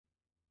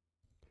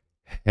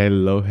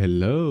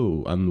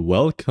Hello, and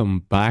welcome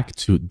back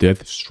to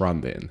Death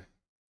Stranding.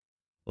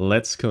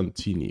 Let's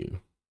continue.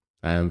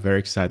 I am very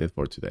excited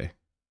for today.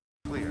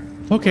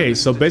 Okay,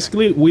 so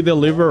basically we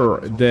deliver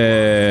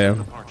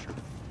the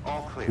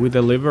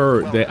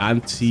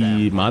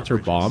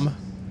antimatter bomb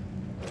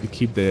to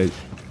keep the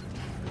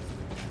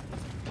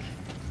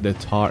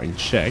tar in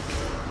check.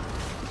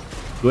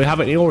 Do we have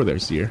any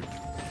orders here?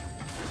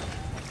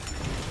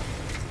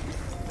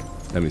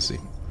 Let me see.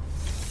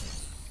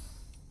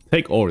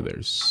 Take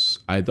orders.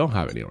 I don't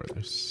have any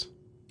orders.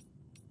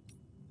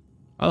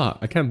 Oh,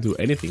 I can't do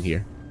anything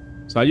here.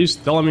 So I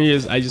just telling me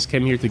is I just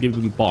came here to give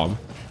them the bomb,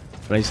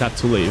 and I just had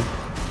to leave.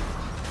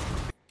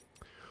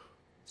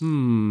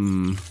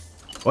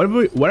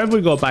 What if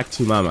we go back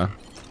to Mama,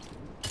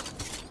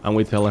 and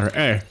we tell her,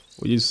 "Hey,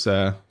 we just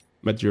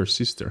met your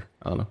sister."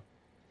 I don't know.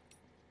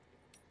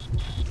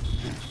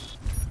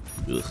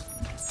 Ugh.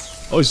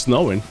 Oh, it's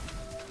snowing.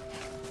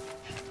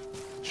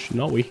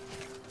 Snowy.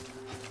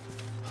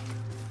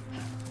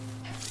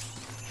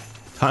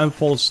 Time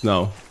falls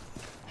snow.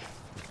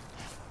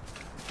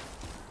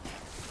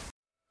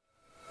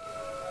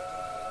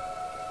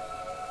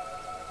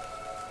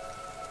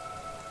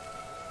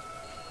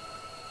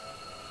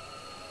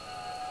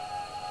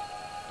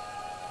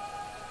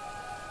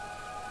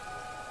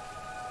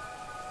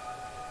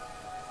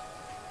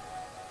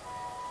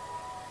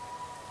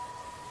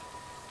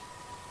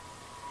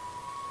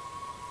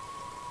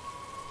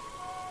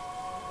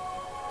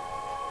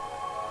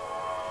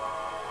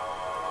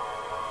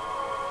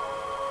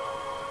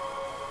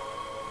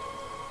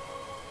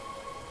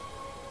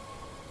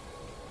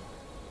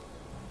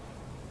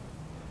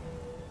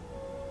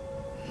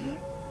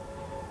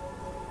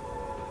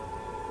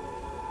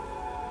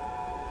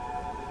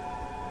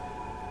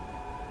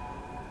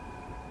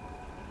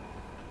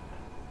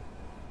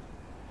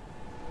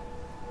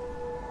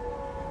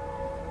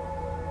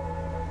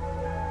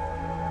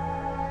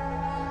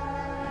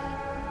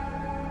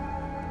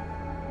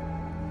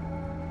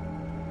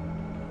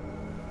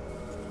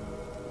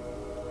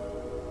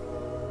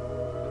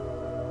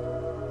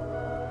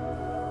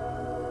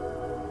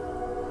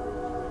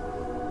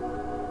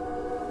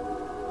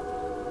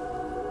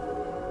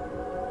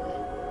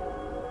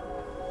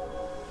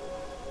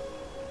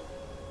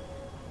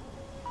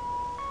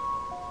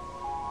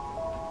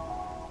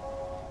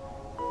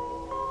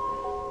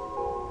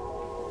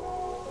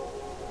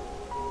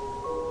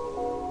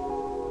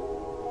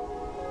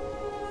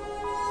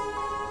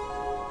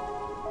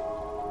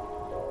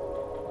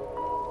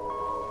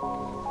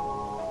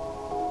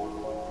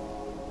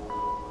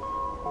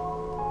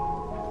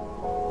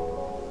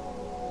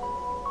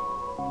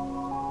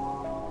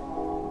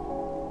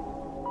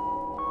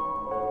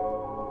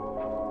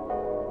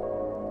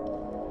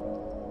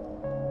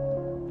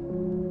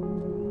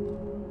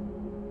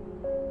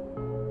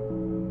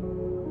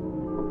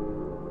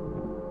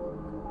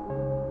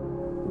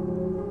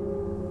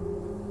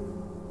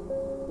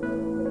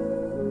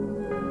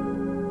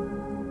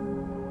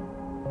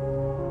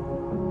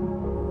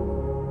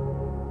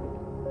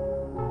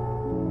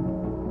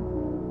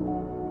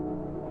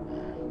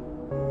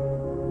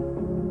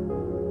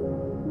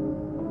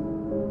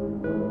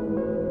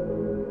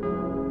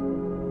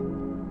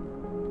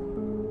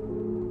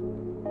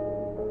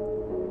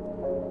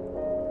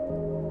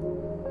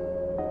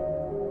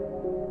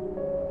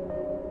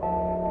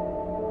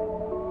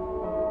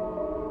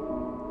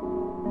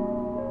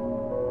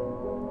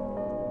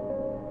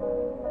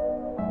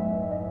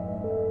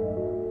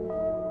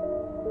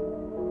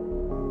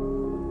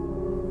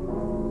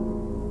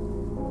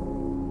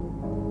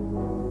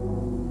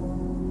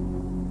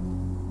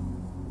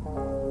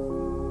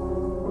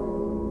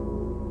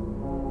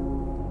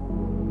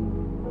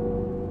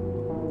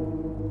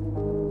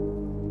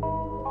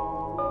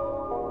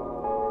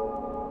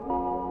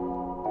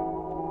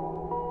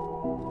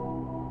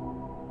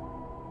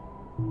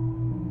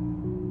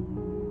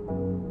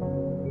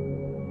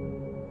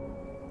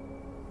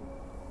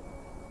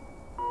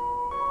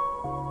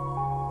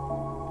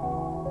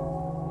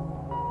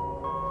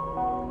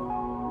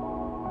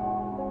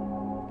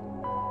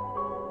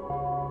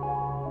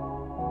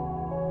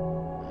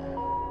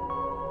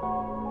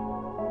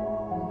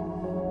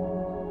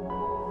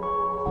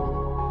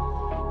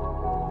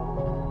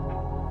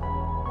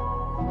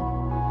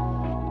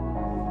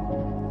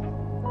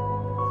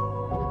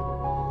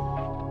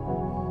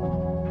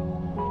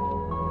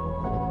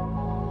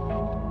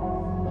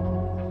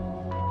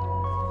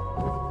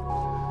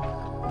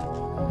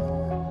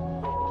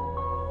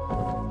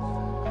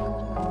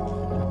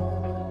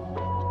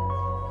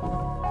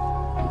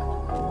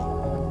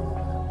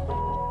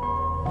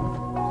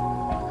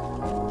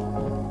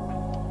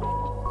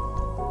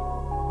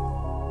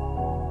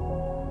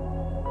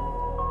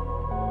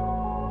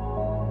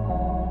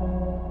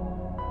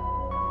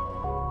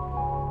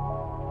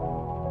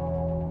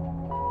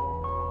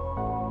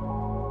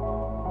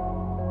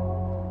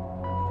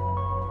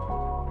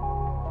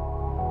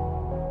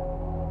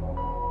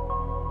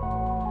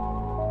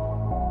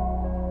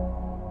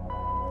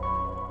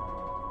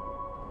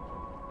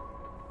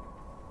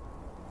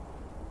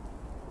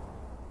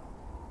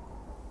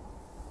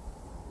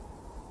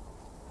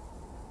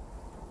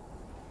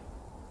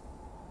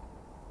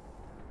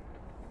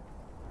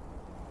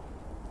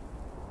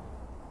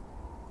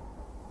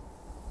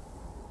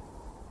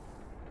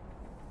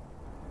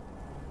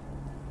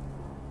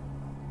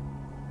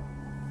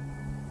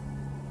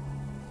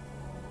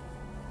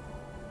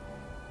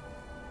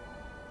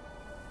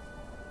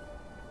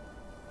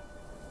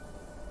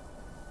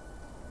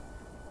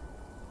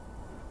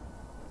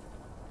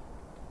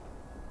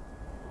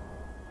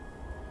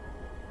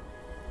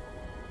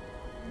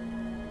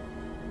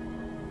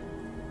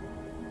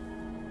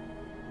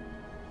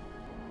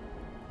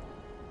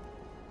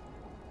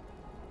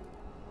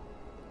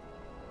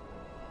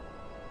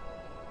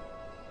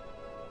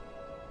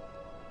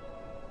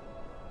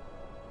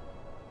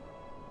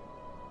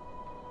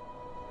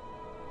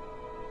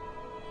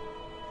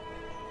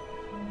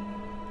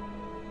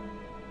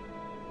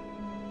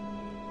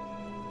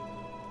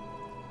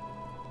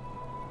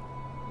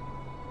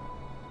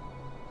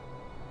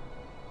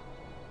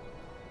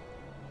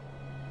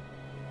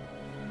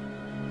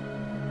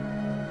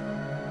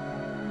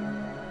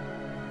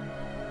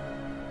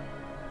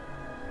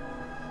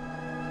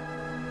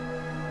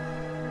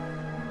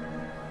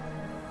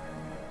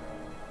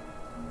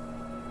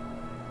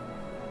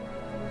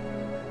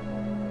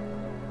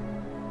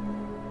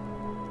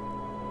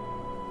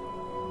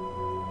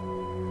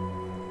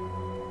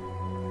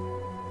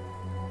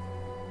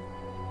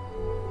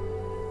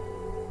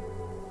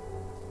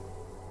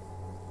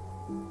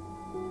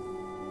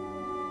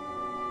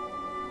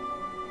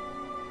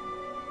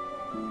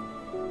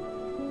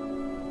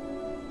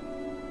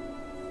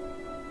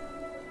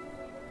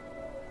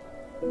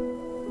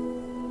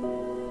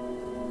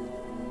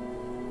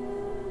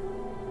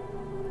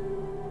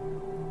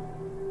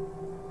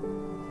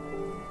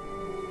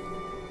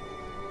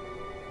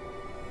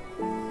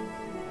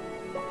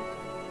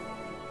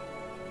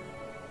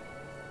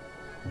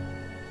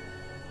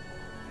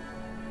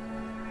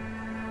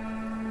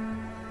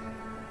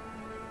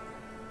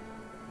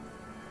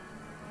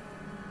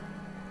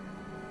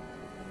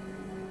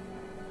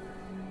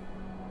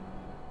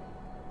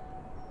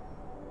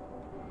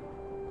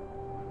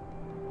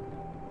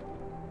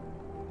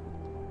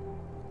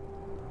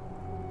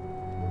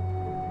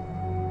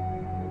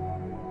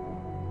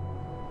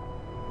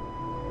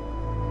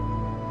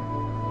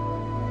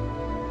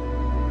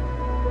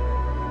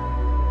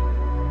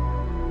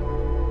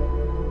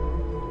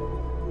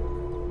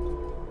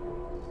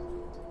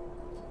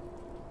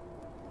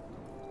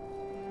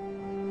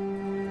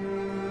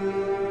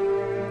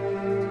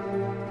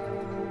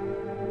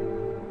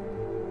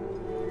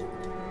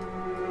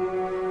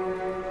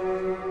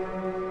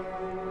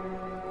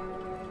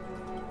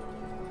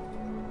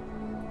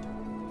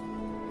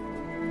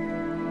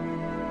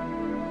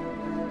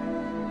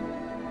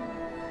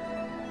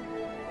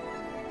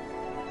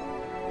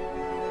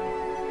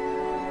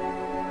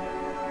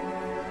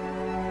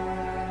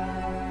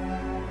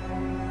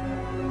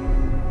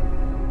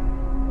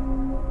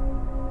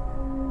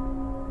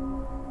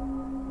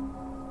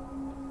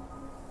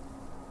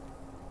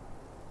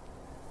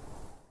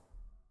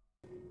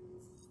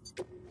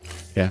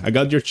 Yeah, I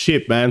got your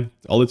chip, man.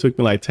 Only took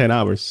me like 10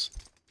 hours.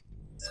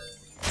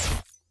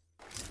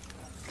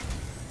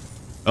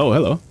 Oh,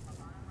 hello.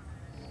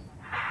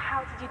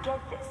 How did you get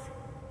this?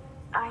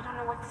 I don't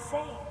know what to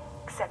say,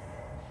 except...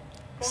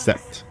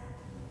 Except.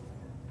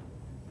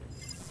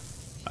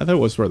 I thought it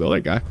was for the other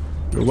guy.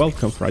 You're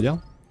welcome,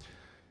 Fragile.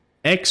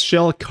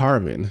 Eggshell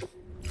carving.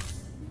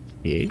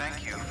 Yeah.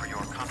 Thank you for your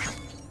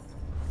contribution.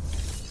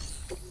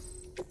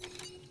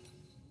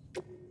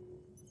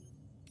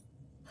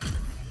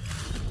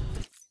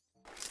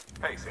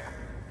 Hey, Sam.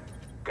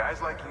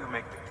 Guys like you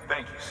make the...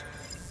 Thank you, Sam.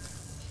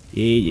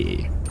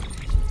 Yeah.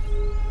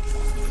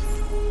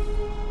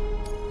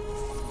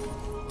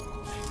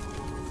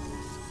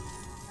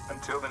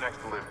 Until the next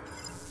delivery.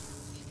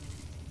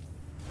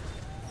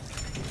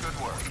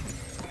 Good work.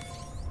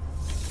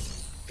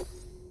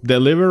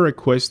 Deliver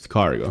request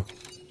cargo.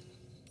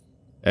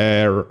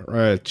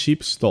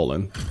 Chip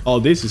stolen. Oh,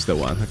 this is the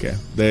one. Okay.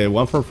 The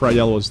one for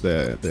Fragile was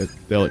the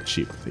other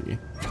chip thingy.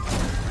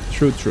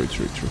 True.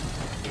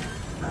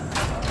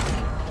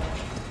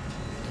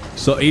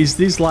 So is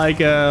this like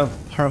a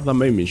part of the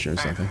main mission or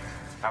something?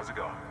 How's it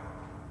going?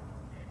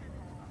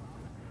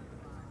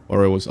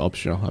 Or it was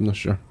optional? I'm not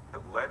sure. The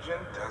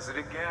legend does it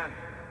again.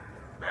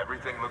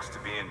 Everything looks to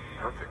be in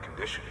perfect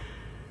condition.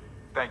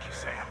 Thank you,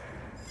 Sam.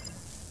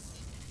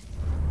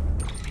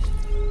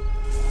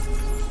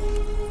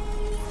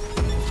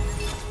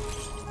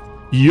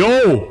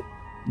 Yo!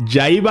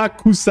 Jaiba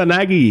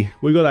Kusanagi.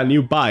 We got a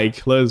new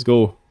bike. Let's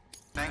go.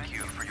 Thank you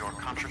for your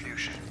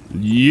contribution.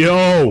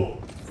 Yo!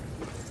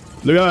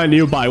 Look at my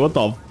new bike. What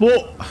the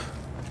fuck?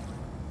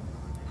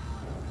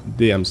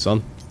 Damn,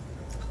 son.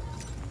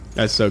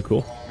 That's so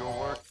cool.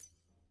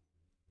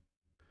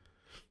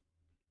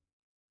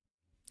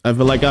 I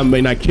feel like I'm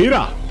in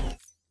Akira.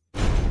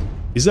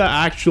 Is that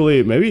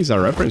actually... Maybe it's a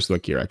reference to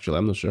Akira, actually.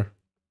 I'm not sure.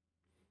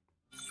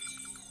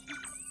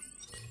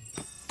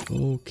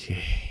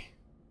 Okay.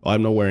 Oh,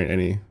 I'm not wearing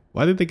any...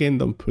 Why did the game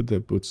don't put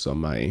the boots on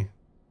my...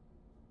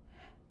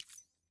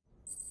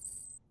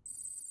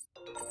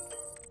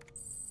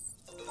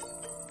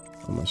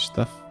 On my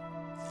stuff?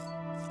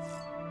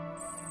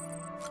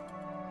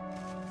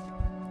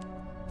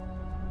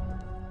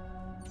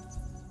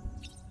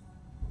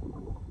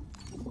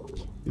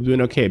 You're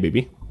doing okay,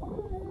 baby.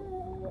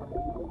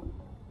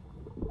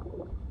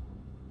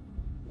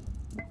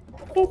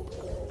 Boop.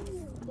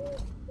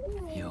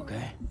 You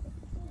okay?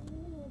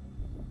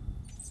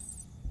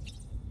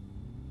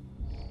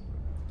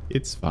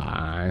 It's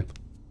fine.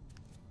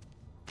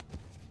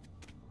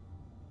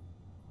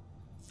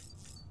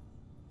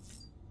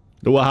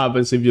 Look what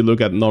happens if you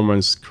look at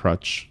Norman's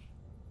crutch.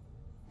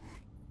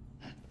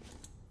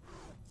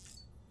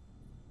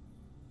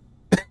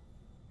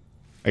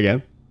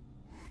 Again.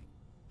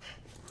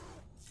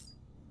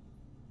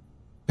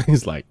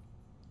 He's like,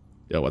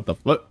 yo, what the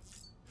fuck?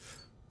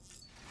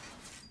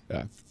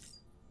 Yeah.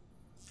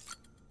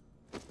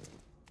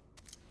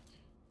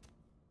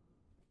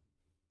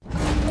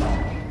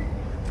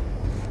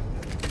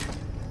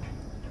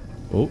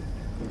 Oh.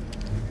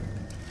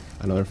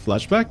 Another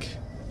flashback.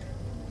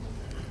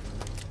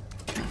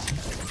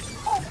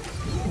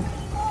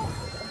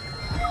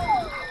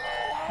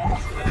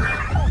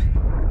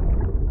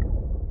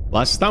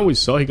 Last time we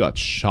saw he got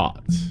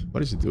shot.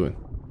 What is he doing?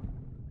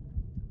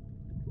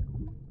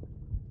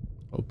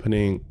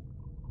 Opening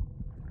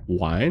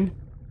wine?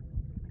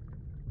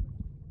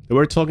 They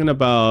were talking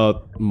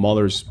about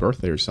mother's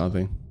birthday or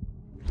something.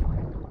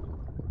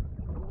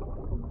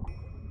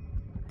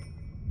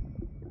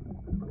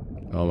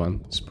 Oh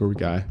man, this poor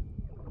guy.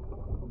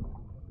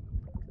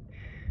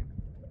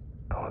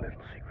 Our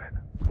little secret.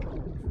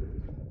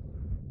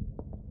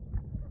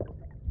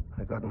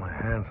 I got my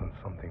hands on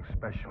something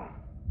special.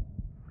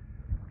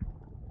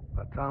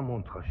 Pata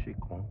mon traché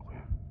concru.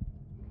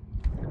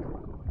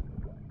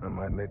 I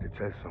might lay the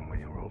chest somewhere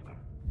you rolled them.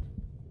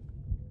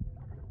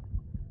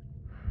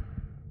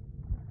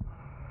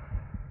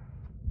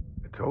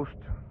 A toast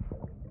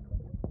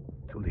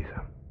to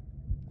Lisa.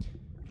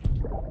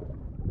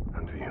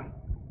 And to you.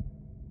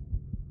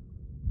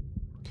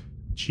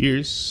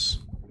 Cheers.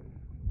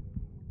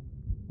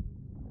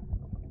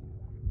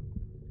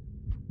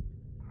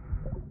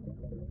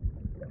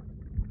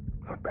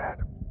 Not bad.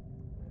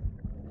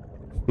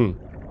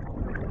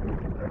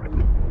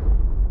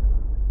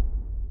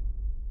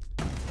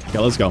 Okay,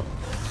 let's go. Begin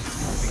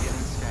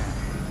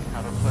Stranding.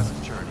 Have a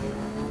pleasant journey.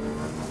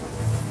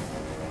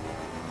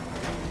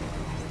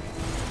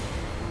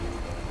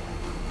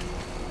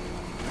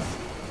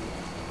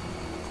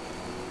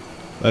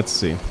 Let's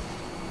see.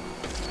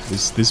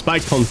 This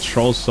bike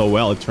controls so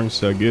well, it turns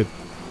so good.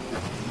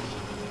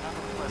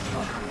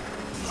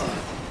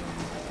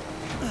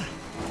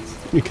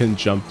 You can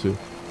jump too.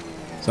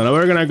 So now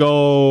we're gonna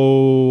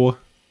go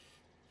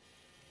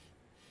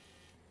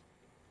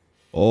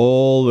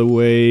all the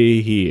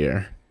way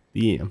here.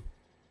 Damn.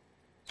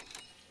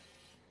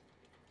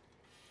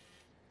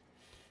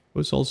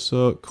 Who's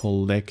also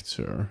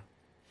collector?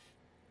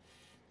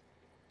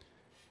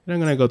 And I'm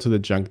gonna go to the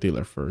junk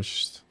dealer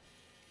first.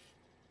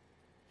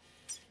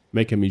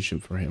 Make a mission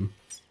for him.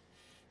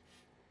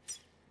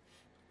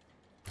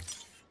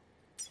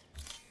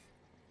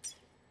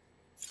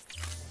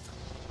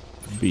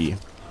 be?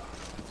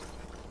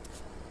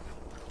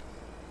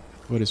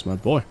 What is my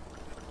boy?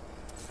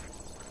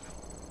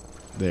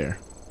 There.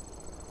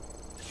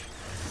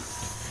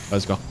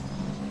 Let's go.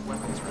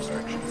 Weapons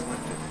restrictions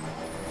lifted.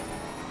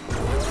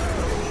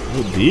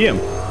 Oh, damn.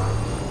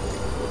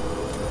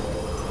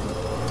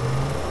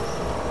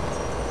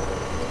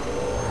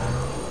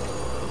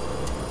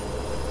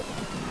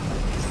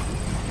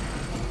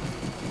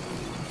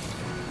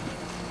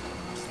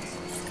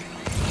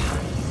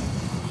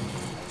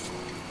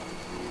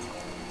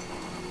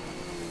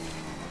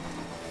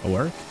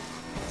 Work?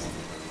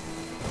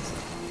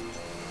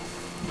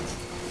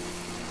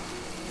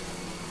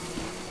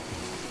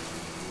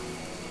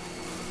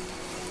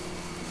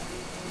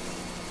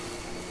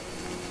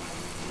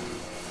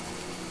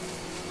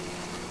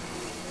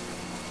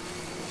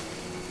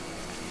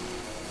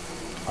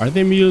 Are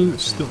they mule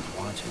still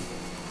watching?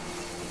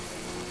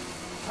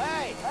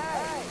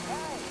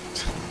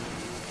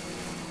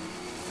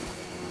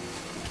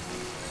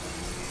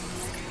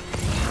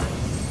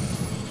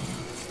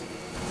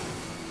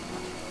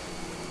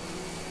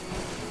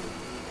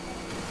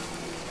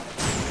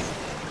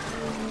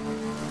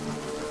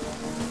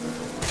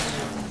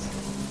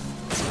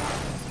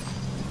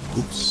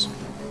 Oops.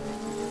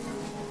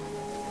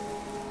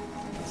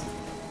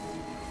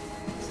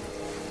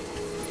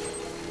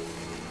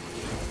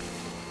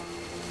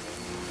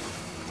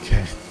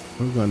 Okay,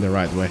 we're going the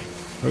right way.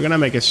 We're gonna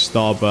make a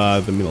stop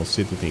at the middle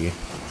city thingy.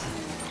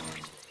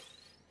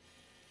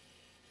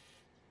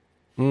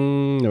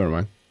 Never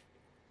mind.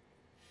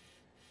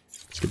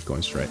 Let's keep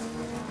going straight.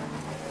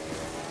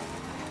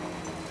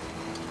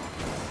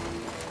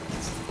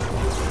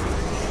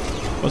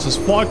 What's this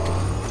fuck?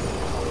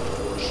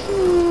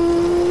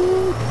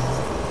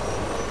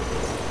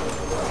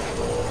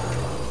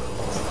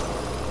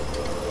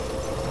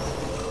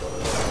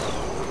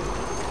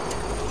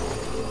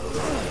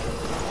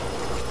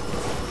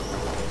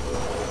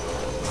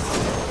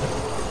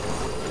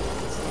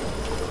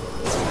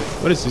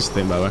 What is this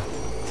thing, by the way?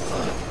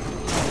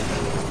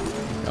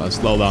 Yeah, let's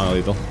slow down a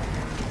little.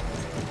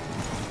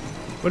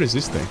 What is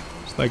this thing?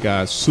 It's like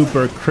a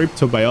super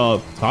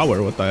cryptobio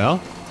tower. What the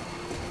hell?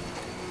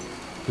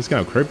 It's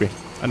kind of creepy.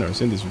 I've never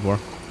seen this before.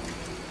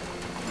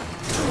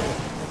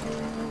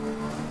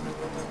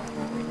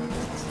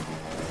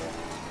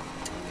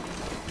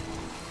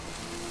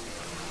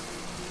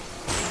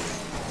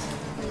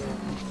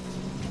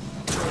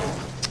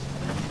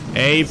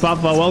 Hey,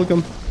 Papa,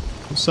 welcome.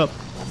 What's up?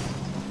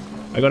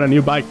 I got a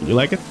new bike. You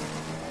like it?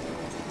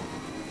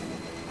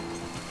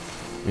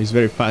 It's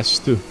very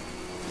fast too.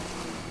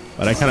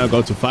 But I cannot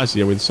go too fast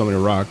here with so many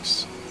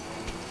rocks.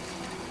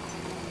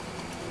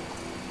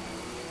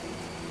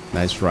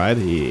 Nice ride.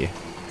 Yeah.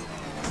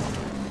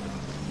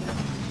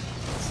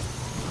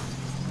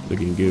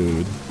 Looking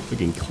good.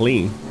 Looking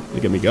clean.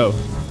 Look at me go.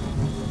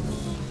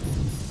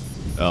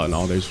 Oh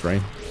no, there's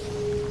rain.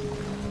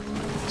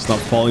 It's not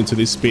falling to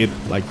this speed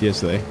like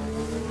yesterday.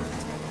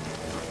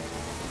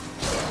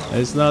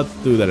 Let's not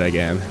do that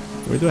again.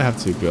 Where do I have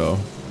to go?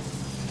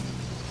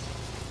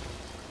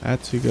 I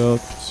had to go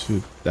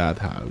to that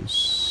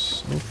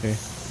house. Okay.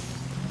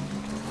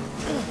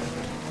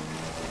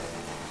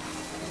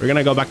 We're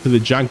gonna go back to the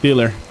junk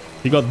dealer.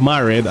 He got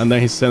married and then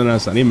he sent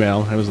us an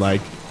email. I was like,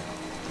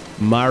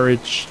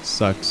 marriage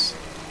sucks.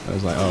 I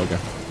was like, oh,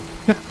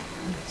 okay.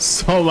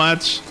 So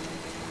much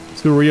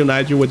to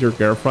reunite you with your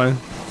girlfriend.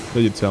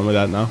 Could you tell me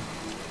that now?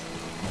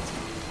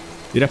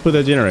 Did I put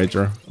a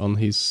generator on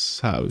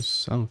his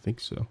house? I don't think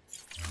so.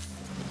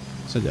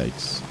 So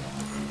yikes.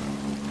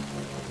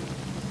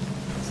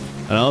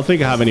 And I don't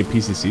think I have any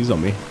PCCs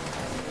on me.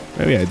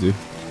 Maybe I do.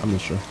 I'm not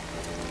sure.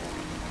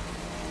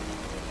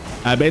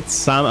 I bet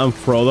Sam and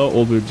Frodo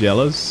will be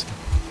jealous.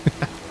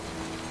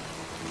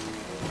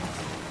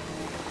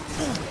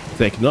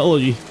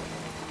 Technology.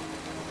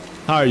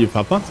 How are you,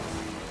 Papa?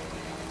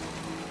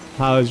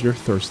 How is your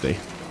Thursday?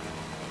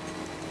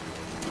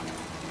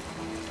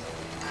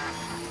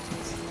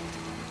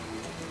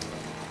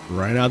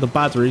 Right out the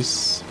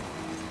batteries.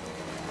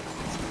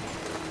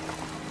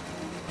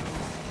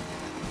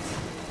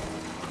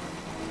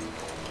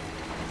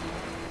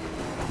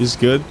 Just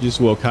good.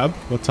 Just woke up.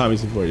 What time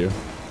is it for you?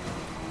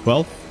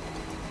 12?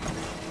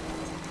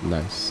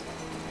 Nice.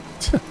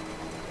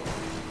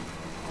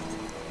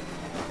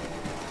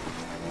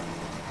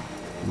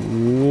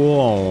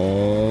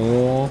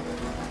 Whoa.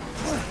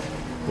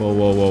 Whoa,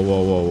 whoa, whoa, whoa,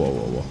 whoa, whoa,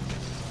 whoa, whoa.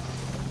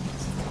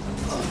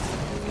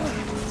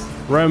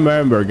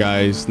 Remember,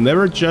 guys,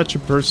 never judge a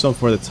person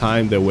for the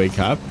time they wake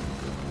up.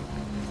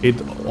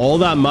 All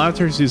that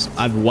matters is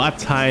at what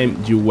time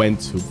you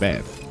went to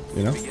bed,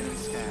 you know?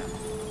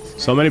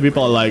 So many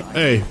people are like,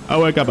 hey, I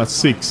wake up at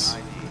 6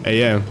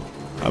 a.m.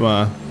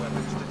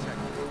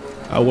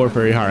 I work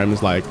very hard. I'm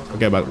just like,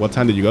 okay, but what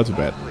time did you go to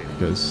bed?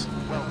 Because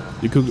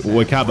you could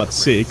wake up at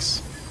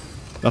 6,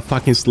 but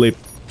fucking sleep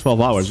 12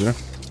 hours, you know?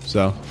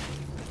 So,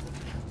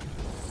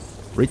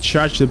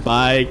 recharge the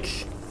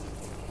bike.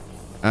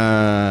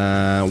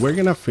 We're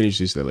gonna finish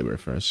this delivery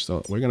first,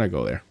 so we're gonna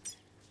go there.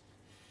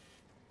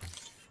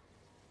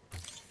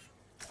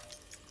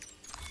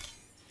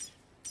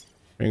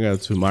 Bring her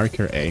to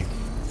marker A.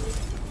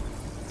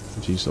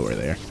 She's over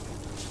there.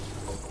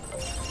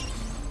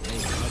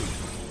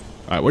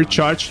 Alright, we're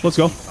charged. Let's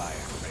go.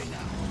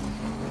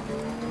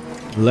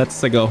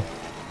 Let's go.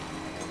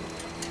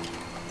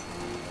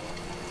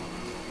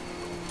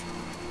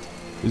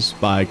 This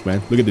bike,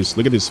 man. Look at this.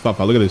 Look at this,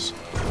 Papa. Look at this.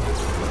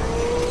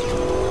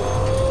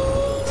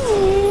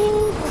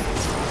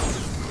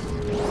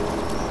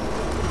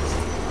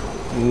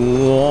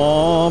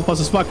 Whoa,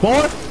 fast as fuck,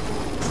 boy.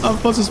 I'm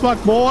fast as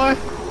fuck, boy.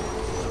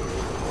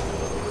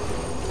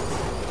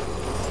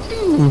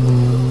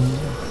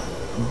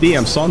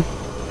 Damn, son.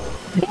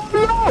 Oh,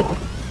 no!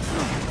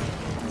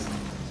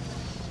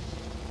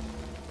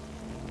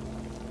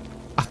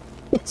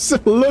 What's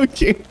it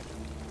looking?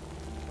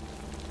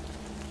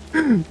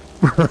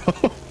 Bro.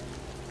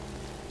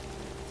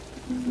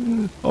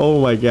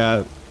 Oh my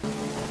god.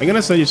 I'm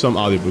gonna send you some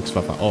audiobooks,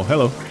 Papa. Oh,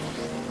 hello.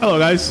 Hello,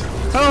 guys.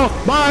 Hello.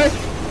 Bye.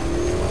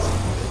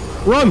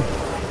 Run.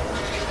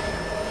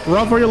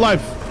 Run for your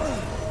life.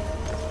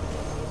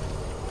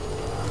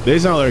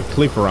 There's another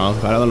cliff around,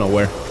 but I don't know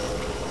where.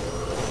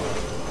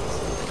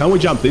 Can we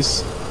jump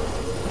this?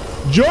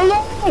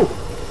 YOLO!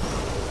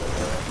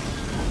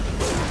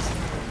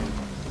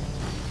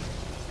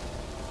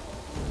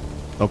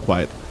 Not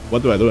quite.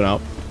 What do I do now?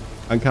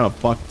 I'm kind of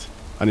fucked.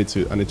 I need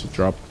to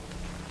drop.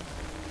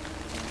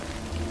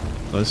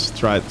 Let's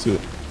try to.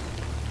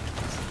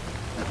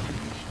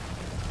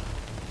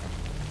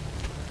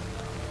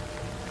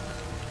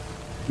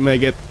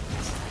 Make it.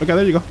 Okay,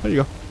 there you go. There you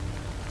go.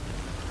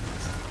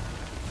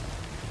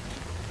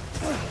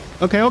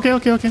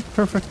 Okay.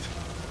 Perfect.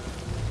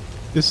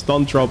 Just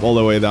don't drop all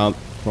the way down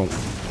from.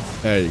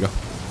 There you go.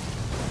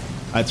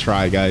 I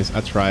tried, guys. I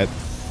tried.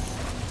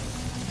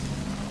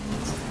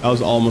 That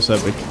was almost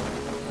epic.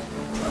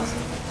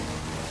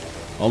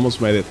 Almost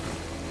made it.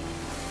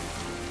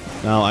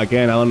 Now,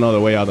 again, I don't know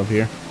the way out of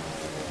here.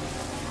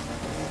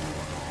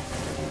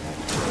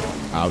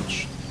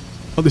 Ouch.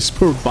 Oh, this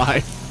poor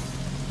bike.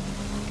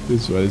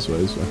 This way, this way,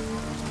 this way.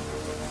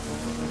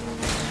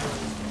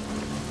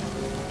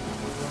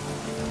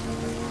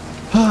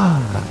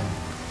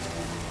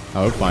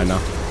 Oh, we're fine now.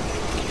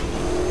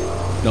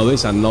 No,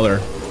 there's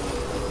another.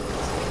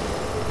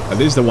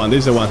 This is the one, this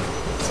is the one.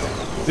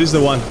 This is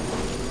the one.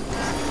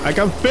 I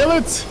can feel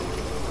it!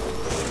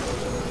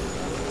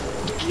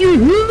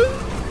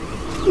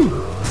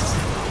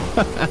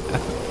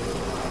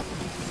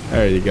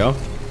 There you go.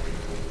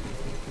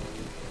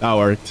 That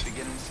worked.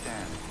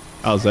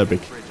 That was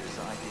epic.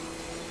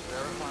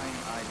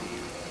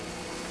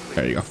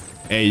 There you go.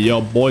 Hey,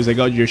 yo, boys, I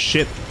got your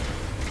shit.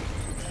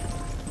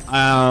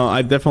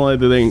 I definitely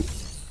didn't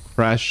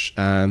crash,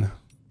 and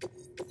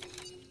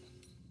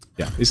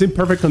yeah, it's in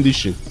perfect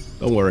condition.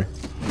 Don't worry.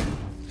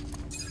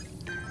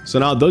 So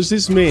now, does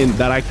this mean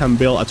that I can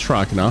build a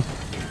truck now?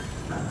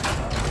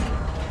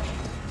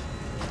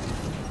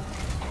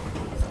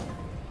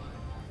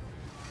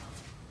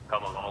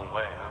 Come a long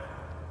way,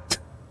 huh?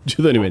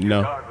 You don't even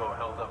know. Cargo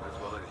held up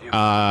as well as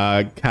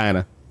you.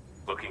 Kinda.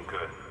 Looking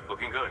good.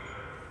 Looking good.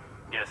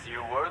 Guess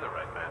you were the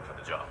right man for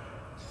the job.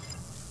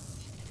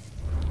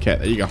 Okay,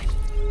 there you go.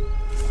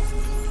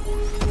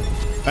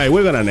 Hey,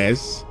 we're gonna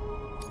NES.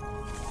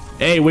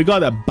 Hey, we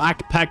got a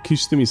backpack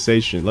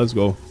customization. Let's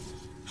go.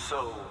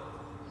 So,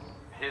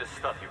 here's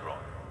stuff you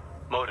brought.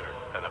 Motor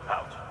and a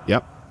pouch.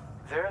 Yep.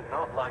 They're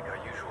not like our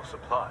usual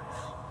supplies.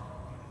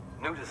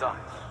 New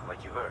designs,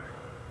 like you heard.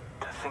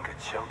 To think a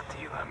junk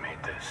dealer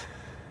made this.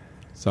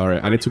 Sorry,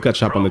 I need to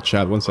catch up on the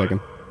chat. 1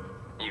 second.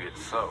 Even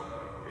so,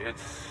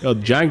 it's... Yo,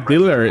 Jank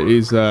Dealer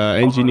is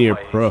Engineer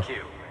Pro.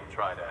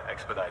 Try to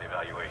expedite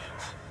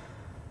evaluations.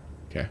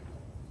 Okay.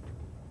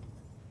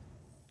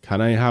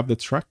 Can I have the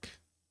truck?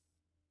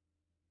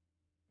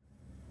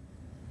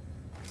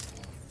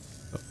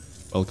 Oh,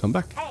 welcome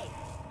back. Hey,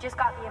 just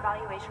got the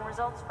evaluation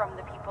results from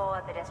the people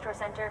at the distro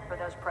center for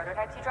those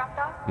prototypes you dropped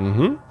off.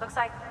 Mm-hmm. Looks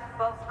like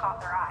both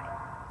caught their eye.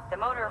 The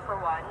motor, for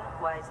one,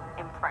 was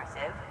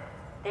impressive.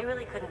 They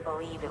really couldn't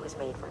believe it was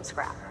made from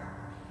scrap.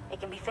 It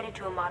can be fitted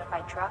to a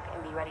modified truck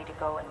and be ready to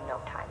go in no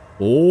time.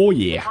 Oh,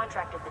 They yeah.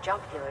 contracted the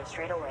junk dealer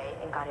straight away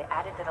and got it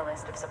added to the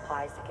list of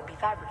supplies that can be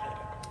fabricated.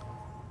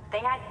 They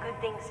had good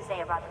things to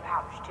say about the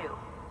pouch, too.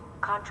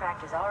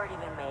 Contract has already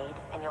been made,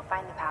 and you'll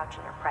find the pouch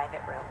in your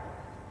private room.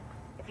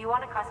 If you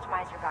want to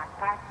customize your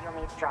backpack, you'll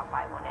need to drop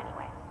by one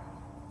anyway.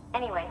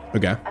 Anyway,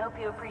 Okay. I hope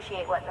you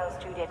appreciate what those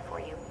two did for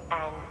you,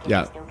 and give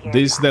Yeah, this new gear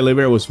this a try.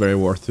 delivery was very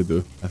worth to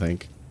do, I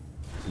think.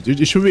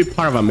 It should be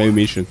part of a main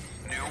mission.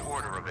 New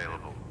order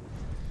available.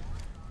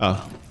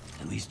 Oh.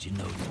 At least you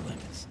know your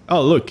limits.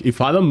 Oh, look, if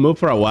I don't move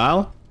for a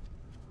while...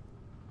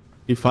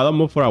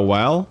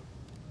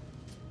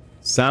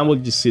 Sam will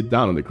just sit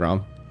down on the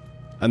ground.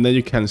 And then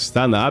you can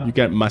stand up, you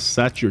can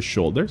massage your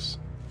shoulders.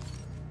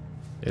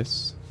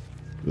 Yes.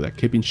 Do that,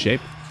 keep in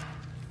shape.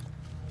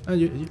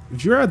 And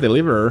if you're a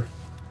deliverer,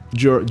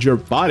 your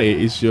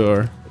body is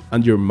your...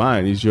 and your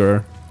mind is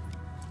your...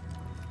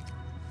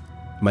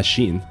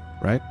 machine,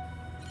 right?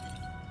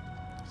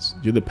 So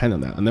you depend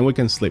on that. And then we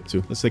can sleep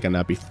too. Let's take a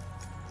nappy.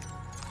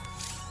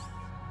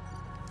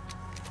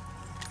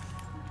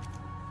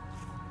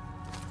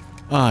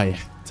 Ah, yeah.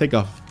 Take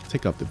off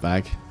the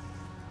bag.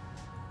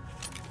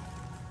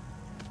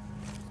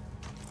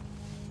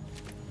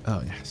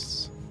 Oh,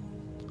 yes.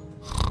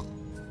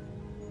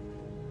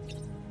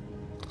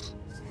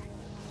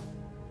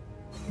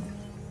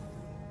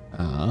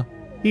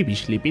 He be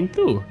sleeping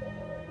too.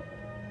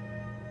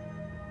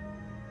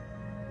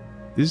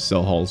 This is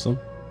so wholesome.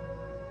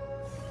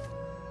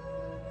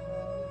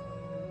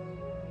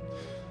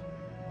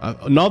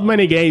 Not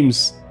many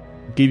games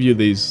give you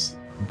these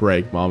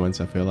break moments,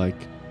 I feel like.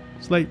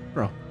 It's like,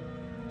 bro,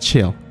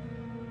 chill.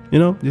 You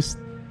know, just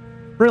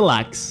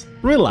relax.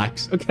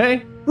 Relax,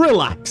 okay?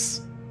 Relax.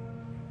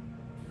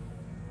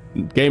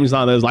 Games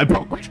nowadays like,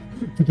 bro.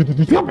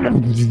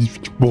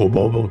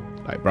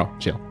 Like, bro,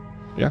 chill.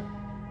 Yeah?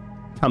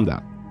 Calm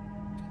down.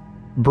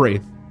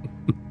 Breathe.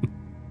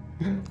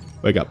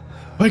 Wake up.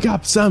 Wake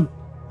up, Sam.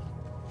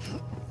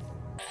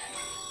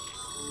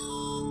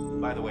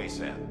 By the way,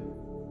 Sam,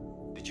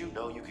 did you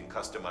know you can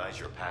customize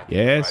your pack?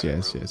 Yes.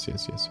 You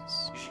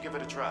should give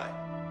it a try.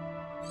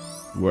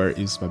 Where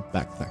is my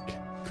backpack?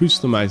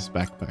 Customized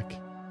backpack.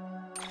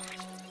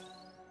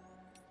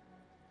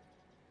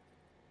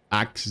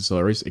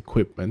 Accessories,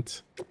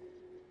 equipment.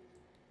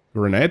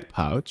 Grenade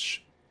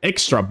pouch.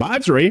 Extra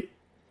battery.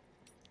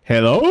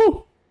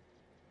 Hello?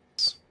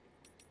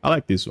 I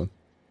like this one.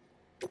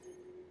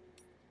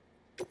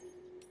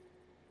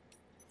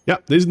 Yeah,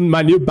 this is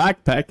my new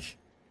backpack.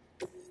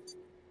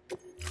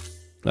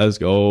 Let's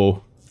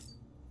go.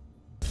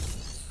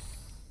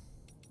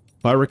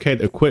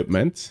 Fabricate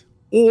equipment.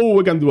 Oh,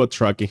 we can do a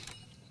truckie.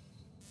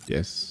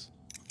 Yes.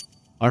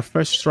 Our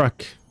first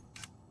truck.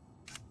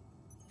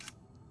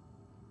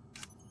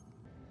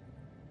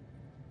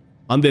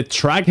 And the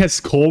track has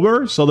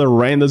cover so the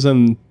rain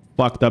doesn't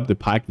fuck up the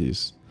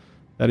packages.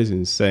 That is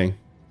insane.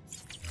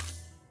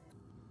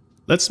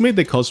 Let's meet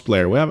the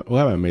cosplayer. We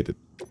haven't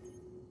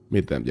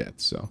meet them yet,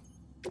 so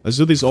let's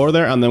do this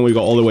order and then we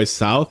go all the way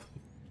south.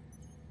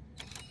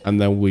 And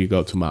then we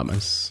go to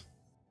Mama's.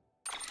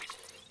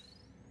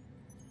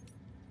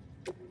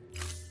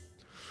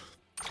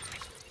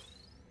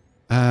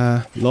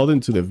 Load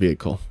into the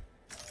vehicle.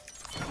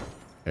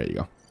 There you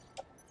go.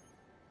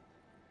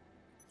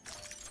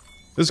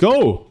 Let's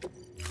go.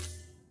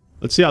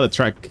 Let's see how the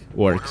track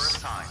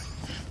works.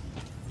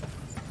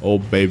 Oh,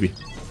 baby.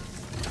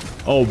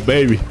 Oh,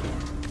 baby.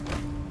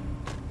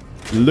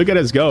 Look at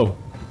us go.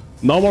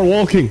 No more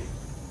walking.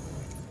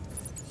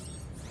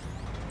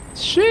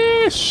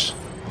 Sheesh.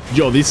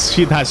 Yo, this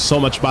shit has so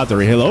much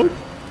battery. Hello?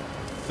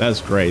 That's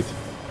great.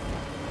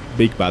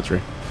 Big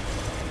battery.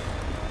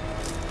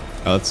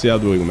 Let's see how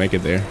do we make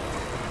it there.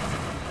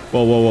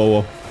 Whoa, whoa, whoa,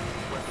 whoa.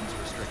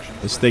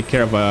 Let's take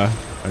care of a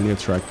new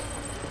truck.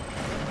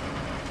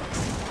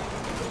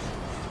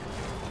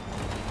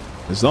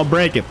 Let's not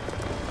break it.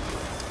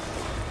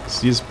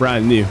 This is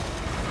brand new.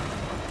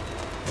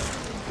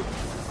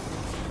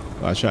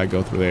 Why should I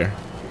go through there?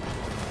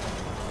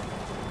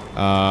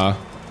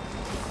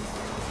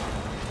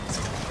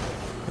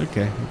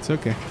 Okay, it's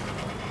okay.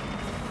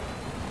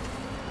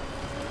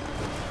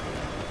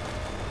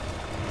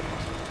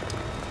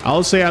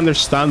 I'll say I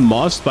understand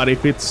most, but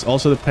if it's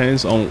also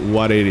depends on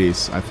what it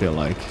is, I feel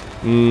like.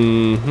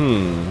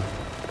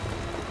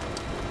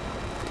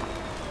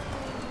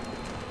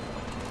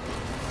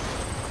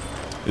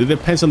 It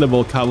depends on the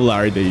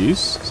vocabulary they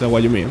use. Is that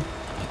what you mean?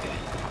 Okay.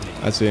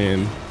 As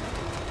in...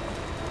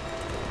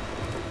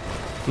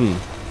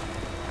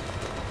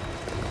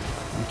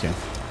 Okay.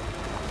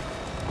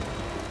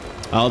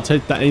 I'll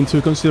take that into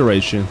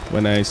consideration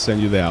when I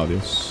send you the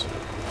audios.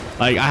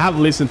 Like, I have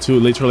listened to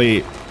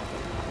literally,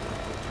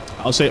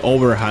 I'll say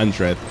over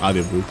 100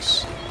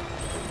 audiobooks.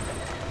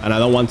 And I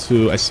don't want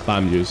to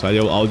spam you, so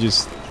I'll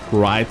just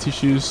try to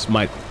choose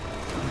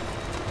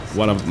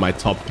one of my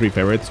top 3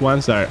 favorite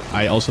ones that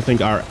I also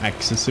think are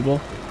accessible.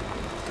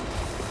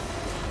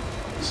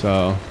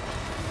 So,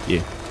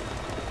 yeah.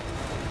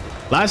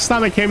 Last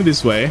time I came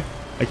this way,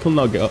 I could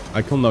not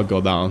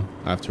go down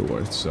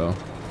afterwards, so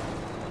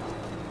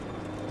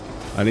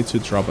I need to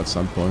drop at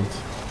some point.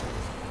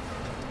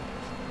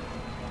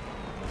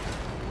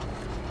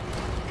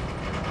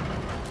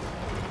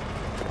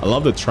 I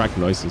love the track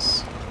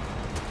noises.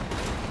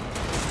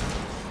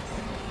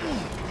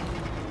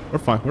 We're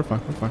fine, we're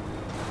fine, we're fine.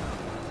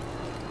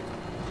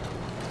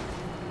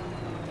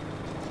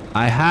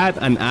 I had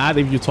an ad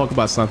if you talk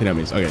about something I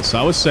missed. Okay, so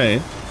I was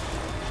saying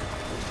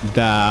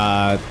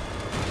that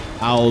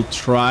I'll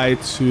try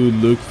to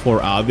look for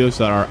audios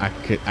that are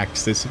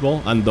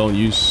accessible and don't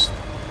use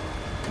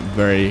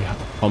very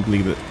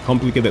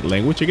complicated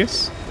language, I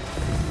guess.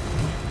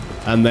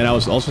 And then I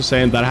was also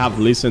saying that I have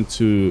listened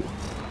to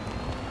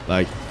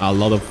like a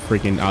lot of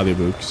freaking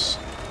audiobooks,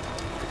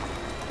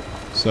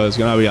 so it's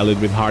gonna be a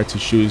little bit hard to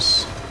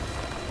choose,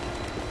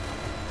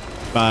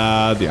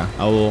 but yeah,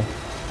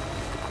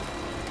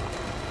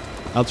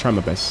 I'll try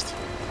my best.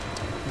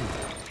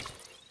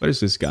 Where is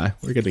this guy?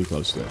 We're getting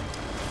close to it.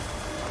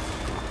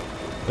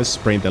 Let's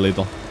sprint a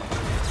little.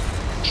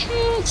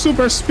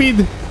 Super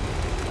speed.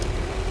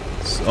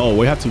 Oh,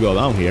 we have to go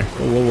down here.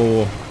 Whoa, whoa,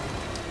 whoa, whoa.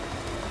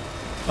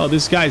 Oh,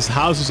 this guy's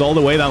house is all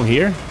the way down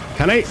here.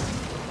 Can I?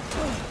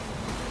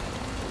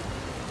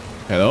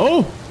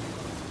 Hello?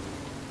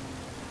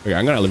 Okay,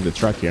 I'm gonna leave the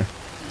truck here.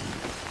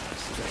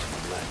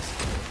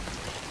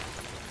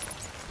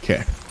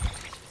 Okay.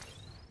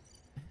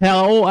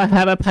 Hello, I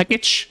have a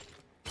package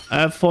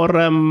for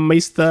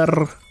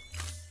Mr.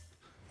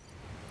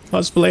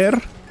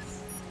 Cosplayer.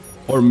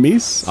 Or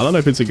Miss. I don't know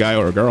if it's a guy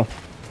or a girl.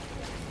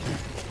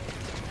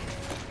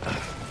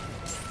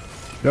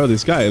 Yo,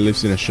 this guy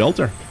lives in a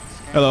shelter.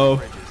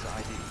 Hello.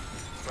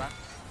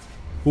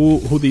 Who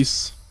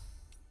this?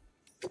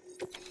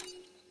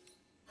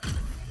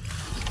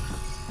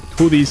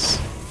 Who this?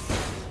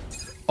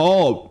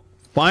 Oh,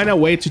 find a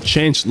way to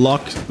change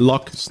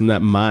Locke's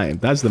mind.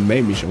 That's the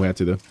main mission we had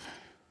to do.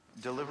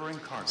 Delivering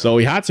cargo. So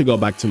we had to go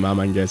back to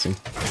Mama, I'm guessing.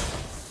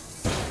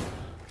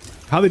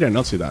 How did I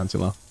not see that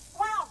until now?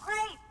 Wow,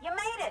 great! You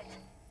made it!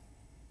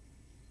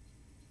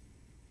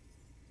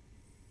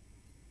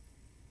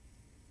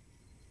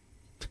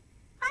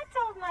 I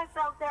told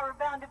myself there were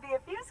bound to be a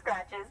few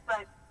scratches,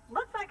 but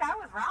looks like I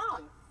was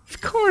wrong.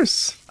 Of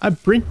course. I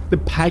bring the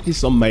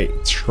package on my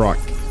truck,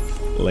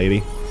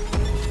 lady.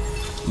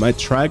 My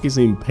truck is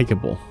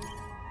impeccable.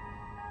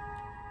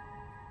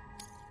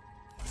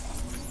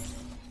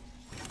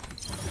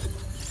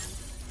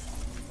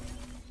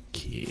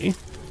 Okay.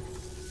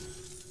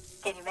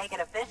 Can you make it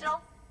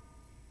official?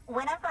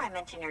 Whenever I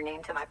mention your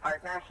name to my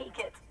partner, he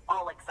gets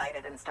all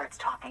excited and starts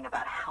talking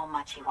about how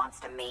much he wants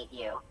to meet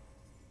you.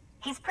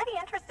 He's pretty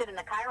interested in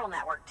the chiral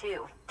network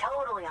too,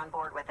 totally on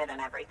board with it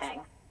and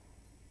everything.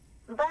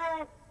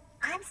 But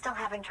I'm still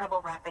having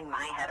trouble wrapping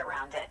my head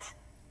around it.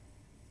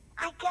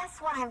 I guess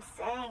what I'm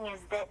saying is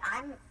that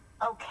I'm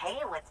okay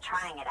with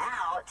trying it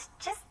out,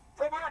 just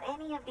without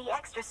any of the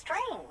extra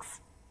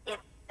strings, if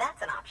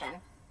that's an option.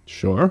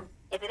 Sure.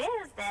 If it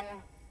is, then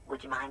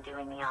would you mind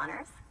doing the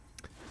honors?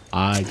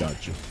 I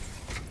got you.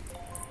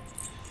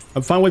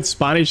 I'm fine with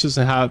Spanish.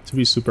 Doesn't have to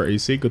be super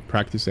easy. Good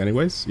practice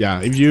anyways.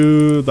 Yeah, if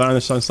you don't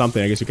understand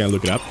something, I guess you can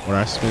look it up or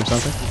ask me or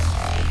something.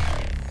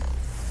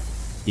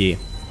 Yeah.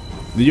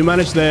 Did you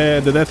manage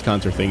the death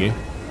counter thingy?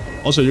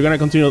 Also, you're gonna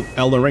continue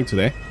Elden Ring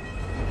today.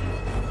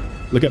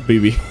 Look at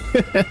BB.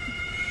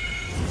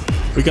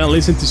 We can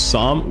listen to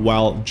some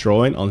while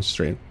drawing on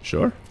stream.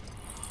 Sure.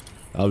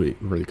 That'll be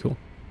really cool.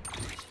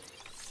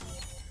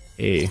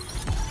 Hey.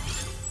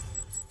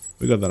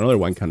 We got another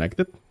one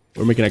connected.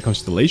 We're making a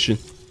constellation.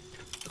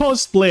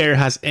 Cosplayer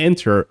has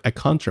entered a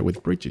contract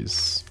with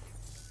Bridges.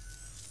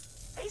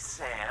 Hey,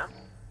 Sam.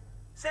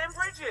 Sam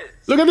Bridges.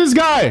 Look at this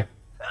guy!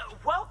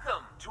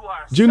 Welcome to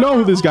our... Do you know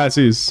who this guy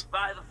is?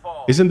 By the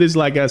fall. Isn't this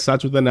like a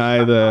Saturday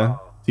Night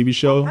TV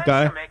show Thanks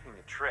guy? for making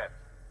the trip.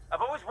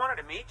 I've always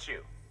wanted to meet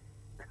you.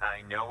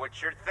 I know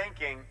what you're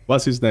thinking.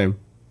 What's his name?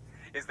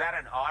 Is that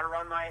an otter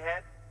on my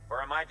head?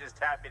 Or am I just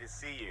happy to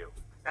see you?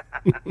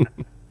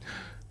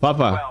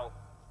 Papa. Well,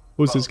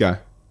 Who's this guy?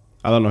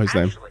 I don't know his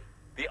name. actually,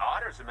 the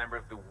otter's a member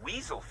of the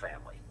weasel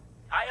family.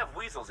 I have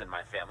weasels in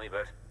my family,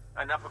 but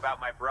enough about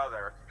my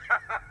brother.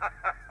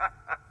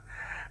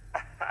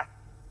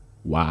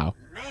 Wow.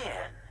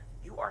 Man,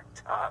 you are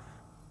tough.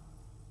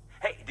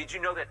 Hey, did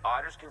you know that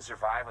otters can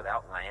survive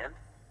without land?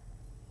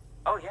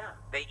 Oh yeah,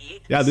 they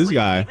eat, Yeah, this sleep,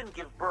 guy. even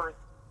give birth,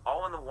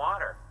 all in the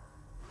water.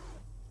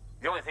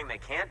 The only thing they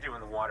can't do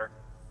in the water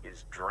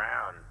is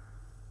drown.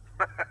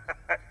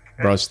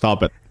 Bro,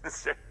 stop it.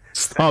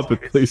 Stop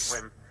it,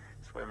 please.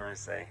 Swimmers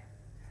say.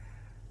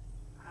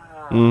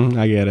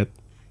 I get it.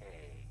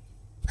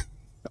 Okay.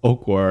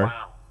 Awkward.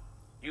 Wow,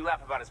 you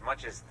laugh about as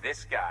much as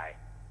this guy.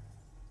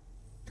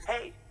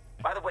 Hey,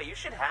 by the way, you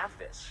should have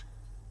this.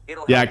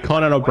 It'll Yeah, help you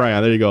Conan run away.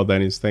 O'Brien. There you go,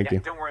 Dennis. Thank Yeah, you.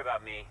 don't worry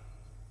about me.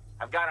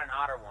 I've got an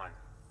otter one.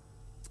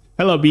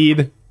 Hello,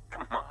 Bede.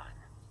 Come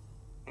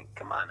on.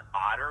 Come on,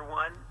 otter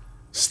one?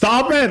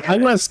 Stop it!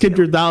 I'm gonna skip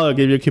your dialogue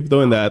if you keep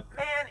doing that.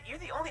 Man, you're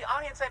the only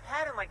audience I've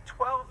had in like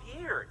 12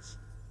 years.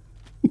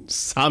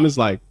 Sam is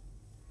like...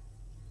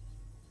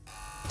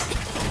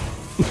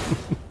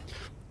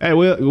 Hey,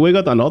 we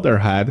got another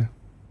hat.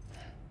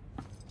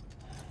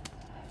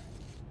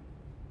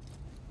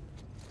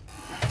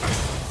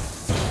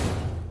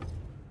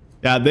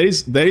 Yeah, there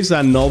is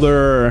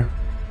another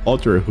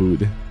otter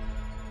hood.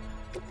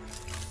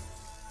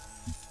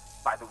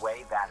 By the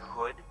way, that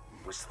hood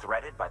was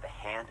threaded by the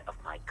hand of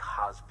my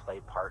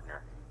cosplay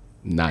partner.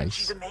 Nice.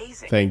 She's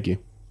amazing. Thank you.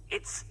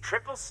 It's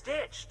triple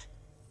stitched.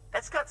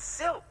 That's got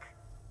silk.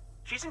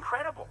 She's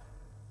incredible.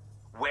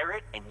 Wear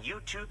it and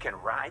you too can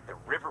ride the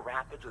river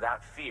rapids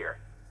without fear.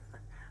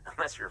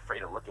 Unless you're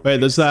afraid of looking. Wait,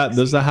 too does that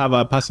sexy. have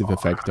a passive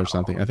effect or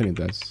something? I think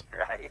it does.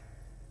 Right?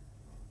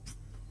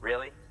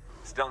 Really?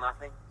 Still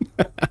nothing?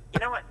 You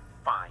know what?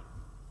 Fine.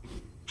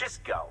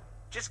 Just go.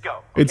 Just go.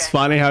 Okay? It's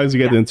funny how he's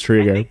getting And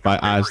triggered make by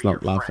the memory us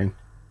not your laughing. friend.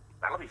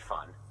 That'll be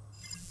fun.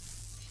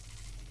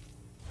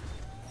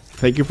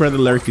 Thank you for the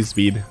lurky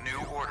speed.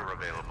 New order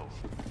available.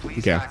 Please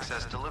Okay.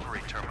 access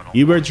delivery terminal.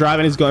 Uber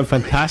driving is going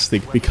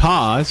fantastic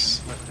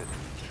because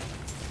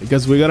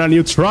we got a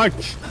new truck.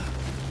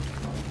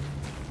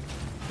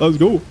 Let's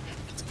go.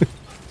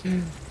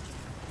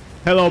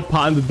 Hello,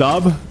 Panda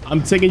Dub.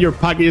 I'm taking your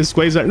packages,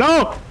 Quasar.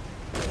 No!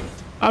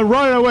 I'm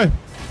running away.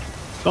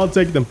 Don't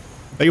take them.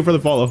 Thank you for the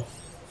follow.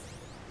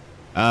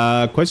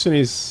 Question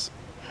is...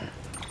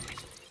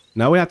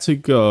 Now we have to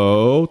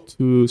go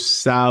to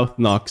South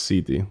Knox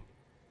City.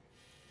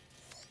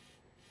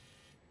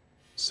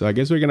 So I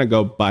guess we're gonna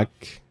go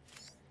back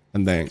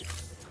and then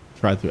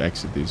try to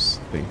exit this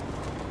thing.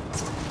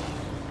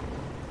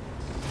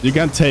 You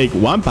can take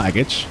one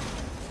package.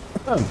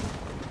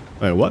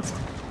 Wait, what?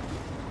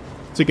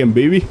 Chicken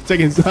baby?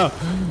 Chicken stuff.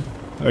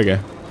 Okay.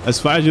 As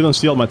far as you don't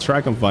steal my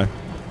truck, I'm fine.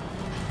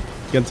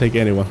 You can take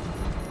anyone.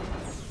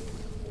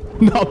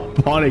 No,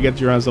 Bonnie, get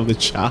your hands off the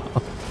child.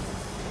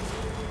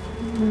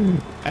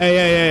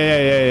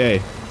 Hey.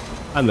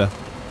 Anda.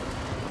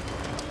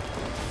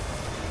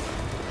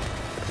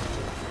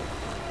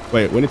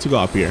 Wait, we need to go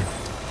up here.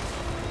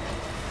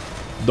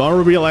 Don't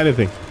reveal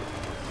anything.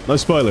 No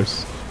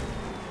spoilers.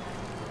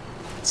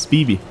 It's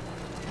BB.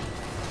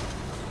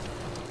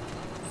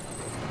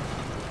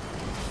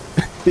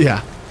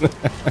 Yeah.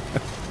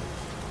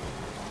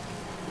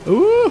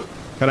 Ooh.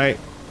 Can I...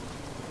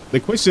 The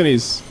question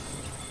is...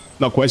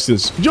 No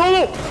questions.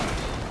 YOLO!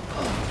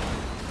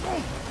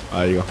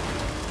 There you go.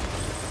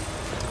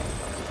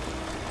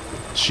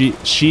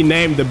 She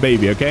named the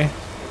baby, okay?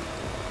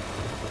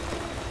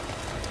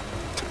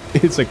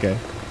 It's okay.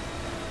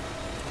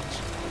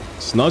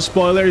 It's no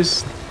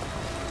spoilers.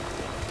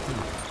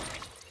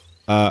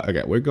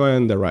 Okay, we're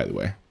going the right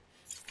way.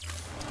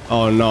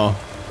 Oh no.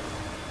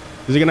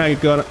 Is it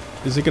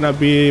gonna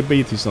be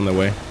Beatties on the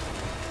way?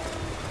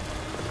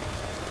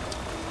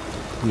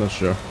 I'm not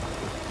sure.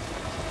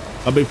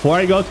 But before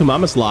I go to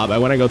Mama's lab, I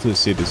want to go to the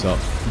city, so...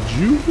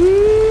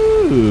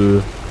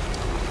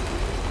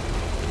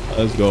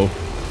 Let's go.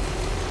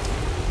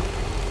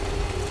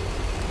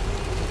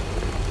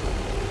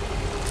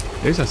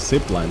 There's a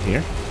zip line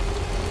here.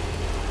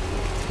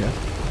 Yeah.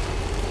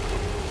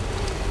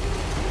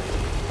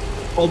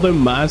 Although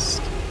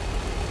Mask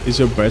is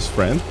your best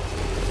friend.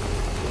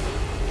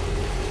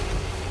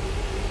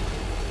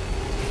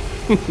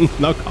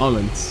 No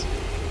comments.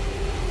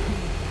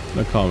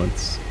 No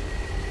comments.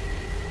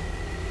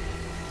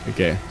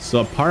 Okay,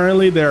 so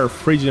apparently there are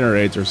free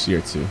generators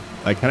here too.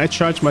 Like, can I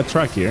charge my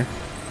truck here?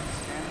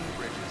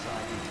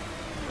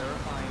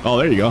 Oh,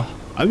 there you go.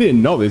 I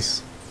didn't know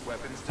this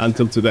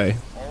until today.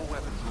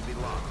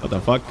 What the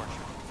fuck?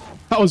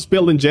 I was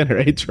building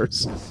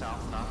generators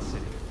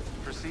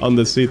on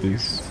the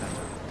cities.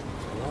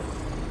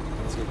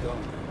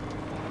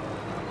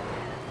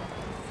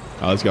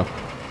 Oh, let's go.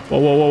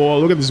 Whoa,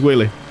 look at this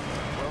wheelie.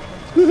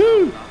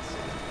 Woohoo!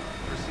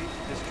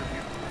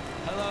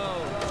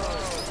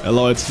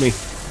 Hello, it's me.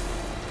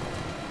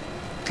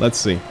 Let's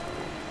see.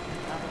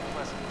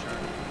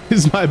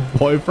 Is my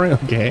boyfriend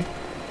okay?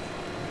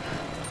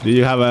 Do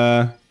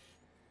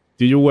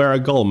you wear a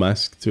gold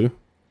mask too?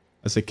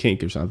 As a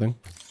kink or something?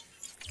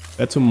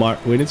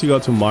 We need to go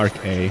to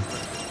Mark A.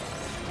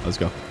 Let's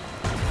go.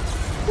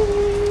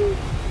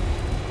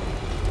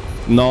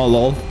 No,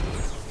 lol.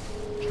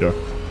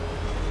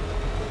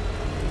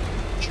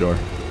 Sure.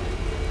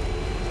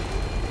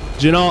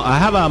 Do you know, I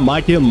have a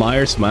Michael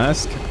Myers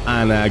mask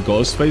and a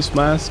Ghostface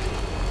mask.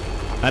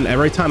 And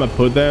every time I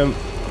put them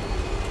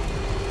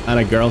and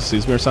a girl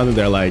sees me or something,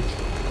 they're like...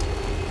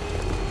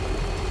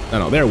 I don't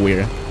know, they're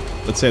weird.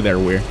 Let's say they're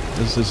weird.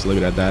 Let's just leave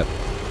it at that.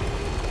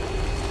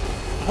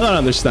 I don't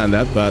understand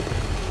that, but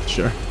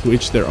sure. To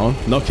each their own.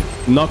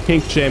 No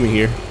kink shaming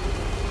here.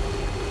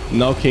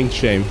 No kink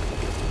shame.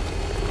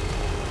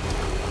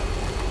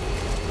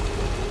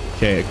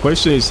 Okay,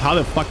 question is, how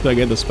the fuck do I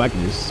get those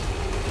packages?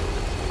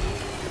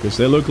 Because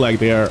they look like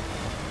they are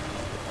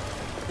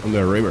on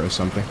the river or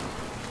something.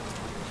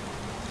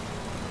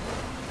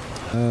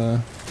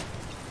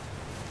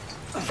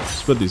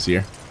 Let's put this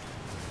here.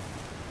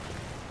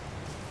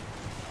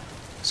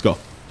 Let's go.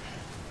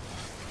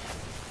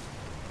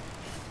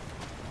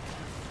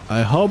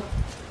 I hope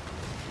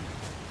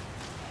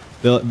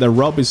the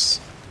rope is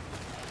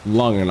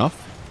long enough.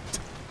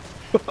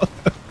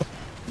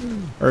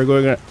 Are we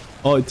going?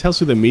 Oh, it tells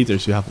you the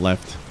meters you have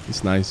left.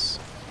 It's nice.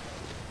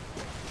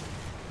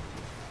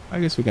 I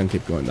guess we can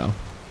keep going down.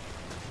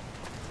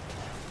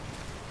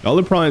 The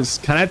only problem is,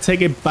 can I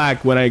take it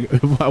back when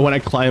I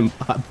climb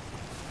up?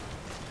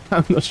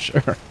 I'm not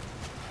sure.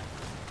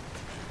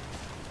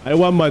 I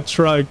want my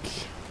truck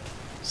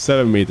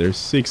 7 meters,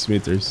 6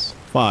 meters,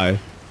 5,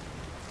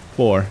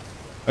 4.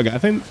 Okay, I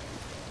think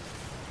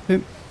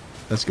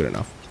that's good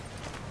enough.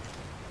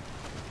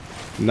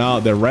 Now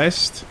the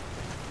rest,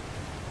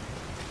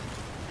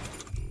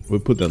 we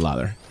put the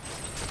ladder.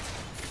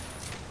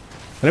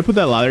 Can I put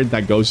that ladder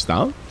that goes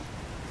down?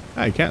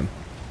 I can.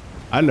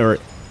 I never.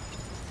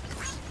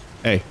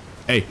 Hey.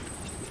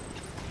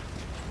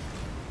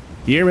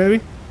 Here, maybe?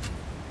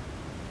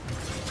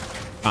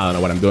 I don't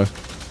know what I'm doing.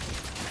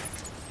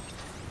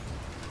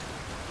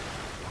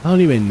 I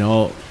don't even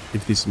know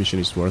if this mission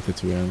is worth it,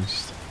 to be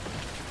honest.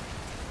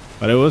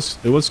 But it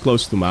was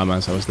close to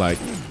Mama's. I was like,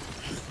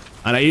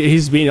 and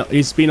he's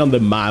been on the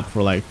map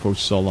for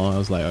so long. I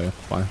was like, oh, yeah,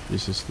 fine,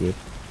 let's just do it.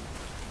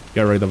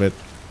 Get rid of it.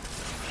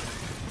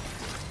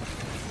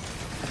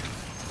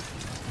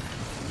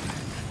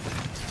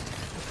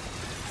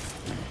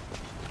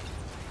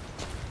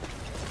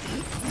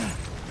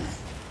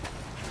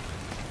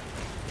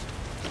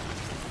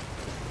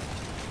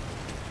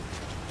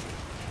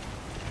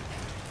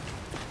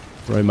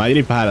 Bro, imagine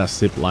if I had a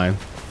zip line.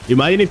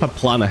 Imagine if I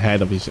plan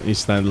ahead of it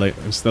instead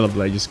of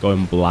like just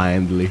going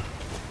blindly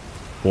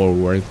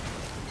forward.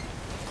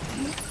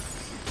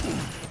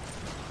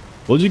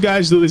 Would you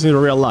guys do this in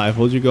real life?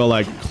 Would you go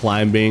like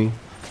climbing,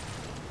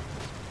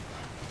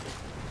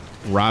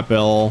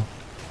 rappel,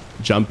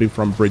 jumping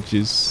from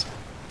bridges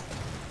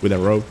with a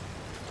rope?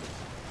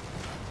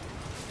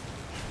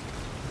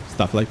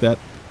 Stuff like that.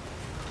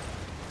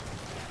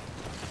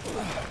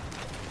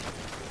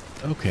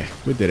 Okay,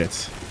 we did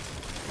it.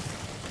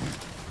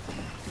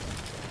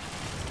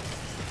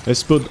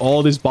 Let's put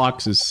all these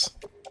boxes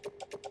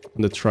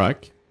on the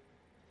truck.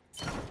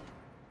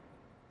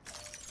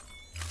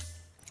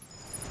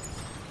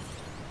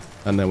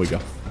 And then we go.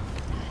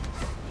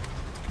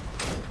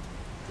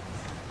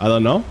 I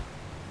don't know.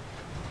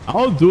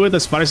 I'll do it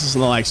as far as it's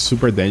not like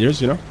super dangerous,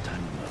 you know?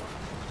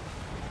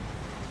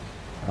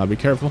 I'll be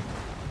careful.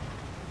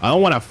 I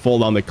don't want to fall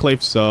down the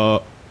cliff,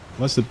 so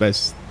what's the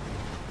best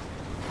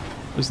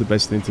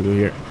thing to do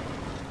here?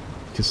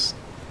 Because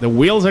the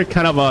wheels are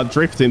kind of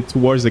drifting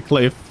towards the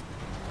cliff.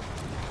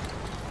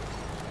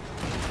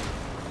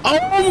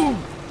 Oh!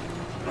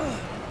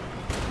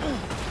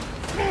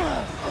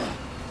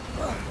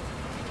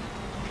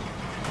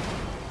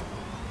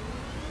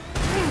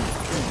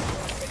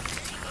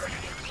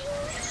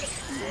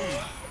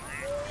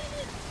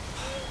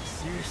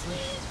 Seriously?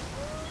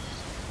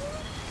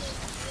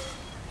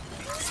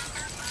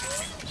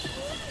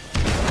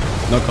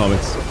 No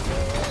comments.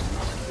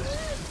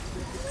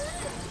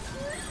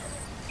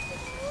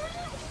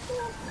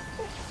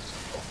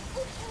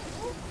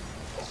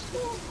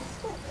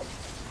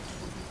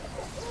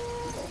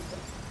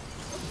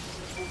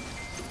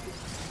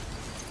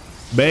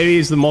 Baby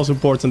is the most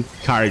important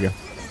cargo.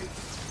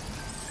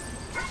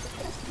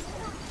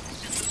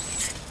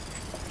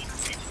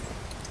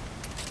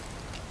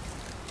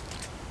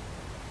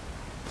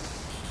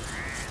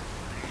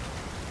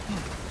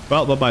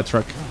 Well, bye-bye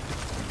truck.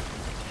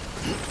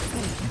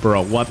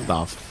 Bro, what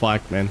the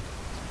fuck, man?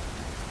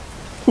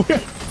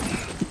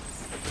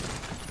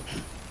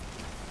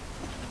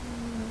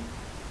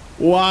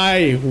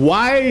 Why?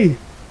 Why?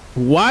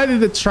 Why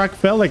did the truck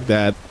fail like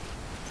that?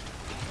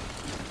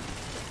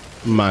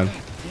 Man.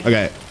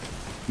 Okay.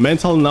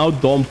 Mental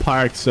note, don't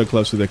park so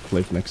close to the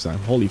cliff next time.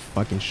 Holy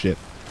fucking shit.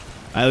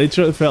 I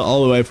literally fell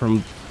all the way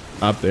from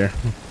up there.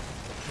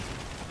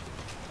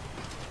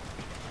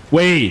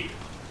 Wait.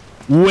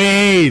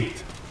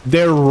 Wait.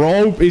 The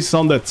rope is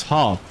on the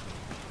top.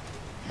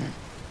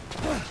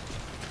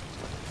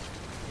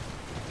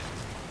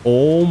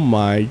 Oh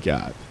my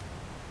god.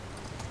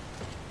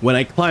 When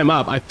I climb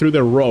up, I threw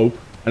the rope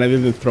and I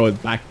didn't throw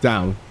it back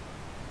down.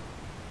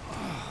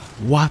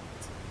 What?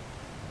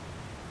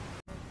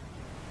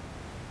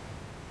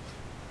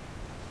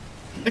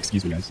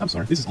 Excuse me, guys. I'm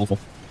sorry. This is awful.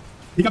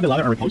 Pick up the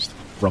ladder and repost.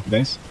 Bro,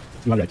 Dennis.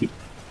 You want to Can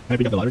I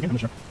pick up the ladder again? I'm not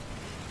sure.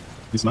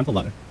 Dismantle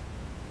ladder.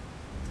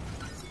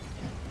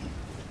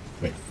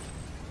 Wait.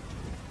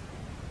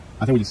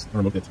 I think we just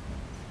removed it.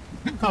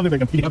 I don't think I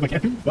can pick it up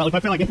again. Well, if I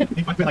fail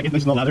again,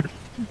 there's no ladder.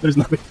 There's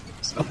nothing.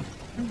 So,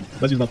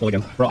 let's just not fall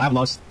again. Bro, I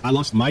lost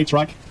my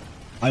truck.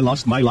 I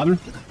lost my ladder.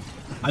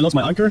 I lost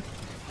my anchor.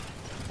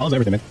 I lost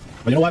everything, man.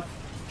 But you know what?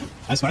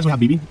 As far as we have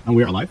BB and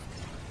we're alive,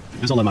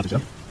 that's all that matters,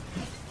 yeah?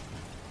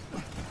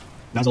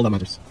 That's all that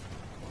matters.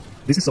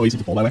 This is so easy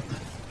to fall, by the way.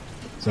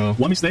 So,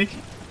 one mistake,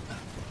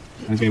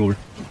 and it's game over.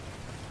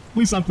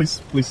 Please, son, please,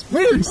 please,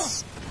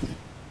 please!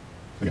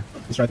 Okay,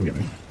 let's try it again,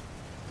 man.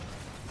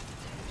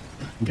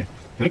 Okay,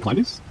 can I climb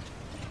this?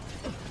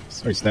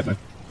 Sorry, step, man.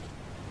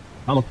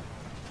 I don't know.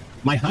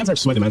 My hands are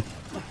sweaty, man.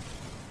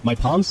 My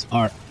palms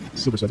are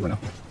super sweaty right now.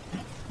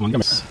 Come on,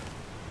 come on.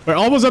 We're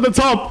almost at the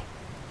top!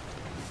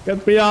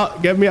 Get me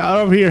out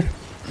of here.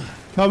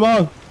 Come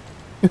on.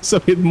 It's a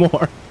bit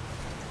more.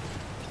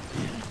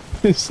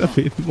 It's a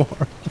bit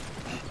more.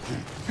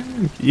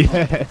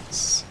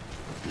 Yes.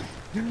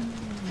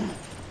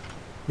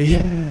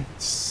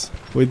 Yes.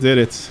 We did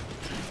it.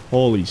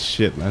 Holy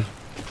shit, man.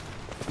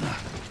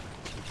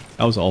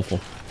 That was awful.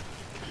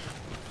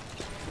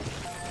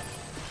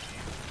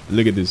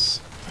 Look at this.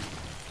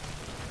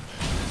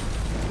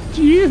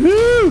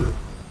 Yoo-hoo!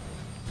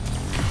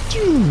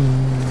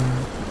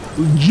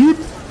 Jeep.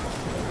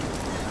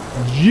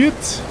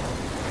 Jit.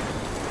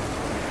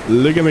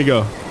 Look at me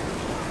go.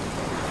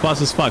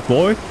 Fast as fuck,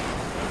 boy.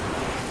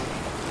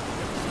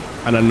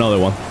 And another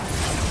one.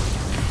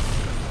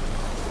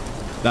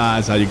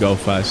 That's how you go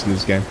fast in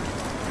this game.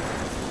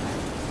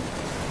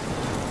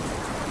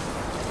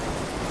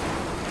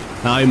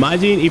 Now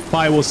imagine if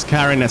I was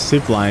carrying a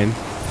zip line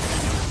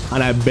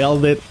and I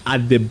built it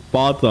at the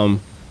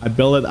bottom. I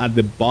built it at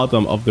the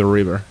bottom of the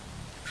river.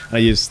 And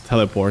I just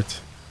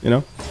teleport, you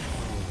know?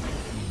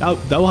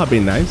 That would have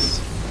been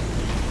nice.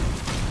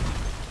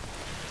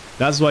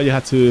 That's why you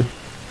had to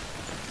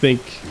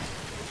think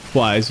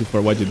twice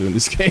before what you do in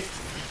this game.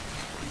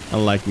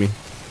 Unlike me.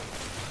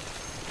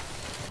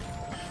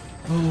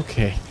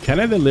 Okay, can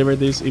I deliver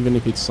this even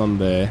if it's on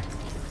the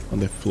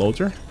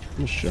floater? I'm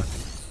not sure.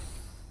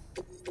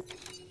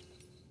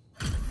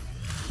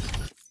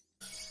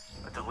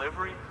 A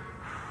delivery?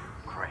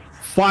 Great.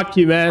 Fuck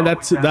you, man.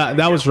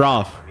 That was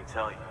rough. Let me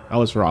tell you. That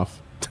was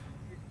rough.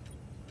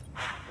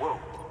 Whoa.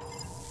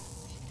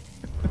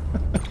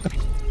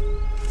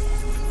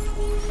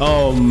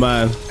 Oh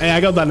man. Hey,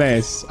 I got an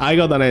ace. I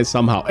got an ace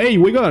somehow. Hey,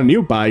 we got a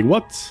new bike.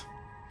 What?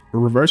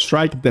 Reverse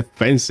strike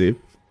defensive.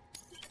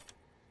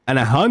 And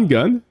a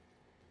handgun.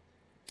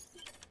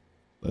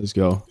 Let's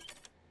go.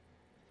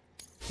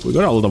 We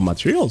got a lot of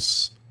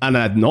materials. And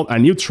a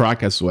new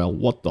truck as well.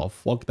 What the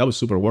fuck? That was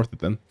super worth it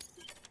then.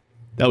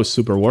 That was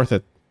super worth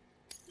it.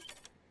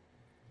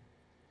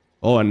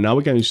 Oh, and now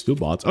we can use 2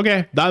 bots.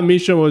 Okay, that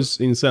mission was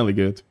insanely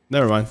good.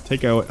 Never mind.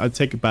 I'll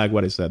take it back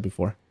what I said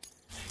before.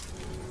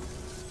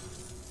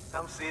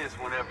 Come see us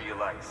whenever you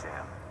like,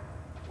 Sam.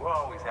 We're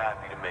always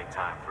happy to make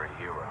time for a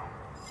hero.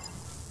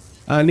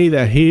 I need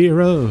a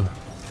hero.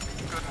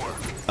 Good work.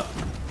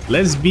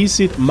 Let's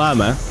visit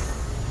Mama.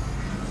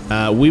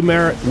 We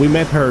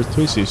met her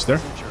twin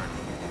sister.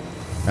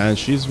 And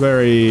she's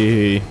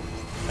very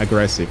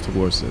aggressive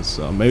towards us.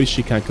 So maybe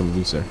she can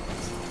convince her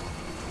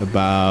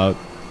about...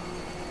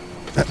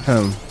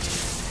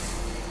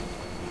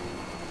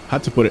 how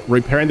to put it,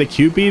 repairing the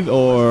Cupid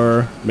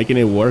or making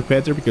it work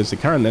better, because the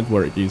current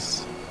network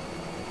is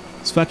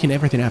fucking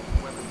everything up.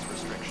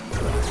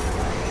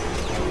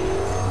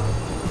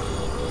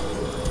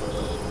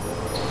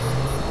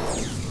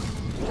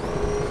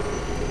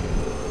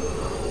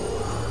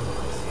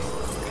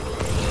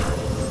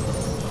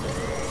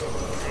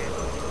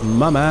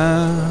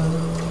 Mama.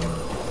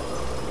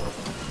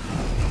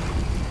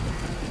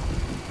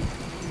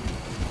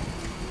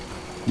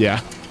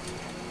 Yeah.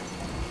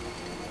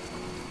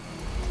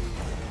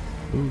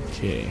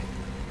 Okay.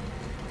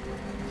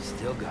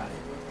 Still got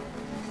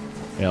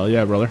it. Hell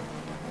yeah, brother.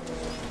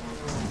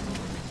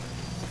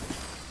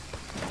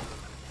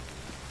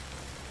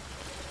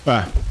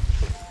 Ah.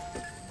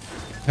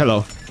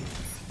 Hello.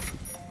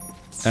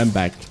 I'm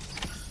back.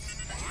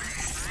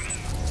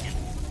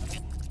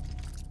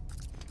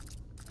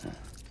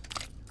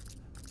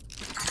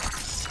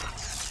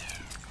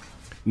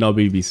 No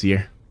BBs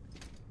here.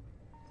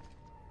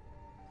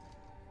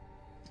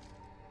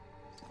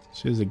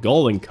 She's a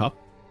golden cup.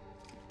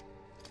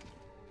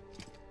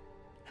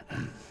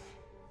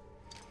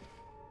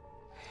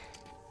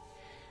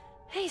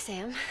 Hey,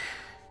 Sam.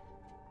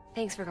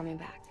 Thanks for coming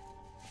back.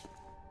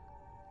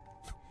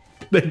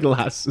 The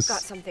glasses.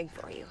 Got something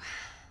for you.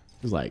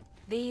 It's like,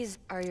 These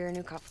are your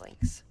new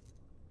cufflinks.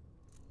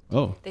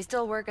 oh, They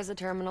still work as a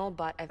terminal,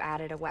 but I've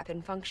added a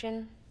weapon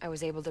function. I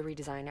was able to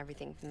redesign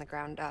everything from the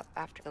ground up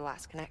after the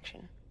last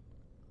connection.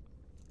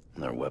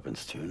 And they're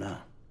weapons too now.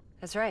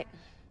 That's right.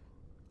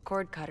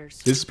 Cord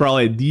cutters. this is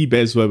probably the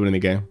best weapon in the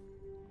game.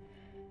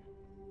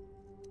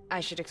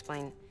 I should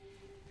explain.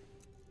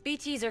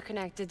 BTs are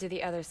connected to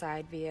the other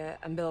side via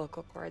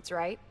umbilical cords,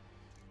 right?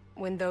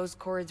 When those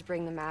cords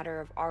bring the matter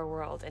of our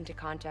world into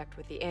contact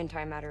with the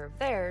antimatter of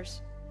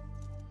theirs,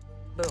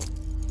 boom.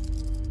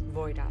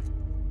 Void out.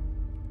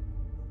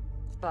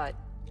 But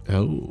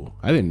Oh,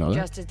 I didn't know that.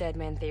 just as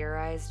Deadman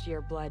theorized,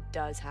 your blood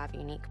does have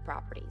unique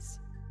properties.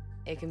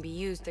 It can be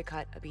used to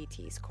cut a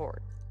BT's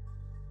cord.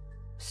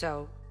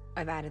 So,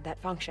 I've added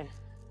that function.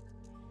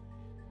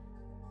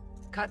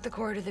 Cut the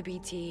cord of the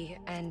BT,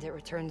 and it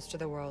returns to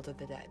the world of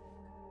the dead.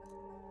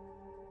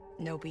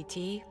 No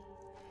BT,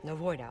 no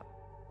void out.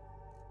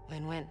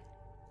 Win-win.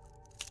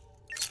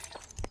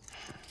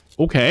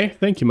 Okay,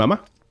 thank you,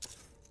 Mama.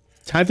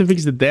 Time to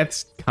fix the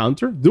death's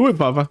counter. Do it,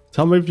 Papa.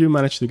 Tell me if you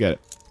managed to get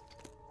it.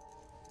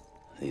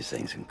 These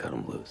things can cut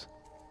them loose.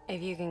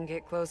 If you can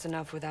get close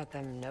enough without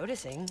them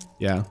noticing.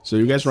 Yeah, so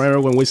you guys remember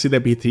when we see the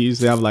BTs,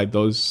 they have like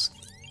those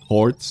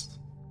cords.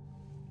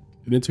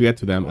 You need to get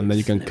to them, and then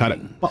you can cut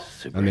it, pop,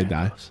 and they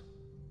die.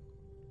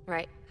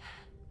 Right.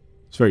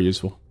 It's very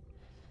useful.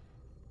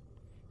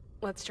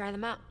 Let's try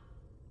them out.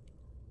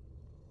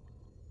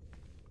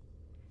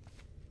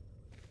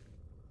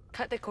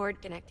 Cut the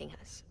cord connecting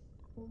us.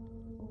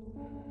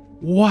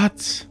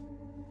 What?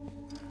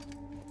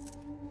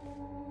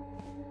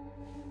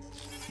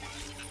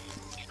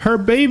 Her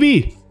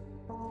baby!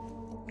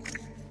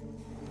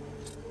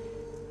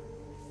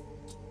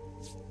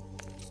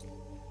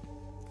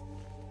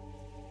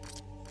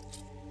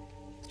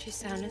 She's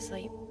sound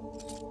asleep.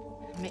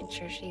 I made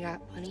sure she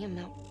got plenty of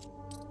milk.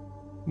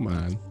 Come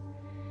on.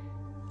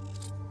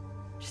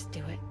 Just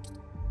do it.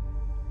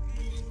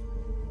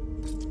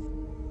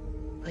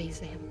 Please,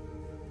 Sam.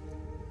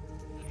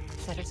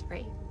 Set us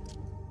free.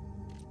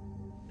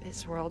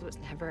 This world was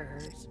never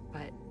hers,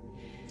 but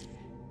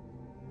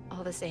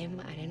all the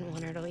same, I didn't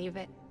want her to leave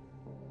it.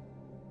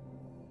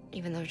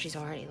 Even though she's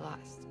already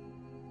lost.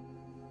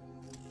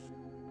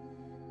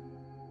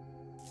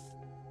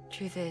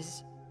 Truth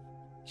is,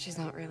 she's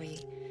not really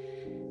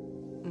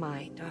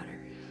my daughter.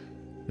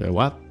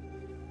 What?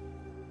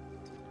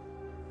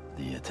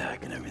 The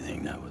attack and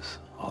everything, that was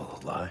all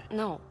a lie?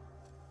 No,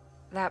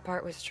 that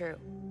part was true.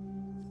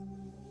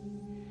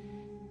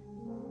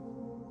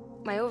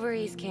 My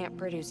ovaries can't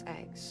produce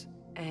eggs,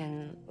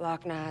 and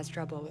Lochna has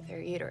trouble with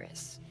her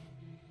uterus.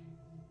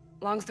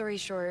 Long story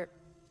short,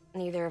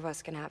 neither of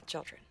us can have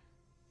children.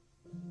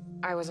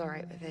 I was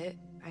alright with it.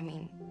 I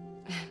mean,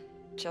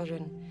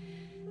 children,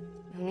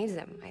 who needs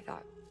them, I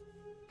thought.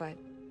 But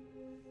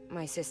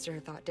my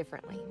sister thought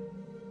differently.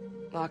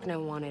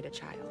 Lochna wanted a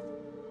child,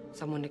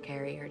 someone to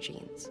carry her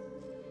genes.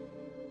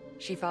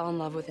 She fell in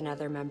love with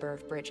another member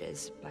of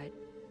Bridges, but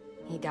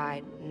he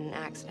died in an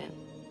accident.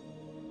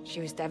 She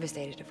was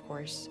devastated, of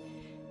course,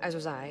 as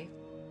was I.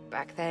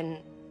 Back then,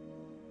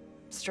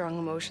 strong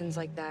emotions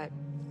like that,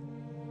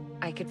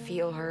 I could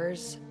feel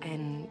hers,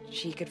 and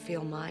she could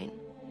feel mine.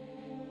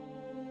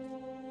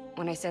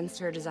 When I sensed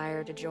her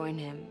desire to join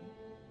him,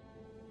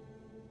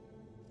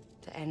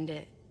 to end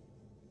it,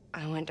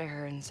 I went to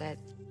her and said,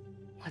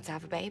 let's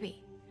have a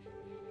baby.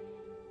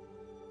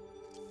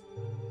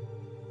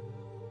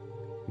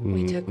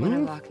 We took one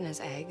of Lochna's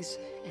eggs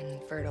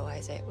and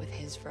fertilized it with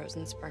his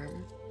frozen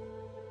sperm.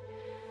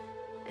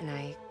 And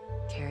I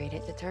carried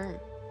it to term.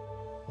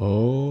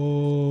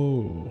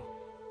 Oh.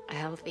 A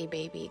healthy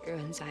baby grew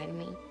inside of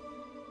me.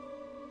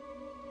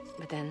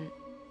 But then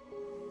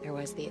there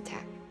was the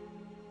attack.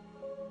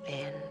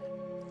 And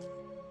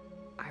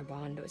our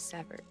bond was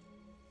severed.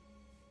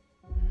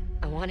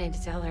 I wanted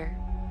to tell her.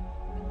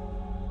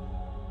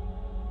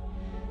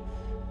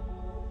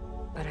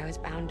 But I was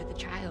bound to the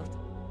child.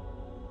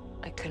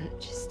 I couldn't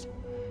just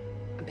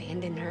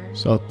abandon her.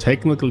 So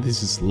technically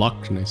this is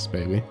Lochna's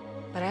baby.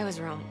 But I was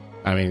wrong.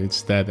 I mean,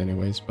 it's dead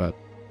anyways, but...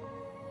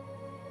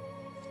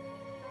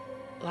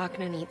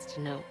 Lochna needs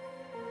to know.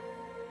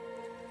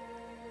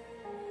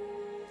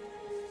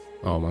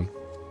 Oh, man.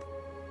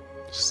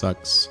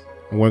 Sucks.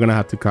 And we're gonna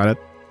have to cut it.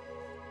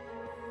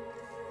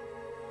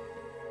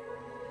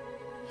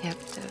 You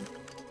have to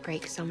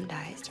break some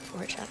ties to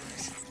forge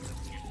others.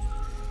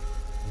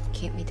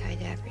 Can't be tied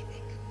to everything.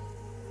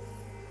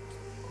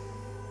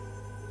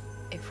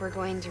 If we're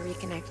going to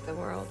reconnect the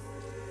world,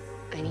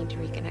 I need to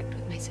reconnect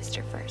with my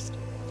sister first.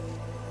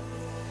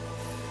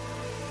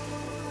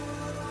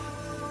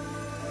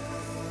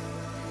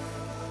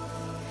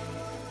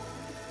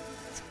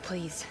 So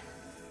please,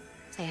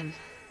 Sam.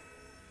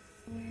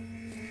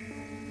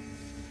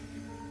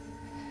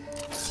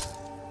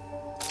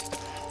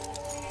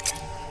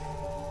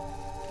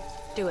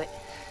 Do it.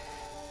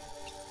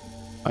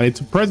 I need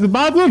to press the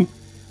button!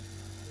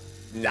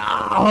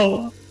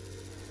 No!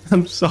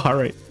 I'm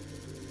sorry.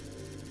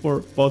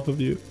 For both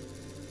of you.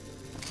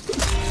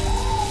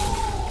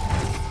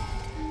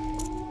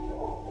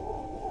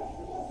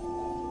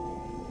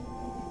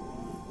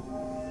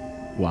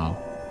 Wow.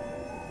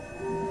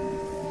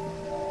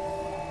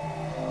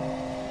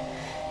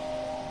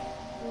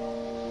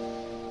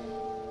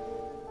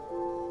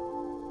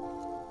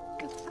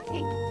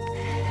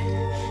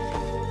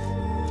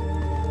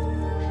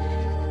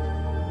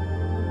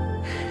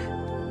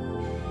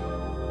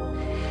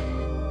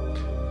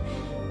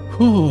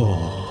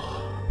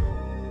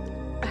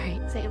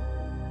 Alright, Sam.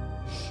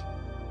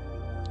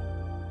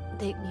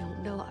 Take me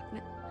home to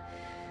Lochna.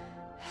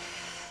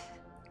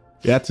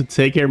 You had to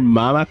take your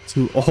mama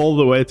to all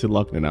the way to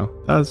Lochna now.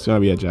 That's gonna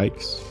be a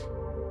jikes.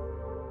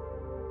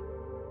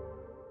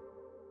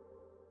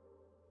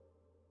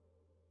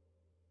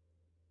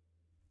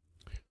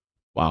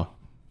 Wow.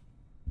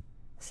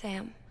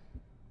 Sam,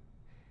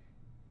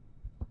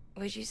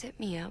 would you sit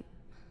me up?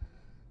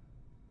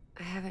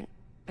 I haven't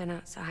been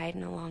outside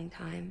in a long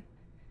time.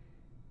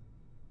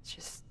 It's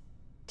just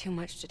too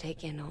much to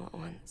take in all at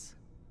once.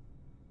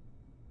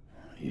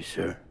 You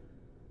sure?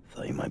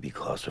 Thought you might be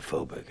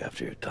claustrophobic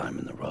after your time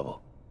in the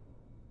rubble.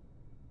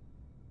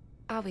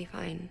 I'll be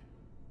fine,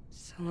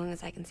 so long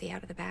as I can see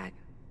out of the bag.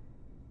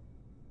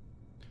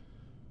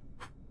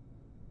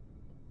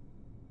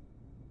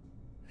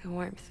 The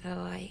warmth of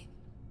the light,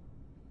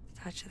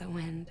 the touch of the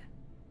wind,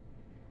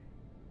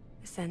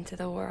 the scent of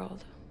the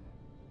world.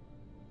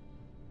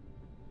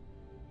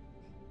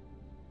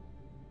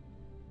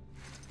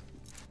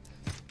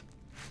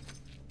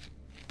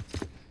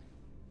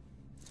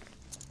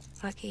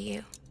 Lucky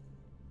you.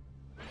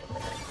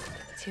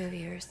 The two of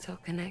you are still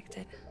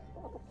connected.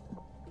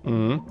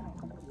 Mm-hmm.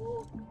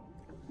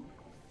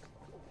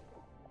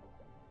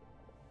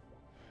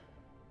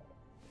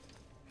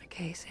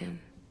 Okay, Sam.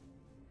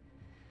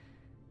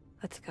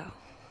 Let's go.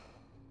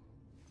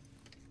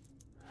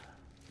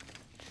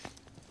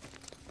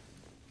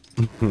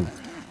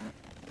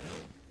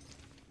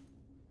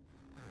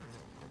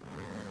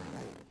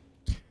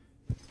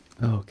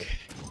 Okay.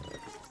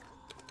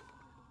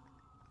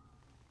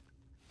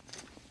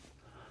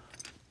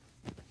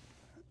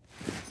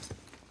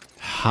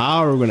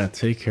 How are we gonna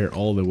take her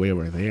all the way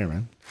over there,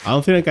 man? I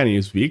don't think I can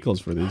use vehicles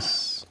for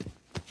this.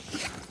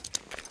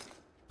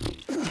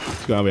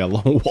 It's gonna be a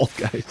long walk,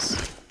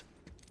 guys.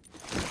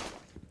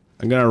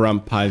 I'm gonna run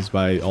past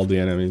by all the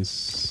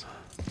enemies.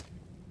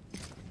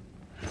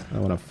 I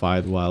wanna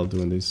fight while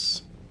doing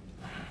this.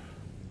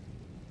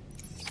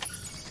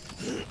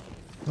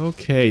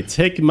 Okay,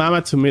 take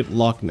Mama to meet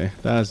Lockney.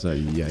 That's a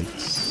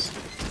yikes.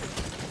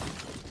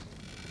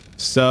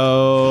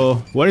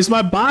 So, what is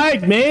my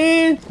bike,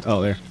 man?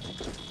 Oh, there.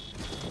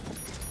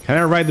 Can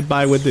I ride the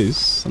bike with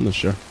this? I'm not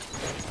sure.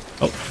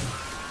 Oh.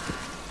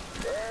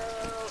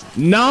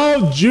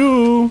 No,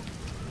 Jew!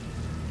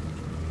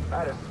 I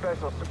had a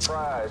special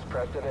surprise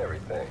prepped and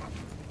everything.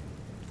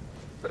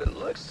 But it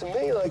looks to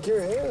me like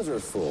your hands are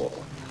full.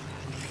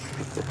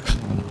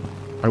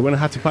 Are we gonna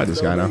have to fight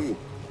this guy now?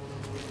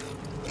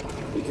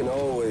 We can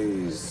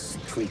always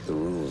tweak the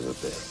rules a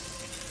bit.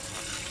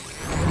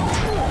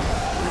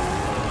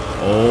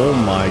 Oh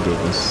my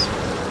goodness.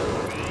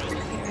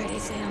 Get ready,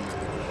 Sam.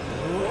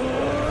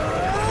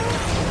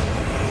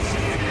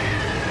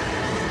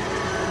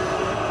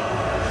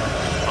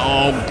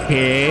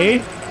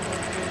 Okay.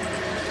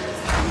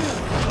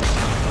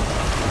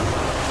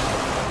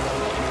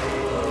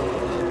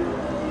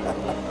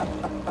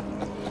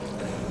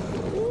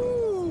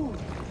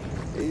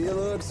 He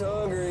looks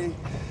hungry.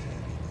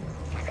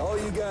 All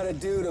you gotta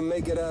do to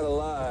make it out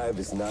alive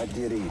is not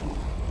get eaten.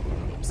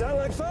 Sound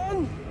like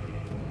fun?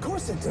 Of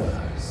course it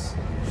does.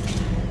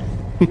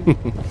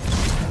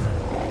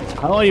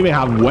 I don't even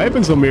have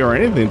weapons on me or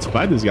anything to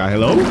fight this guy.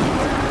 Hello?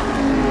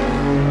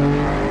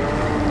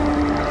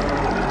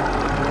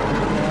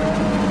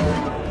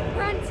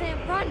 Run, Sam,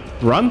 run!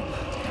 Run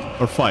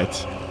or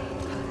fight?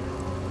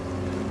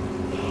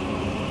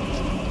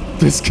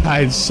 This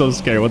guy is so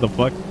scary. What the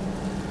fuck?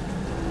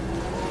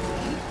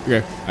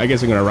 Okay, I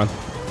guess I'm gonna run.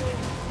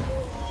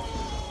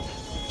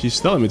 She's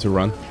telling me to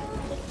run.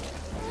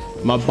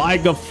 My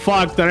bike got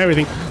fucked and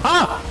everything.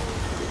 Ah!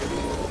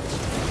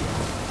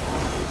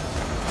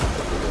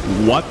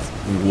 What?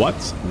 What?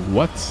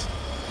 What?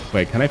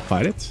 Wait, can I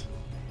fight it?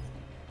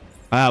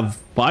 I have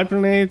 5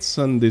 grenades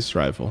and this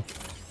rifle.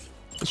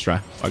 Let's try.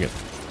 Fuck it.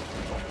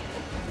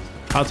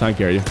 How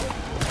tanky are you?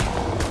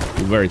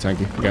 You're very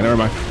tanky. Okay, never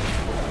mind.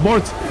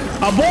 Abort!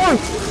 Abort!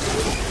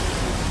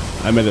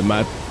 I made it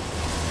mad.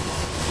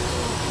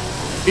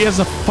 He has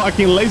a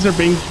fucking laser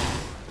beam.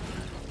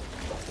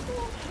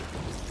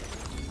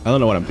 I don't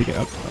know what I'm picking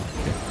up. Oh,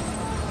 okay.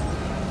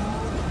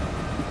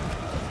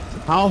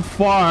 How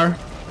far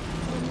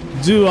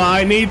do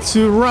I need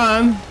to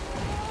run?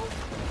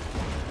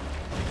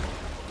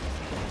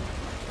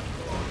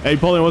 Hey,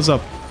 Pauline, what's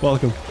up?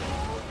 Welcome.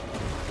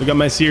 Look at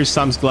my Sears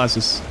Sam's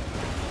glasses.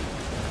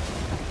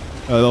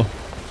 Hello.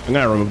 I'm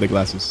gonna remove the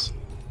glasses.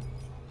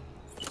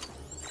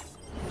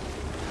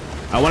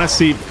 I wanna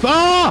see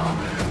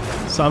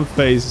some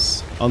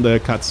face on the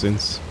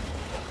cutscenes.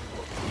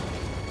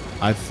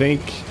 I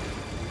think.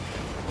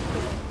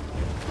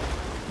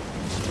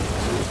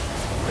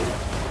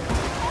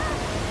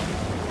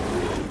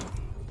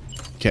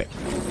 Okay.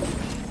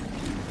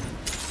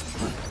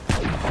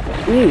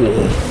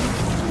 Ooh.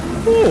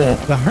 Ooh,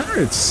 that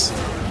hurts.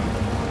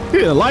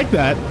 Dude, I like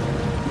that.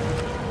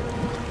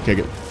 Okay,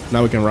 good.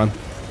 Now we can run.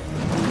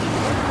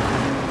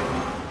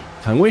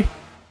 Can we?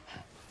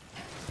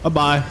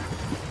 Bye-bye.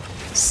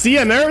 See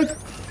ya, nerd!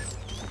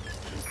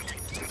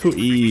 Too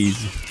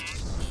easy.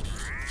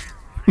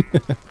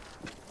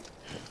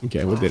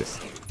 Okay, we did it.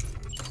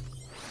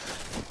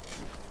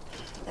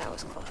 That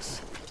was close.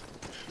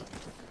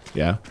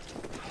 Yeah.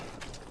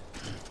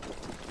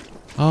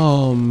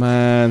 Oh,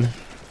 man.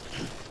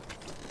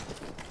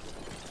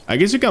 I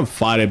guess you can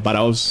fight it, but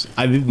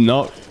I did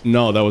not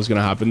know that was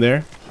gonna happen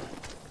there.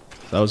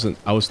 I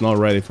was not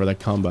ready for that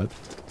combat.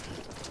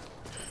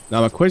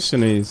 Now my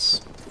question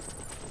is,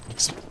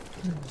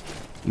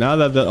 now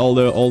that all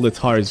the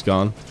tar is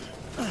gone,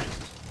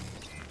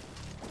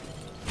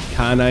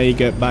 can I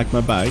get back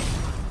my bike?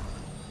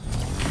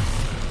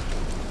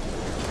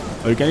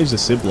 Or you can use the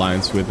zip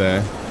lines with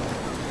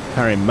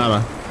carrying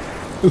Mama.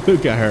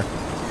 Look at her.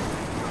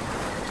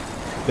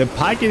 The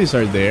packages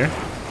are there.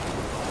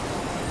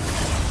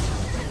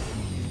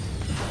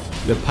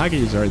 The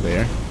packages are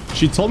there.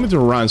 She told me to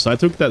run, so I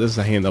took that as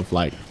a hint of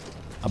like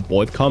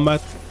avoid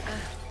combat.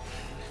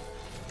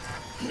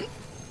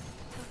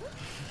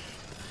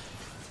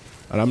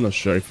 And I'm not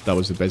sure if that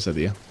was the best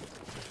idea.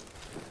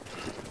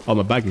 Oh,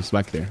 my bag is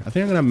back there. I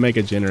think I'm gonna make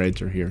a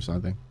generator here or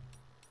something.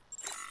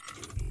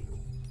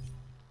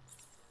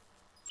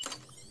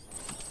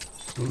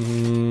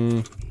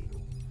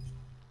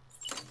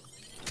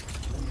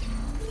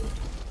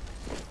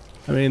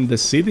 I mean, the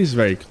city is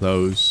very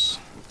close.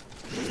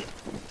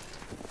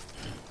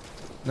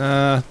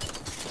 Nah,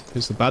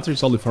 because the battery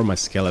is only for my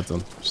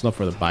skeleton. It's not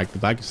for the bag. The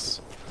bag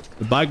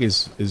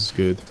is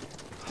good.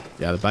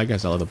 Yeah, the bag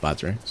has a lot of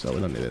battery, so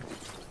we don't need it.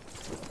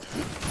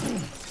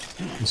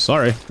 I'm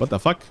sorry. What the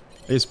fuck?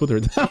 I just put her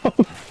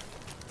down.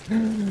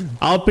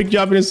 I'll pick you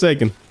up in a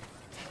second.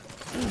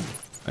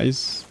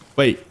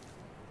 Wait.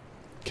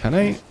 Can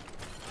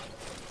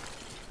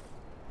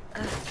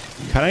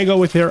I go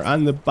with her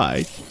on the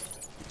bike?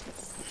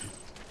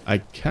 I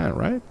can,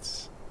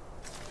 right?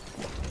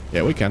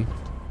 Yeah, we can.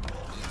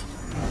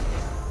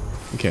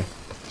 Okay,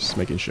 just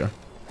making sure.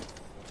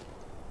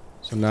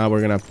 So now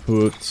we're gonna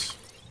put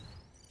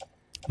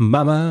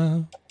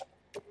Mama.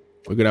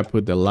 We're gonna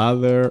put the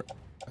ladder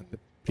and the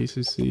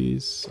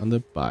PCCs on the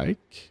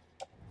bike.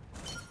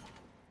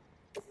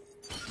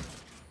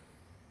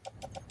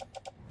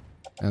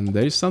 And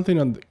there's something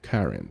on the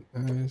current.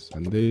 And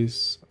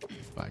this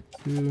bike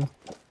too.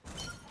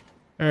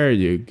 There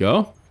you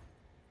go.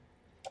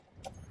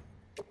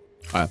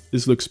 Alright,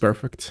 this looks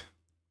perfect.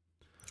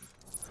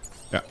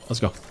 Yeah, let's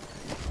go.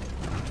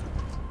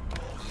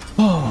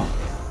 Oh.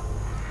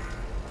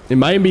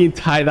 Am I being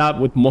tied up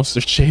with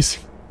monsters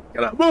chasing?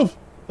 Get up, move!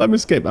 Let me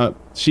escape.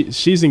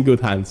 She's in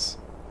good hands.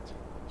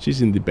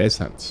 She's in the best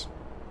hands.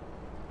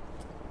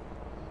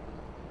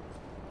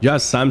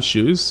 Just some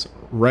shoes,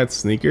 red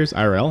sneakers,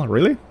 IRL,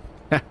 really?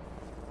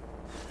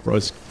 Bro,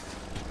 it's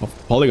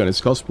Polygon is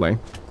cosplaying.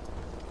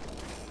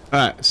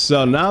 Alright,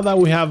 so now that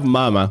we have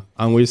Mama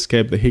and we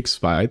escaped the Higgs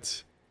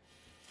fight,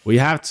 we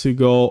have to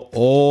go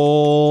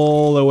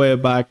all the way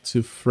back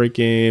to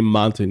freaking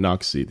Mountain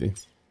Knox City.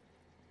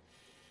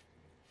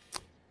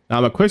 Now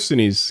my question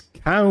is,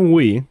 can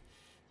we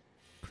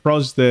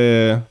cross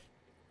the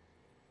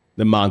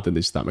mountain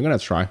this time? I'm gonna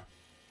try.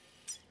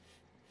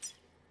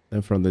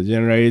 Then from the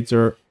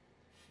generator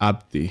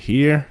up the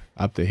hill.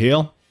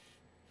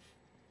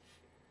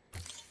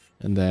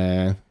 And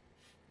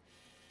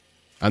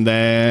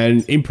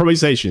then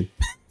improvisation.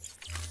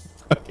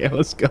 Okay,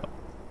 let's go.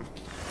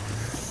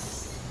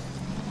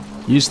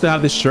 Used to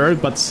have this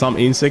shirt, but some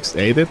insects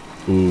ate it.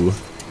 Ooh.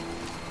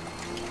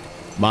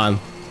 Man.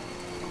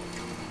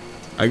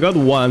 I got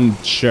one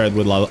shirt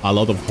with a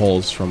lot of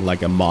holes from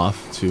like a moth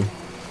too.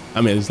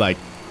 I mean, it's like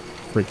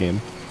freaking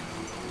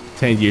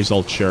 10 years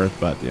old shirt,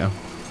 but yeah.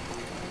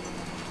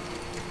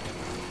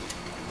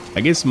 I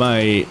guess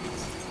my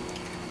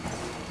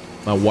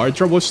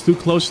wardrobe was too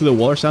close to the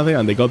wall or something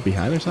and they got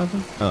behind or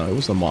something. Oh, it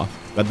was a moth.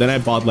 But then I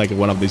bought like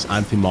one of these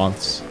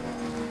anti-moths.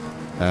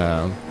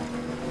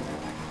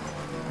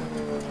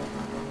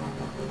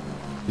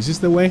 Is this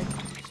the way?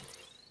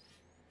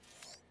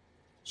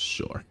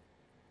 Sure.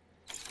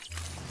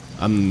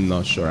 I'm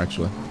not sure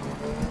actually.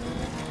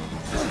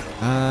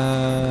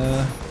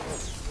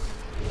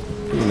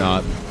 Maybe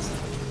not.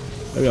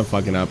 Maybe I'm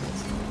fucking up.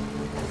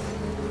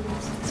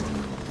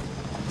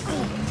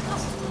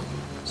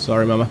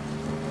 Sorry, Mama.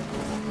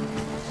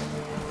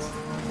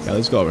 Yeah,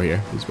 let's go over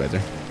here. It's better.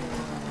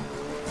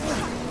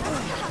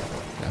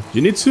 Yeah.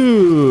 You need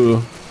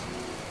to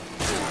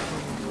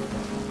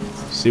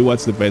see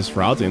what's the best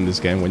route in this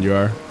game when you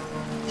are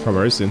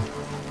traversing.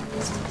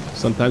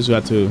 Sometimes you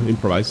have to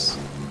improvise.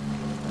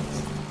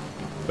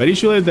 But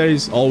usually there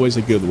is always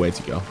a good way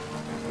to go.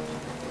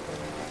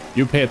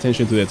 You pay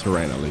attention to the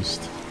terrain at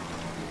least.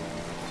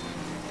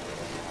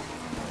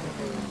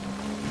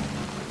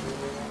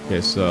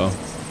 Okay, so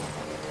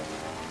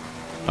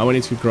now we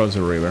need to cross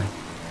the river.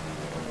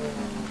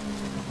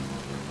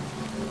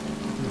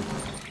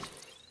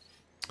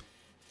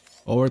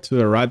 Over to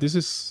the right. This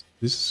is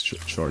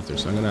shorter,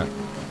 so I'm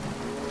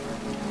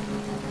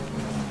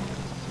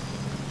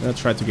gonna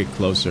try to get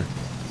closer.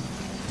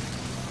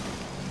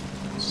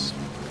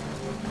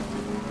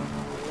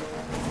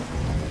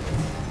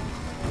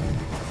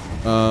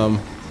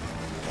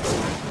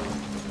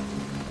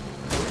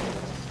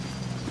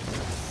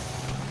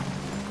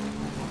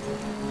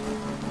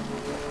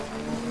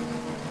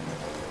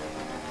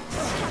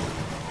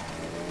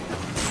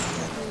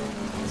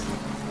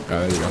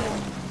 There you go.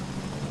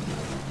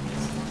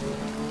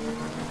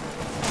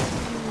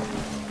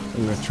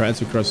 I'm gonna try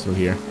to cross through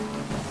here.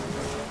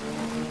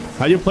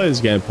 How do you play this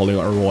game, Polly,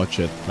 or watch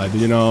it? Like, do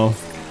you know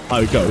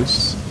how it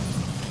goes?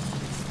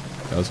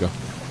 Okay, let's go.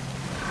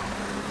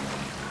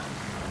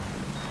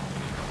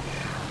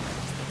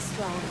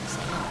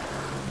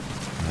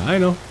 I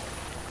know.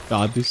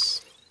 Got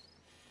this.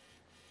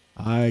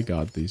 I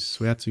got this.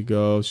 We have to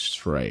go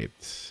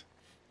straight.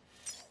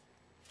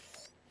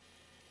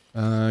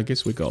 I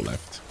guess we go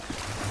left.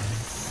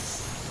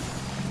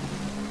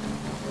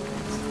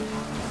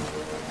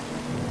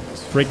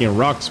 It's freaking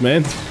rocks,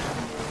 man.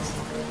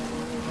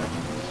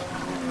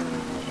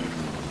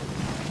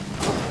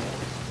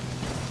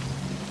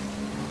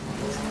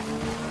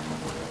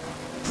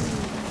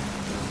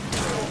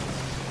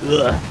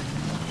 Ugh.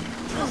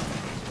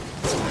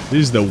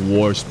 This is the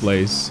worst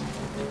place.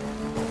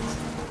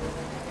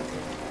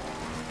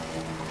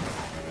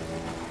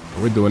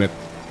 We're doing it.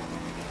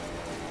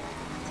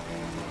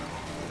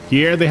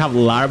 Here they have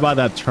larvae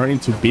that turn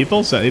into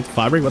beetles and eat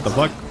fabric. What the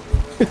fuck?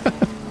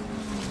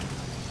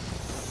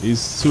 Is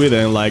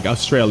Sweden like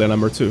Australia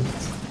 #2?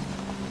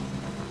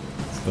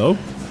 Hello?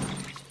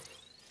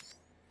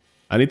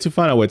 I need to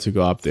find a way to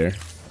go up there.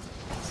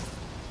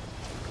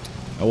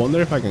 I wonder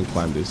if I can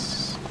climb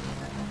this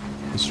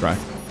track.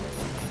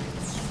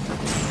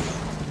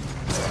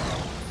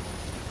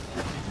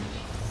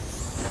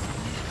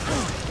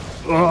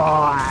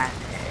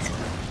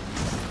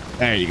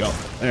 There you go.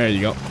 There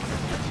you go.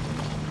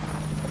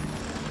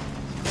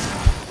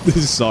 This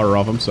is so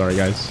rough. I'm sorry,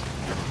 guys.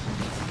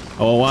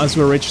 Oh, once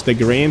we reach the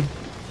green,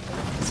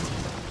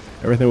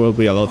 everything will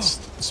be a lot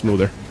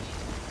smoother.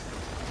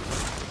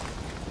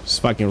 These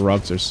fucking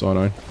rocks are so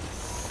annoying.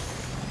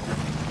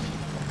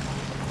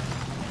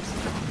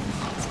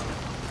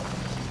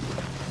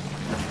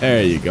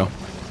 There you go.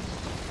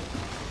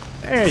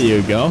 There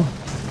you go.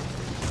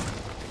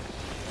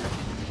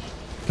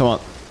 Come on.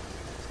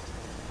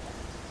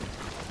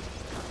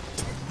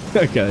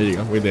 Okay, there you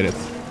go. We did it.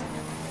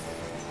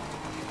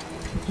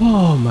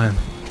 Oh man.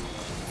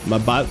 My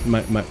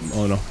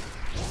oh no.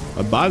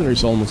 My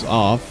battery's almost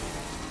off.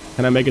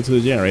 Can I make it to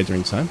the generator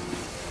in time?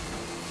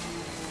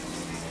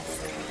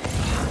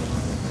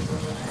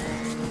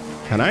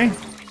 Can I?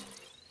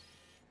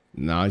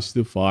 No, it's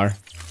too far.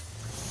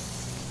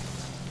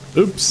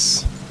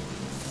 Oops.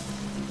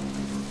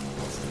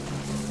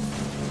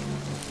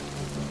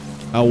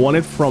 I won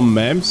it from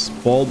Mems,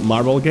 bold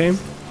marble game.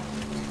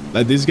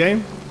 Like this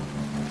game.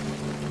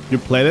 You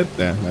played it?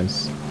 Yeah,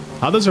 nice.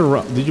 How does it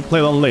run? Did you play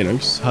it on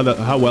Linux?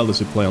 How well does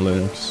it play on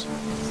Linux?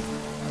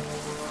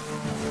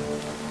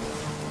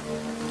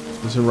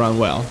 Does it run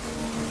well?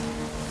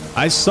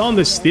 I saw on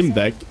the Steam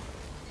Deck.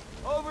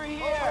 Over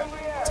here.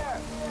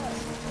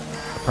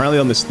 Apparently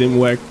on the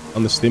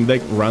Steam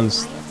Deck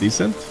runs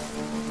decent.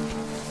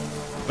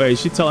 Wait,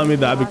 is she telling me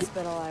that? The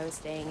hospital I was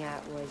staying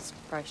at was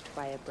crushed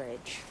by a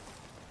bridge.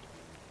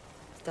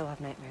 Still have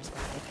nightmares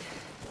about it.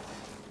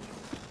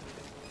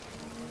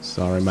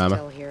 Sorry, Mama.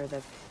 Still hear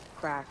the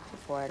crack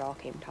before it all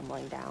came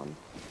tumbling down.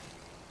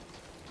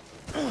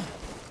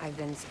 I've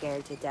been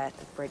scared to death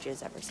of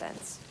bridges ever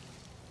since.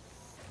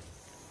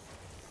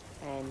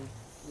 And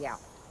yeah,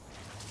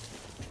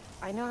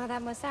 I know how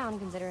that must sound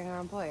considering our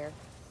employer.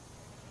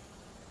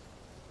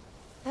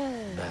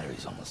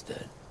 Battery's almost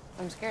dead.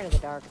 I'm scared of the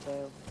dark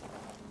too.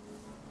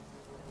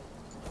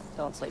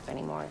 Don't sleep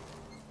anymore.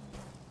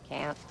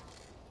 Can't.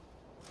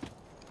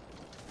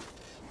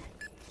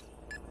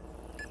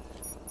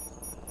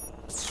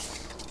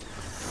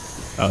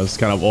 That was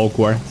kind of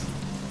awkward.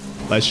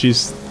 Like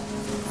she's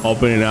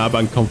opening up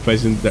and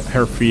confessing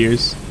her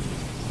fears.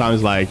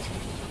 Sounds like,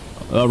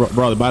 oh,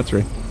 bro, the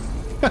battery.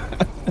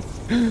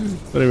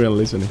 Not even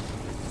listening.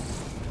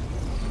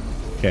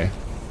 Okay.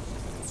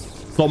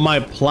 So my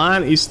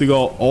plan is to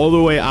go all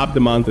the way up the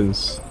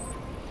mountains.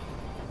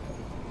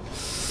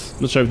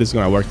 Not sure if this is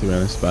gonna work, to be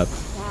honest, but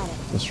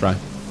let's try.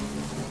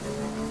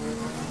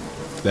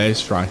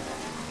 Let's try.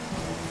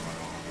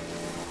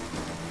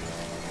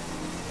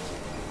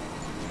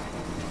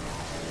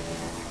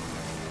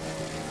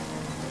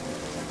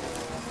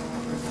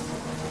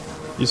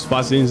 It's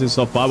fast instance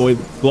so far with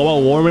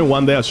global warming,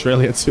 one day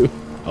Australia too.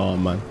 Oh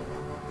man.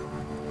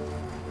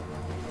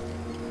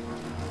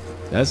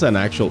 That's an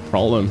actual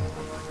problem.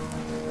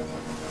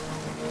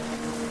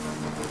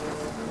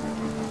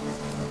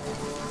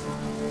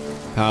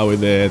 How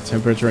with the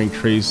temperature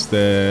increase,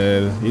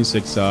 the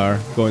insects are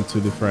going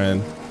to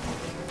different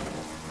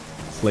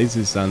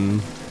places.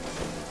 And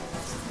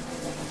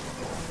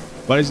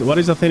what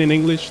is the thing in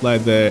English?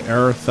 Like the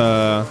Earth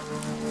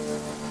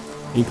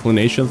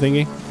inclination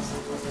thingy?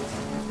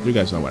 You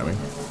guys know what I mean.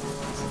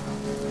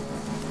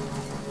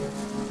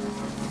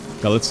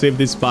 Okay, let's see if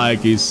this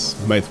bike is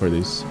made for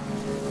this.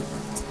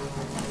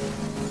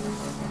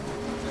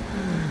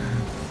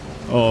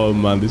 Oh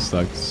man, this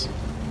sucks.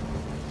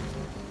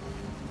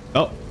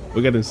 Oh,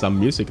 we're getting some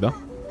music though.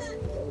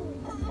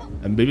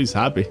 And baby's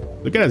happy.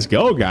 Look at us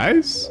go,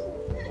 guys.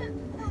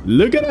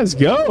 Look at us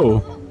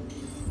go.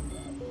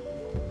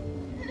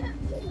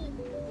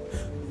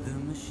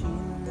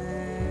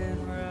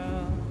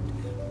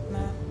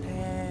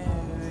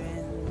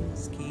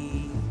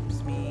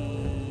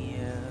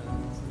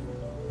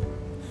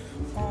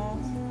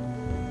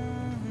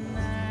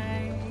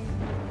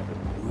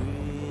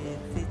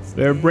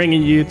 We're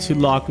bringing you to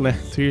Lochner,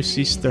 to your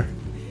sister.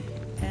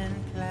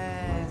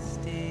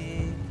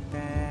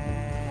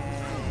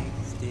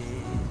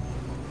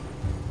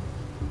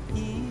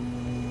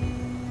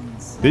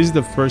 This is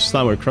the first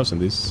time we're crossing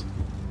this.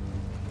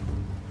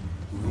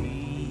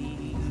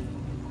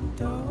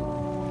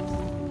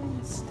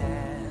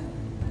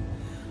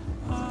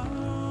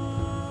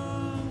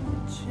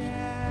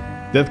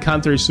 That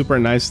counter is super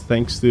nice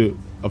thanks to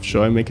of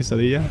showing me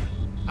quesadilla.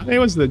 I think it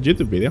was the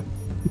YouTube video.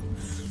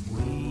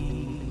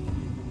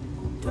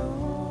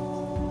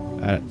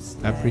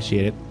 I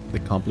appreciate it, the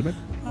compliment.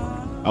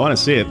 I want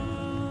to see it.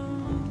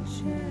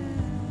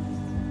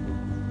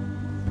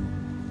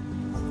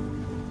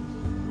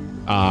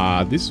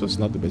 This was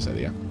not the best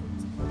idea.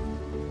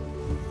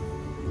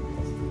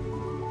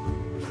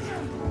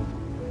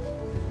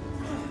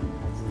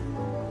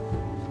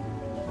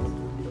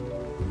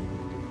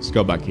 Let's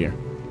go back here.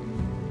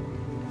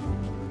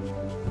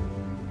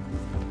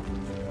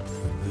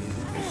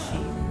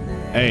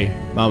 Hey,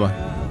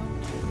 mama.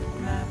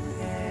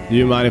 Do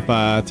you mind if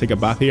I take a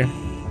bath here?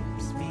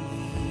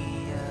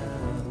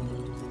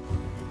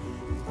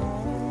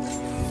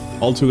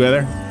 All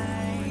together?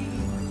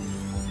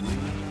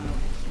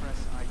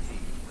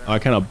 Oh, I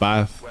cannot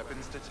bath.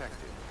 Weapons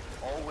detected.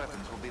 All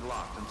weapons will be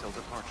locked until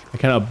departure. I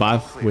cannot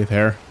bath with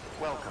her.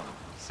 Welcome,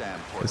 Sam.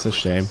 It's a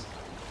shame.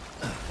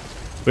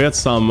 We had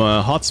some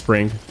hot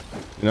spring,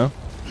 you know?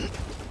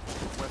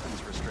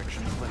 Weapons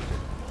restrictions lifted.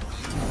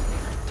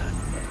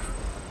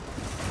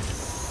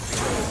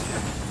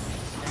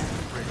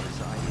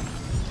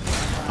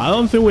 I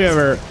don't think we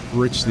ever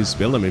reached this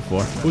building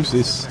before. Who's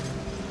this? All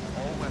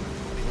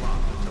weapons will be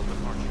locked until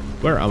departure.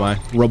 Where am I?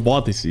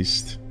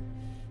 Roboticist.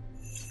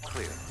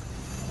 Clear.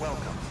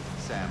 Welcome,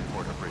 Sam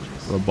Porter Bridges.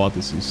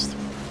 Roboticist.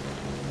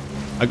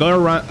 I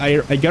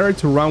got it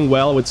to run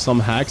well with some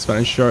hacks, but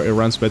I'm sure it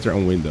runs better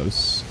on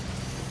Windows.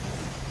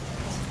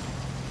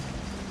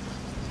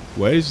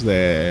 Where is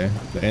the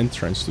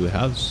entrance to the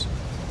house?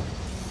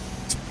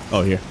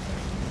 Oh, here.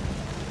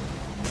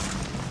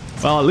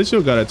 Well, at least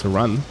you got it to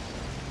run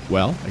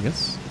well, I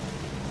guess.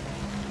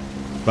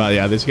 But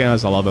yeah, this game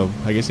has a lot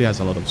of... I guess it has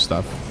a lot of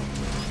stuff.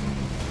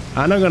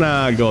 I'm not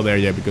gonna go there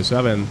yet because I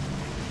haven't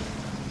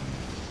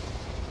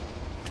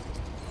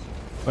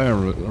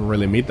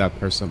really meet that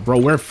person. Bro,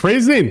 we're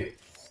freezing!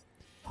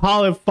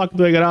 How the fuck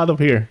do I get out of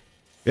here?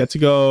 We have to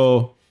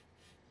go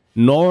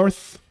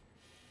north.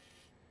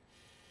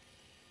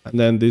 And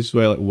then this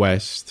way, like,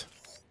 west.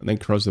 And then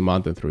cross the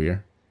mountain through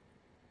here.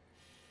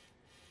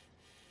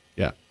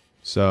 Yeah.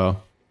 So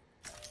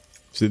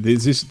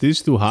this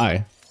is too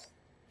high.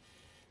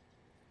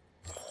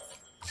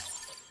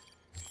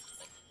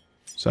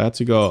 So I have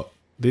to go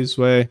this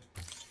way,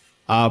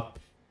 up.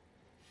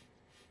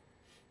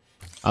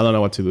 I don't know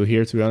what to do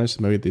here, to be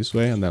honest. Maybe this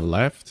way and then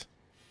left.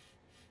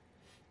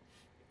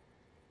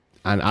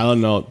 And I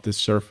don't know the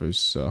surface,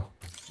 so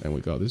then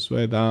we go this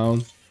way,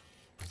 down,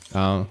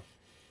 down.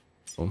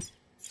 Boom.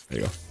 There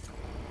you go.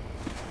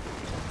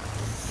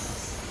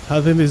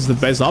 I think this is the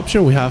best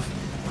option we have.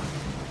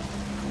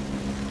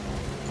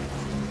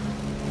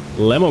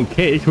 Lemon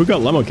cake? Who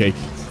got lemon cake?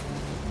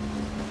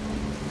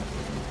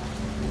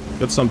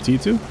 Got some tea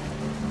too?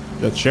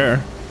 Got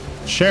share.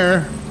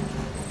 Share.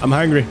 I'm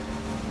hungry.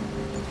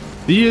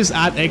 Do you just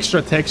add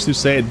extra text to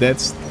say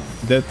that's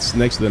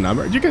next to the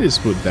number? You can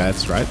just put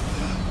that's, right?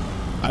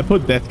 I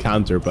put that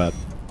counter, but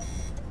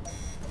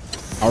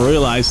I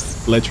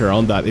realized later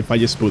on that if I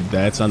just put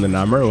that's on the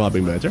number, it will be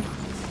better.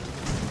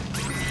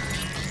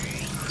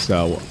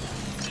 So,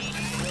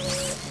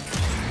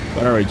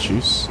 what do I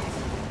choose?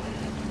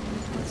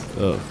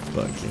 Oh,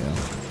 fuck yeah.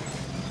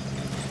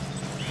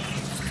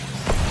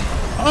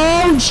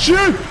 Oh,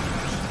 shit!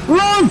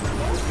 Run!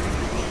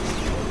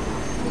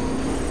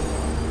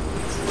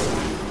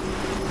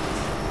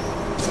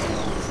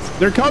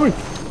 They're coming!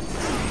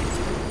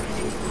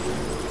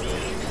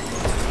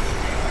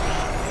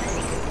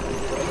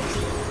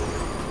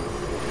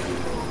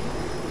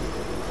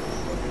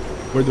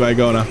 Where do I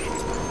go now?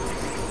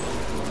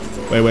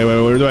 Wait,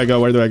 where do I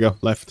go? Where do I go?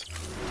 Left.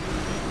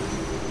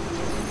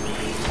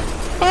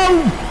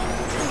 Oh!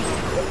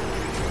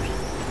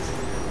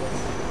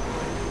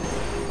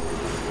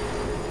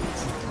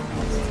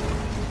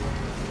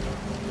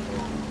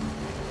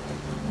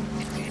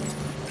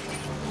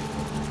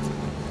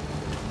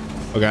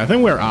 Okay, I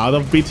think we're out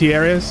of BT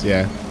areas.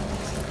 Yeah.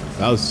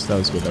 That was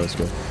good. That was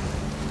good.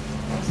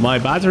 My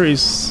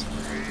battery's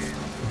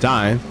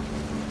dying.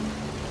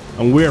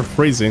 And we're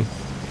freezing.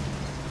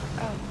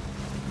 Oh.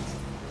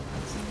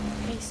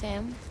 Hey,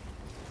 Sam.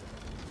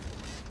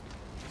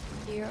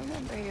 Do you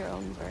remember your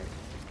own birth?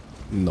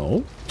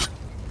 No.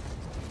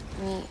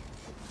 Me.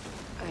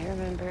 I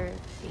remember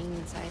being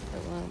inside the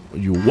womb.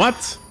 You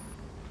what?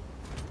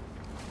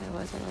 I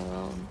wasn't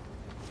alone.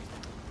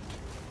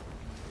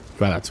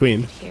 You had a twin.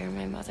 I could hear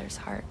my mother's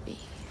heartbeat.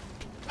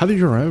 How do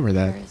you remember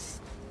that? Hers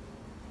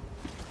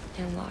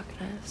in Loch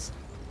Ness.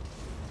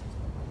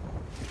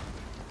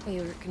 We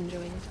were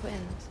conjoined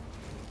twins.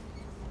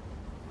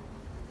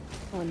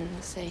 One and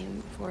the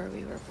same before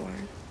we were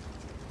born.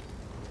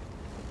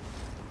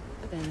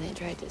 But then they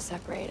tried to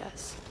separate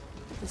us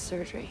with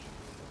surgery.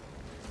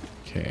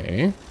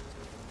 Okay.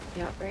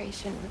 The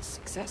operation was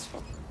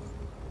successful.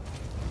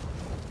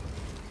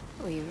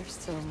 We were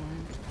still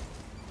one.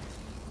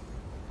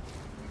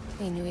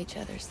 We knew each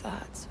other's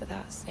thoughts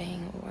without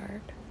saying a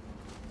word.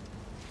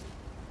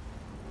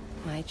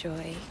 My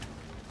joy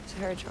was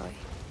her joy.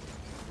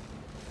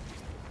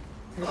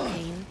 Her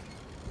pain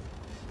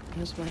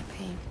was my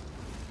pain.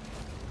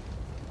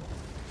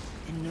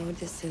 And no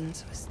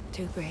distance was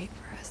too great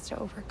for us to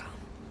overcome.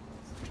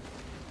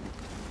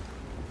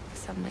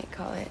 Some might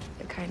call it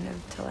a kind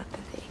of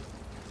telepathy.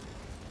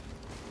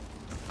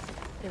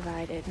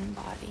 Divided in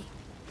body,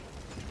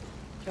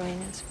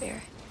 joined in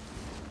spirit.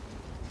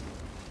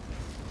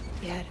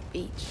 We had a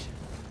beach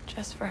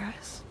just for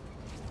us.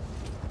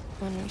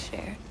 One we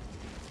shared.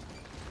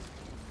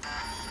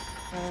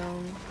 Our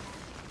own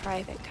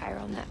private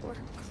chiral network,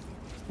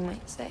 you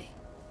might say.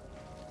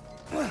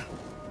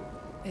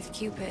 With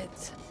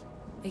Cupids,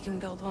 we can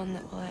build one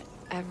that will let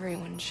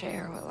everyone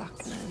share what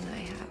Lachlan and I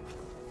have.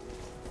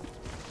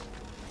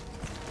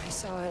 I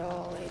saw it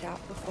all laid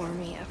out before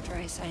me after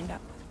I signed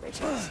up with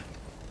Bridges.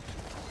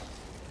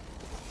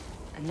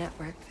 A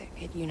network that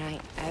could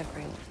unite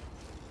everyone,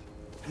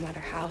 no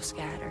matter how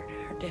scattered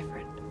or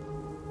different.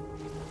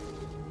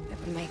 It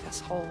would make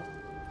us whole.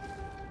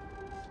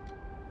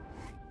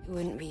 It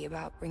wouldn't be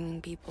about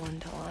bringing people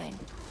into line.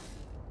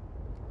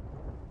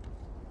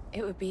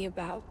 It would be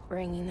about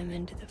bringing them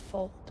into the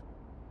fold,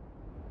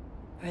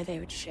 where they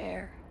would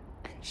share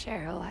and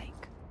share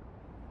alike.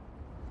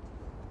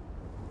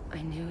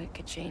 I knew it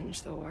could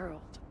change the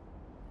world.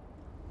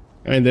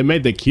 I mean, they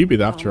made the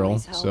Cupid after all,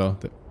 Always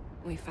help. so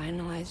We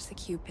finalized the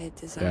Cupid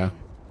design. yeah.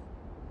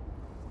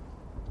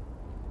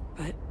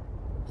 But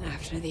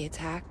after the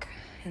attack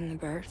and the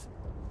birth,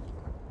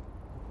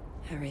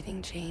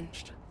 everything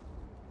changed.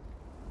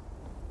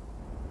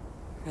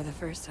 For the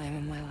first time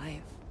in my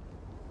life,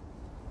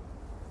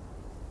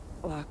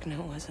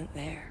 Lochner wasn't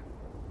there.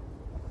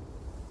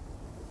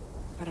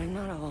 But I'm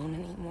not alone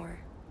anymore.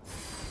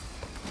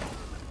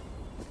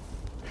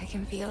 I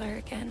can feel her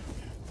again.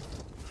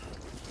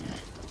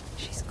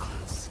 She's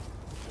close.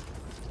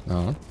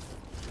 Oh.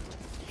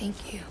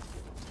 Thank you,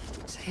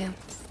 Sam.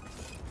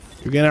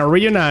 You're gonna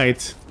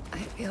reunite. I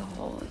feel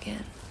whole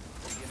again.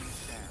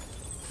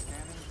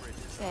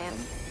 Sam.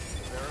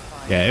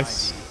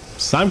 Yes.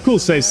 Sam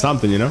could say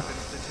something, you know?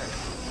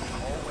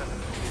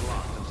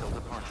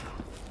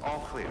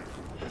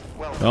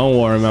 Don't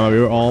worry, man. We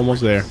were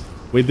almost there.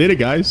 We did it,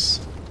 guys.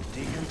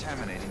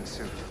 Decontaminating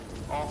suit.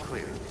 All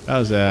clear. That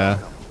was a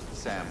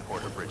Sam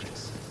Porter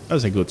Bridges.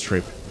 good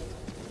trip.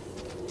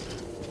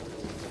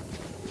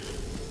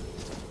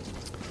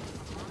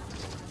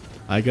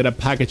 I got a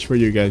package for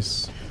you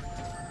guys.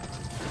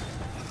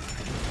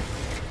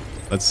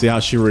 Let's see how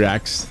she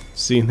reacts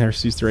seeing her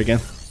sister again.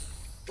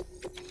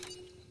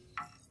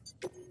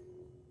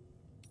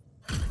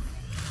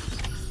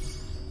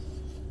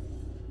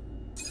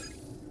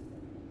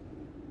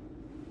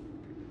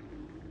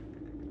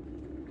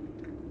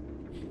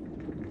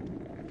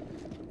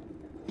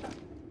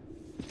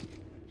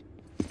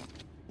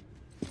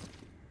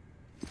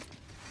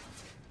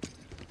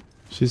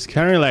 She's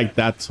carrying like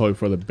that toy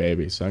for the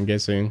baby, so I'm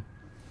guessing.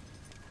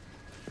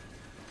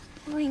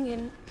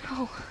 Lincoln,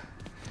 no.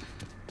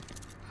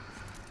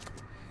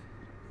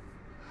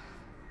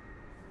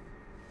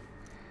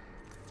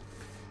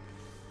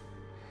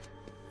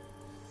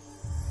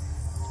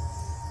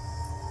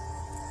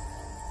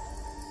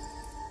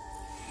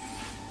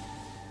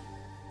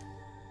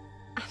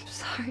 I'm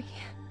sorry.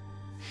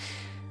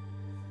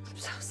 I'm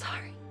so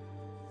sorry.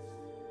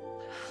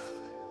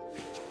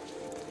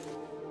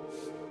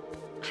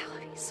 I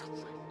love you so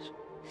much.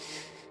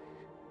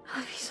 I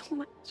love you so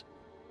much.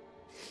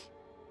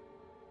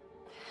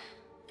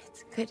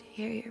 It's good to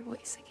hear your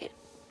voice again.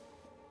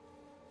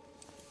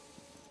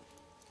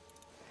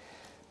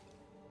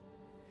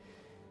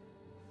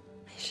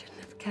 I shouldn't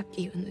have kept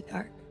you in the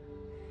dark.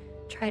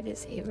 Tried to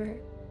save her.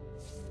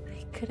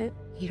 I couldn't.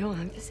 You don't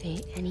have to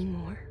say any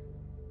more.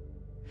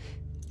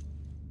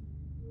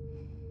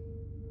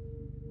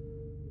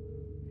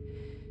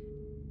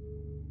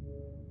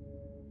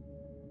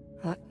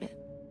 Look, man.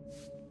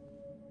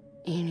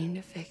 You need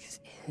to fix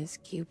his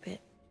Cupid.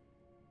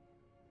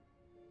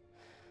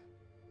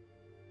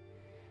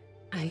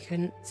 I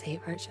couldn't save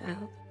our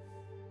child,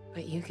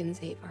 but you can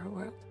save our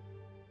world.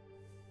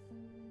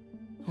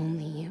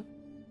 Only you.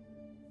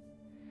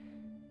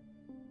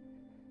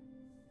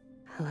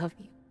 I love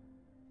you.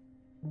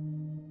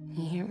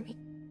 You hear me?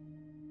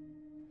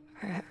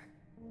 Forever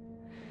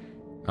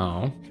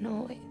Oh. and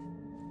always.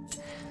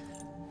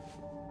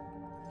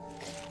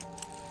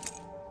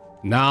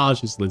 Now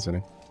she's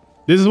listening.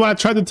 This is what I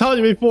tried to tell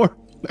you before.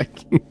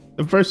 Like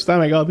the first time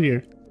I got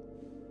here.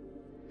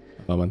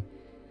 Come on.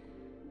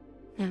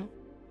 Now,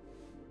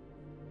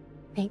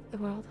 make the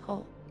world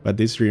whole. But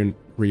this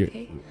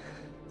Okay?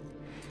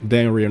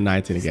 then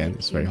reuniting again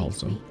is very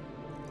wholesome.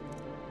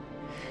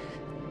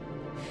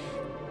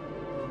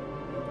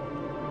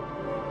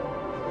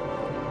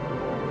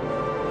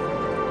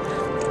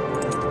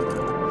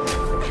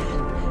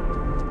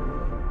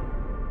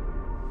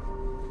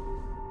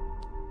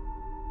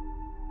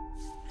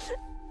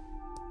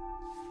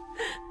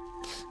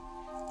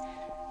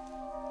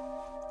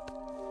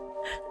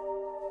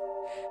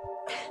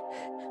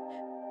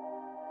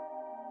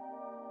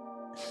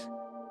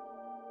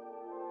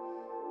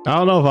 I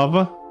don't know,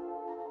 Papa.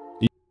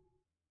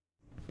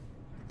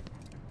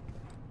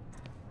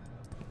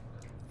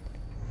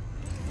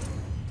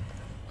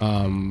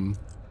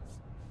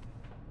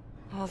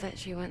 All that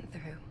she went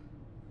through.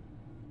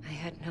 I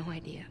had no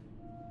idea.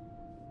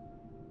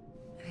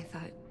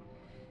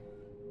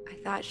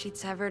 I thought she'd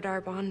severed our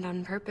bond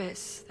on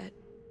purpose, that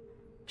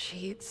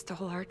she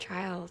stole our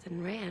child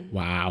and ran.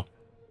 Wow.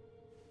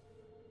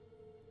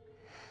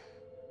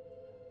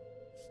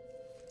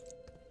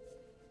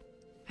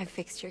 I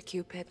fixed your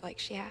Cupid like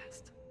she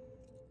asked.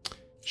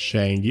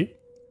 Shangy.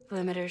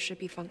 Limiters should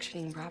be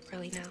functioning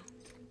properly now.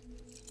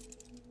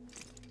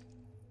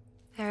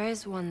 There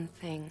is one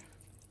thing.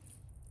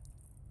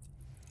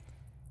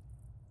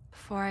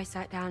 Before I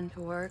sat down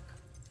to work,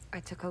 I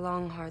took a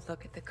long, hard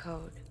look at the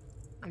code.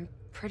 I'm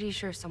pretty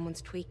sure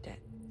someone's tweaked it.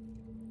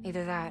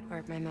 Either that,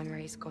 or my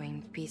memory's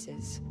going to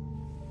pieces.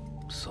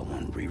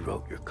 Someone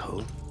rewrote your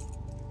code?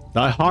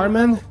 Die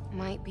Harmon?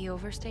 Might be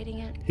overstating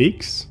it.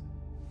 Hicks?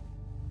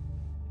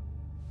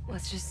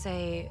 Let's just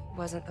say it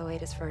wasn't the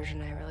latest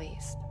version I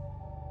released.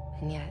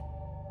 And yet,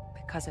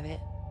 because of it,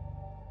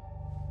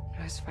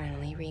 I was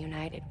finally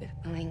reunited with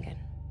Lincoln.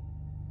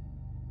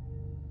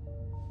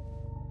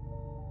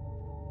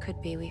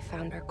 Could be we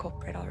found our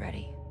culprit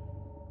already.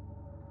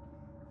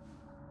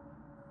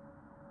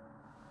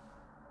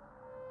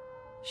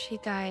 She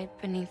died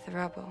beneath the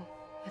rubble,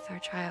 with our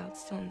child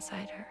still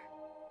inside her.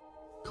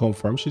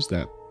 Confirm she's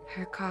dead.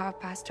 Her Ka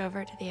passed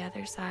over to the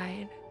other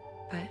side,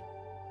 but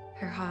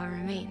her Ha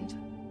remained,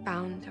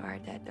 bound to our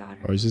dead daughter.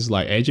 Or is this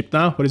like Egypt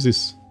now? What is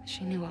this?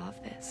 She knew all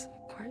of this,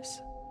 of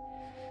course.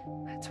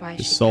 That's why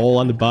The she soul kept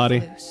on the her body.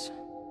 loose.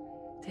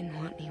 Didn't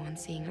want anyone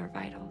seeing her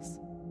vitals.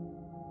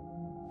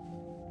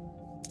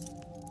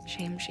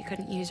 Shame she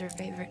couldn't use her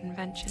favorite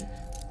invention.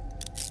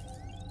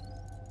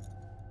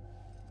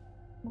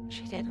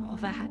 She did all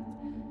that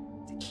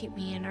to keep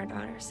me and our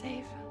daughter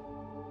safe.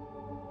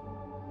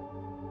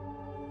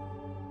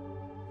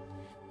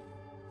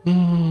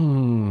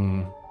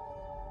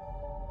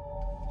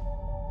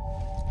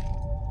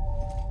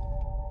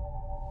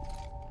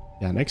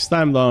 Yeah, next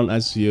time don't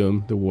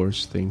assume the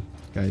worst thing,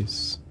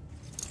 guys.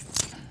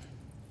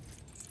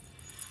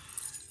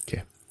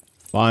 Okay,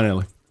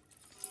 finally.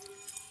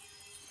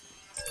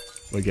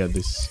 We get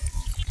this.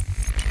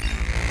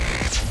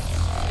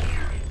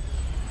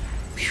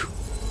 Phew.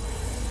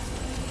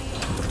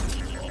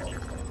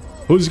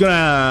 Who's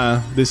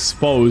gonna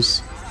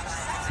dispose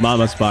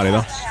Mama's body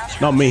though?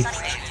 Not me.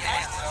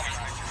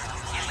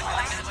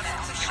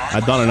 I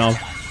don't know.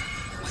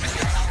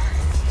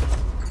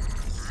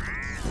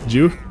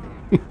 You?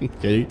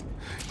 Okay,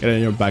 get it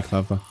in your back,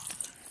 Papa.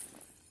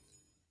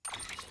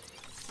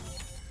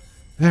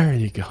 There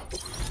you go.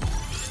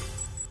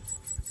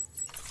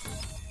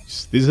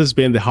 This has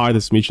been the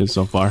hardest mission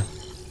so far.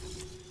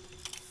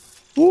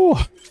 Ooh.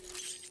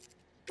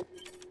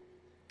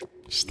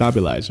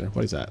 Stabilizer.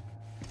 What is that?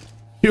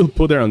 You'll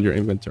put her on your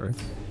inventory.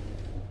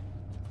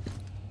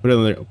 Put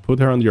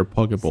her on your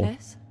Pokeball.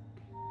 Sis?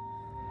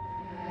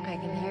 I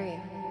can hear you.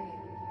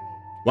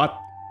 What?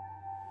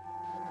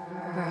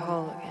 We're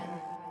whole again.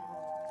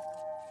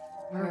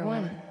 We're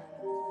one.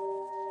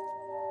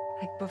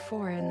 Like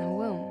before in the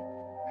womb,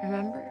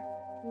 remember?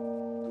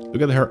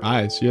 Look at her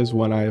eyes. She has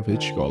one eye of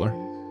each color.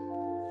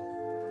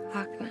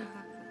 Akna.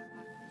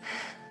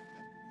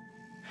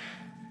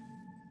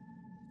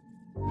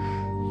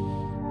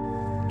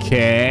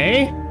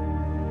 Okay.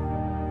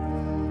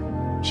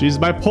 She's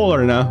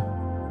bipolar now.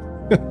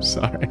 I'm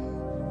sorry.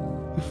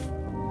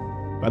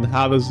 But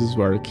how does this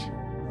work?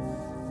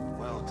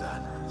 Well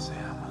done,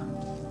 Sam.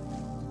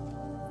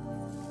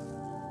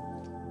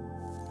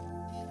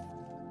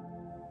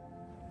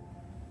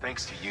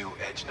 Thanks to you,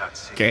 Edgenut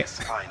City is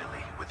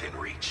finally within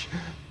reach.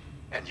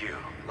 And you,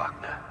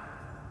 Lochna.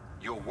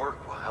 Your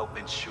work will help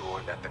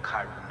ensure that the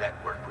chiral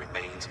network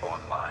remains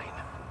online.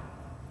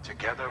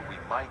 Together, we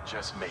might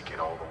just make it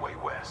all the way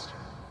west.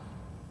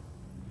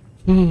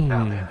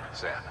 Now then,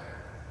 Sam,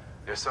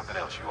 there's something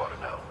else you ought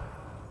to know.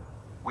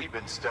 We've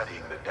been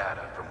studying the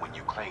data from when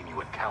you claim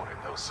you encountered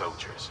those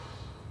soldiers.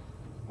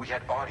 We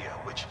had audio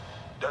which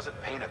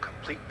doesn't paint a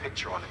complete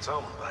picture on its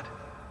own, but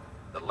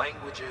the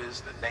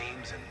languages, the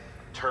names, and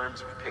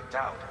terms we picked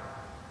out,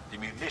 the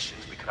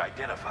munitions we could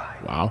identify.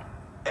 Wow.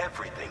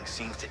 Everything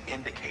seems to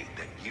indicate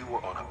that you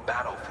were on a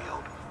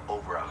battlefield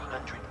over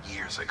 100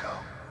 years ago.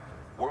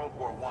 World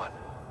War I,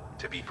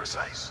 to be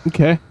precise.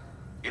 Okay.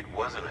 It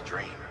wasn't a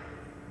dream.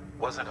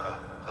 Wasn't a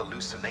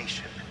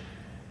hallucination.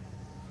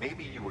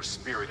 Maybe you were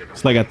spirited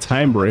It's like a away to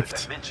time another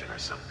rift. dimension or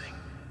something.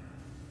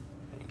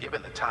 And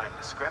given the time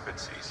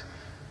discrepancies,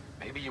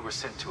 maybe you were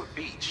sent to a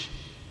beach.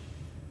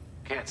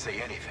 Can't say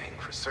anything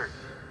for certain.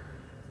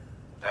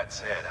 That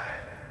said,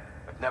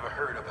 I've never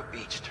heard of a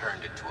beach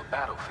turned into a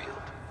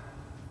battlefield.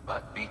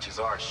 But beaches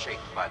are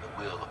shaped by the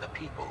will of the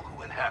people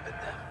who inhabit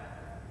them.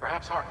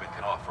 Perhaps Hartman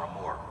can offer a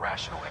more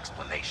rational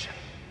explanation.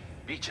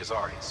 Beaches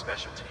are his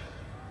specialty.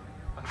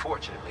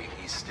 Unfortunately,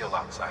 he's still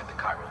outside the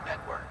chiral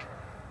network.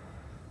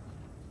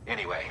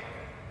 Anyway,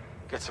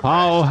 get some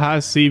How rest.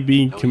 has he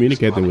been No use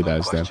communicating with dwelling on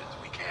us then?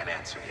 questions we can't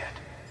answer yet.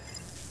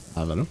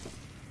 I don't know.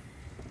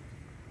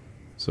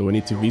 So we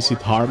need to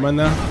visit Hartman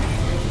now?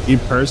 In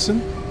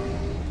person?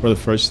 For the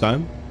first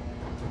time?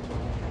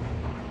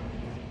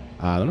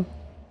 I don't know.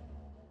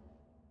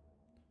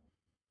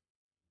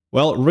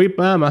 Well, rip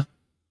Mama.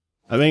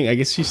 I mean, I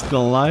guess she's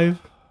still alive.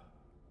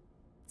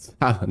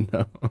 I don't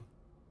know.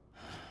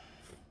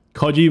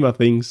 Kojima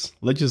things.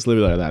 Let's just leave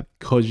it like that.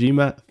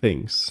 Kojima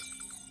things.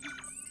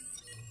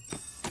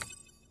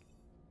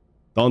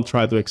 Don't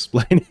try to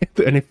explain it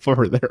any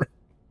further.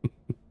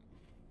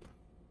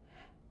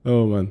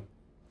 Oh man.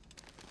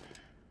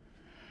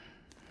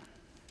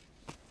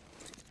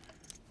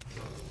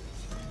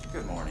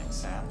 Good morning,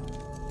 Sam.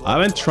 I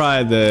haven't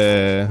tried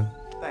the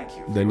Thank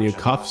you. new Fusion.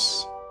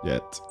 cuffs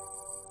yet.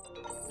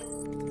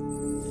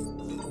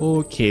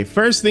 Okay,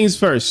 first things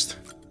first.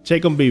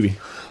 Check on BB.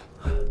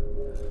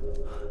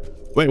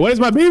 Wait, what is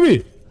my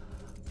BB?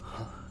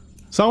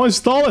 Someone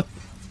stole it.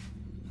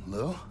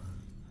 Lou?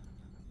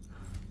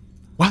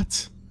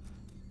 What?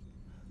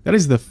 That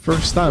is the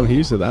first time he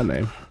used that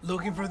name.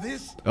 Looking for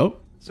this? Oh,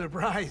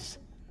 Surprise.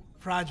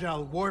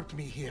 Fragile warped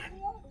me here.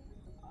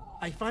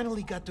 I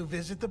finally got to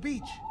visit the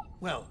beach.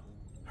 Well,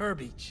 her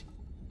beach.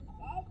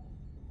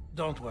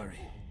 Don't worry.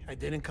 I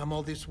didn't come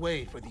all this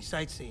way for the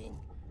sightseeing.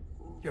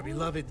 Your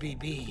beloved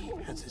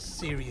BB has a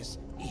serious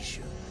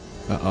issue.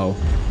 Uh-oh.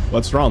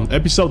 What's wrong?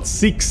 Episode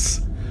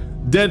 6.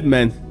 Dead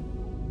man.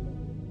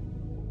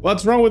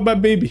 What's wrong with my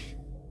baby?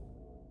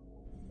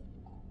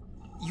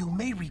 You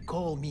may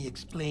recall me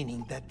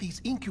explaining that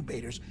these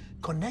incubators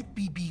connect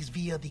BBs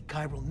via the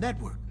chiral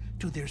network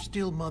to their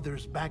still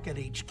mothers back at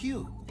HQ.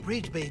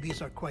 Bridge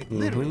babies are quite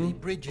literally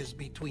bridges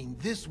between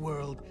this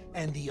world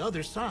and the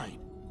other side.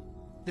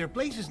 Their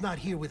place is not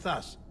here with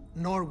us,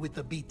 nor with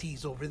the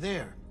BTs over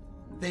there.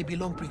 They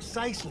belong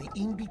precisely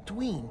in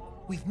between,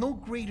 with no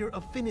greater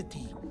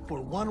affinity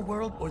for one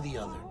world or the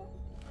other.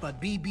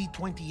 But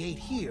BB-28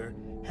 here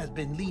has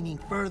been leaning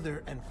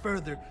further and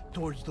further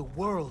towards the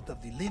world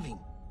of the living.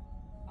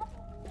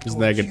 Isn't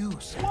that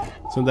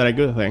a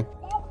good thing?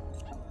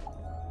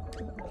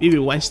 Baby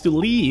wants to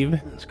leave.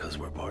 It's because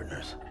we're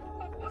partners.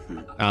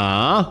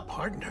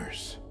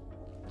 Partners?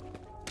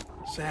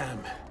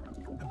 Sam,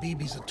 a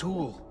BB's a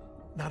tool,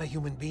 not a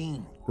human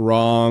being.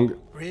 Wrong.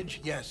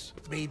 Bridge, yes.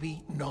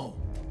 Baby, no.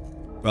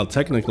 Well,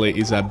 technically,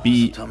 it's a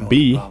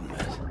BB.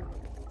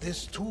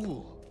 This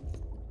tool,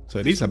 So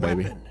it is a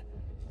baby. weapon,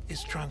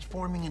 is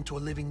transforming into a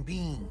living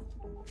being.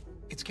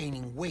 It's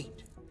gaining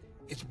weight.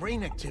 Its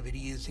brain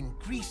activity is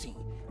increasing.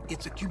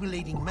 It's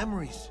accumulating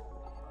memories.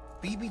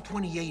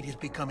 BB-28 is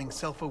becoming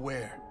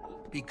self-aware,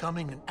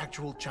 becoming an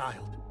actual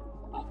child.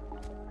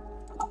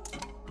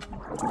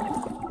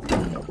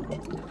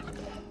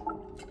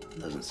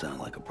 Doesn't sound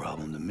like a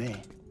problem to me.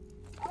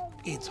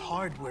 It's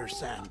hardware,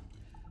 Sam.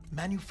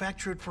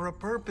 Manufactured for a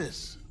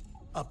purpose.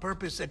 A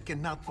purpose that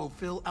cannot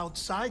fulfill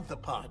outside the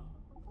pod.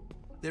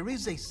 There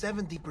is a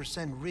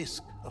 70%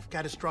 risk of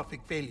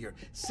catastrophic failure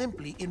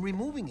simply in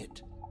removing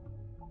it.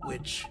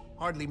 Which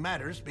hardly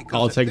matters because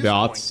I'll at take this the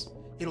point, odds.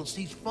 it'll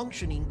cease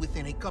functioning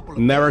within a couple of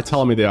Never days.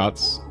 tell me the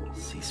odds.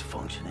 Cease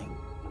functioning.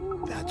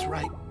 That's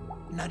right.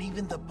 Not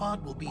even the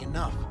pod will be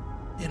enough.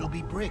 It'll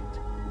be bricked.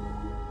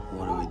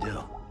 What do we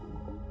do?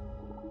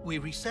 We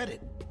reset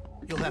it.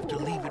 You'll have to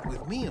leave it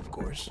with me, of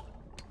course.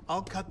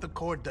 I'll cut the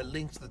cord that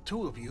links the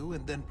two of you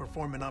and then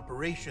perform an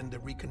operation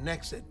that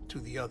reconnects it to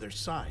the other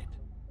side.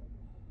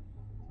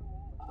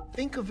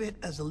 Think of it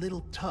as a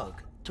little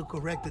tug to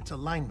correct its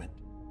alignment,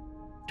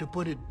 to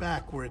put it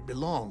back where it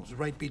belongs,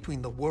 right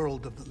between the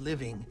world of the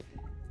living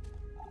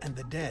and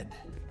the dead.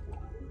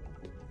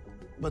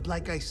 But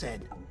like I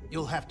said,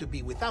 you'll have to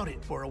be without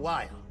it for a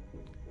while.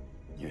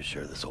 You're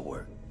sure this'll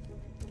work?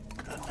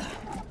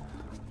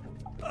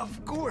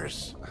 Of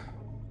course.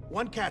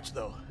 One catch,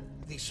 though.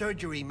 The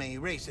surgery may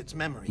erase its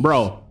memories.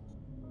 Bro.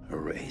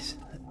 Erase?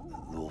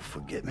 They'll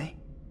forget me?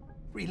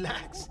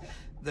 Relax.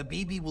 The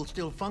BB will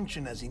still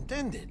function as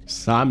intended.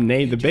 Sam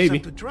named the You baby.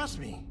 just have to trust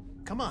me.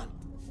 Come on.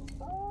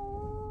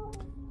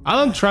 I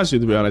don't trust you,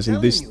 to be honest, in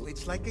Telling this. you,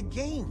 it's like a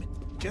game.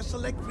 Just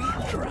select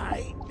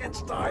retry and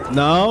start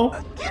No.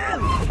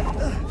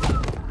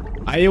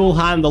 again. I will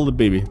handle the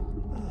baby.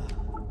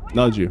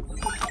 Not you.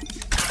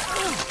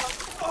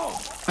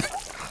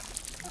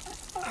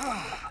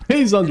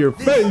 He's on your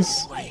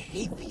face. I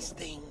hate these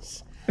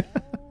things.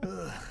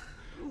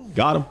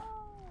 Got him.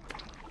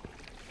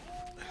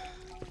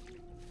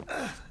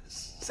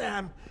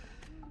 Sam.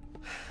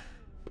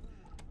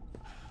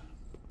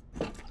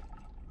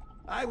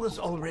 I was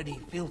already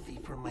filthy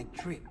from my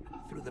trip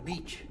through the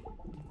beach.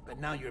 But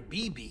now your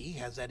BB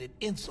has added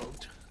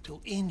insult to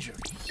injury.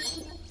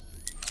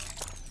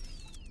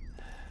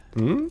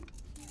 Hmm?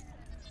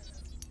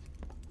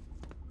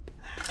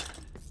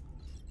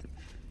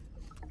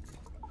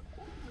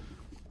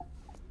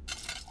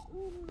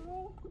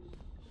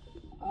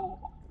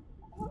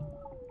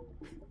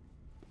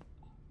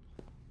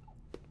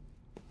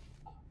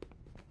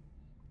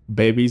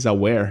 Baby's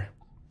aware.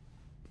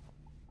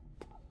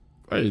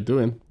 What are you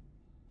doing?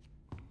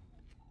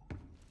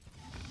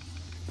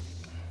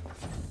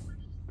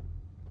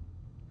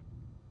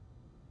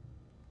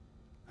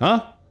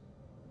 Huh?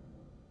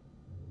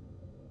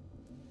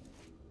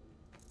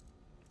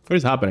 What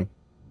is happening?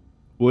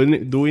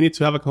 Do we need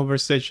to have a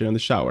conversation in the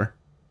shower?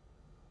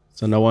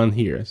 So no one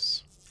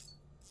hears.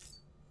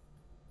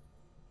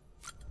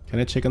 Can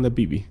I check on the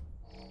BB?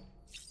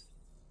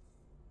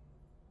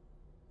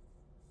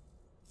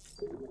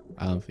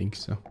 I don't think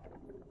so.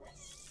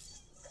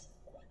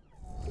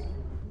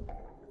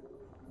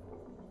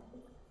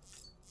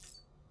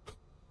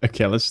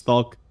 Okay, let's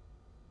talk.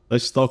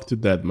 Let's talk to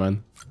Dead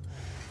Man.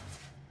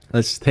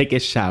 Let's take a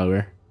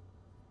shower.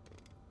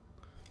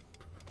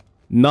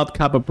 Not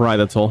cup of pride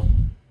at all.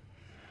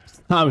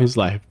 Time his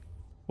life.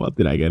 What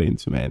did I get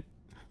into, man?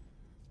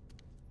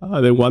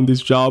 Oh, they won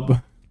this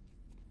job.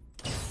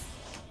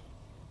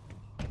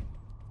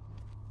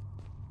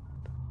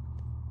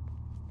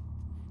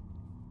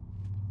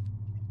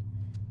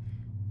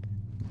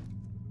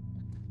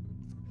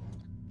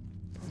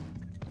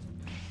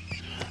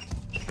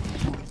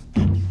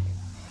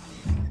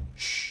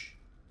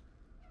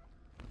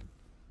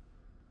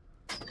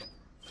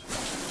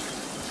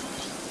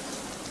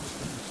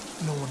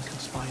 No one can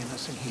spy on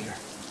us in here.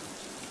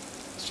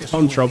 It's just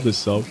Don't you and drop me. this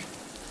soap.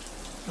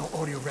 No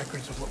audio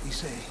records of what we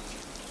say.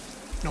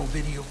 No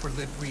video for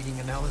lip reading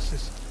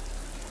analysis.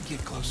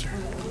 Get closer.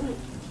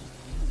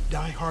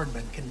 Die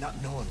Hardman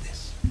cannot know of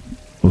this.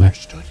 Okay.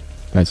 Understood?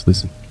 Guys,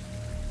 listen.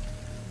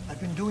 I've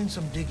been doing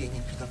some digging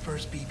into the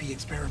first BB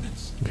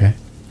experiments. Okay.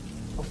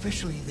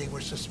 Officially, they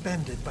were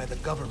suspended by the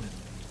government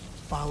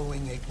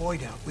following a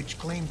void out which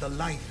claimed the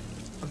life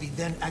of the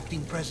then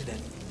acting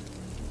president.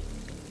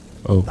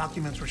 Oh.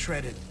 Documents were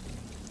shredded.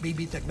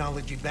 BB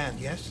technology banned,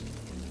 yes?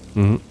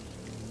 Mm-hmm.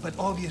 But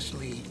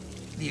obviously,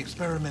 the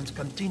experiments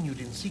continued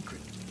in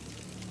secret.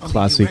 On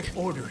Classic direct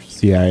orders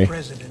CIA. of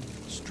President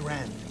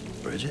Strand.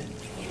 Bridget?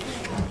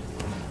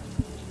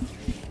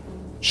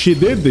 She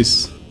did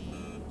this.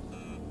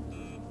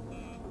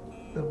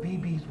 The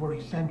BBs were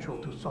essential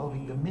to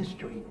solving the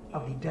mystery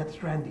of the Death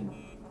Stranding.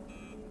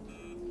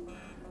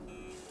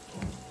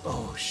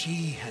 Oh,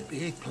 she had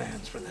big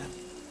plans for them.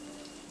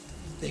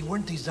 They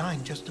weren't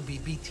designed just to be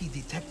BT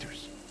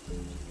detectors.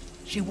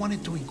 She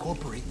wanted to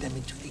incorporate them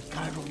into the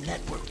chiral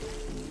network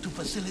to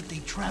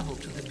facilitate travel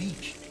to the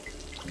beach.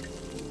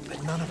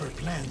 But none of her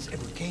plans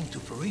ever came to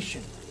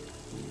fruition.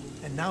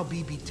 And now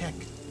BB Tech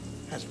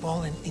has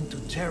fallen into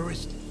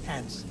terrorist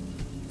hands.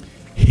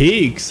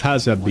 Higgs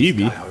has a What's BB,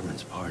 Die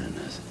Hardman's part in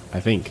this? I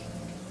think.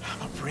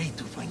 I'm afraid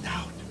to find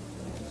out.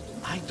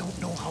 I don't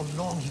know how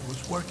long he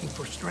was working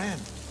for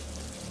Strand.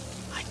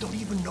 I don't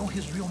even know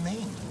his real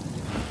name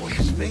or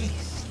his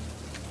face.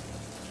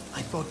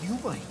 I thought you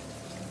might,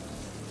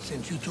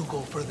 since you two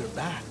go further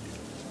back.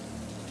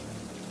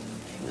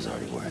 He was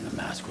already wearing the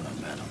mask when I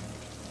met him.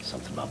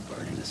 Something about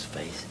burning his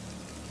face.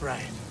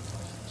 Right.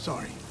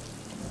 Sorry.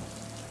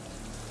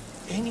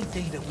 Any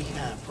data we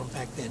have from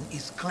back then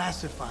is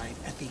classified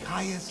at the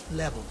highest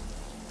level.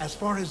 As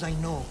far as I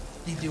know,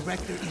 the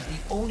director is the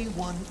only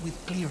one with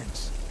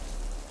clearance.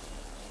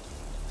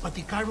 But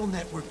the chiral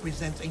network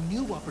presents a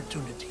new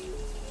opportunity.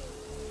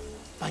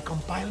 By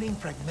compiling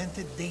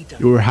fragmented data...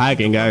 We're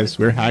hacking, guys.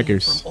 We're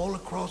hackers. ...from all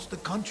across the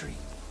country,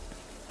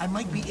 I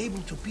might be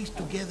able to piece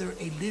together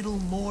a little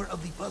more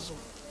of the puzzle.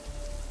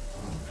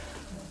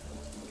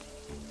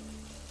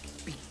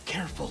 Be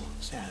careful,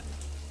 Sam.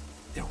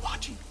 They're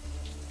watching.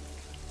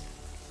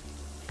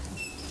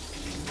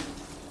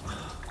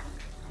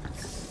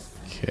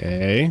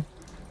 Okay.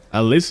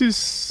 At least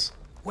he's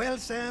Well,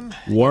 Sam,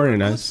 warning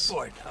you're a good us.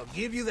 sport. I'll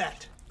give you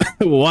that.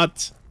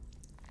 What?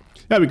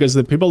 Yeah, because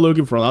the people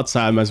looking from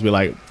outside must be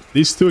like,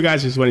 these two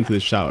guys just went into the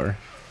shower.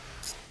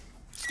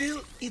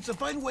 Still, it's a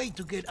fine way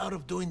to get out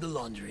of doing the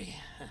laundry.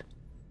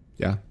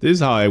 Yeah, this is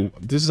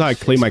how I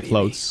clean my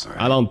clothes.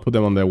 I don't put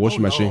them on the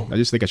washing machine. I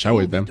just take a shower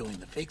with them. Doing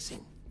the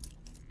fixing.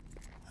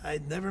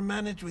 I'd never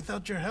manage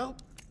without your help.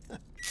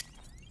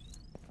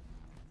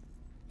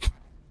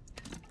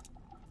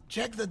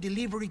 Check the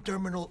delivery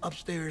terminal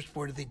upstairs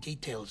for the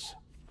details.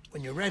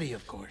 When you're ready,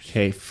 of course.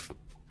 Okay,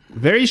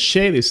 very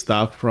shady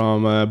stuff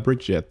from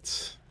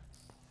Bridget.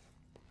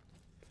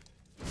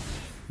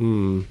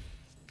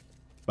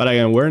 But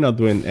again, we're not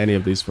doing any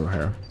of this for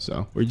her,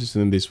 so we're just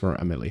doing this for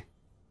Amelie.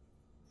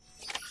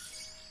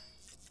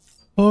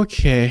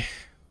 Okay,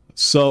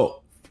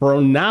 so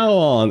from now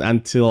on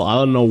until I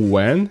don't know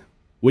when,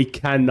 we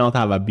cannot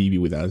have a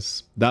BB with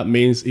us. That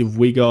means if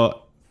we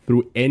go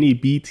through any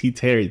BT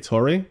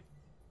territory,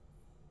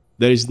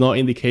 there is no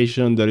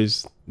indication, there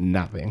is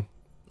nothing.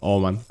 Oh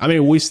man, I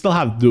mean, we still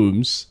have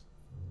dooms,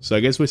 so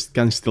I guess we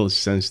can still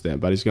sense them,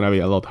 but it's gonna be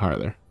a lot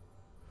harder.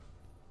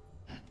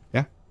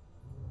 Yeah?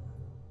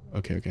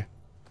 Okay.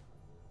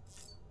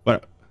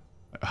 But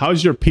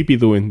how's your pee-pee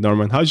doing,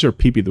 Norman? How's your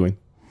pee-pee doing?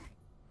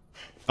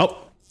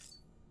 Oh!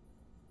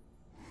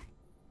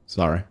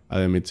 Sorry, I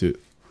didn't mean to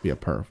be a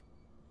perv.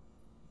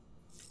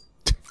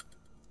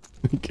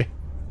 Okay.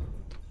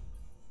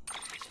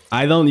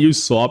 I don't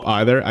use soap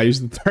either, I use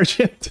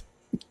detergent.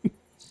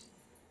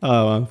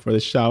 Oh, for the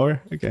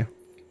shower? Okay.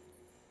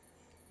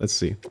 Let's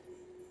see.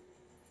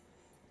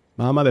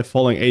 Mama the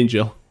Falling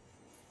Angel.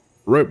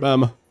 Right,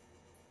 Mama.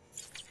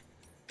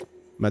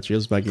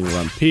 Materials back in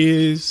one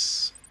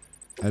piece.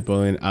 I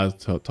put in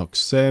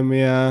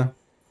autotoxemia.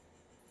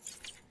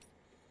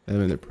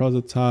 And then the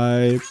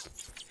prototype.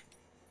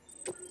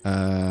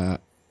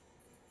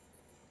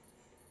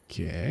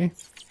 Okay.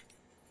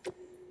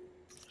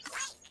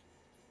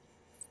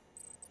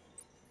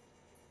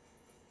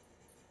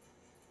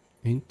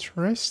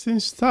 Interesting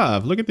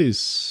stuff. Look at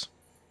this.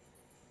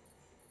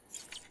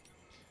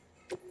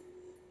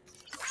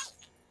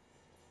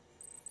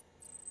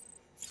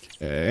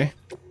 Okay.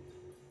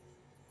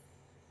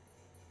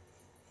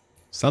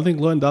 Something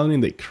glowing down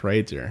in the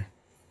crater.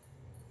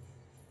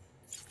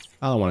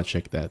 I don't want to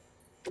check that.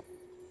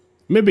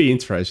 Maybe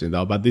interesting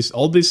though, but this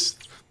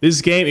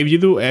game, if you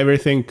do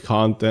everything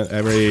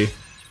if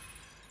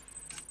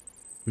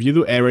you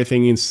do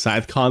everything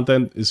inside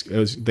content,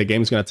 the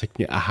game's gonna take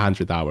me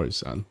 100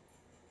 hours, and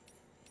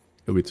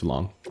it'll be too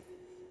long.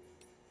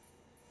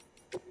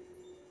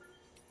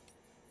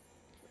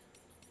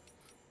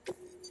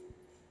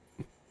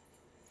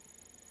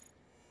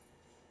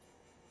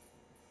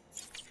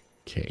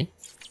 Okay.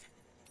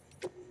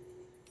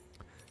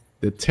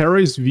 The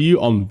terrorist view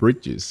on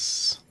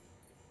bridges.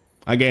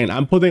 Again,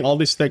 I'm putting all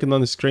this text on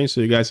the screen,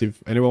 so you guys,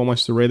 if anyone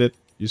wants to read it,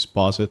 just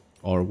pause it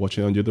or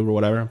watching on YouTube or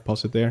whatever,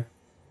 pause it there.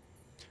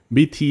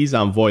 BTs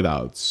and void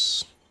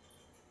outs.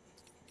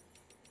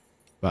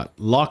 But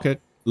Lockne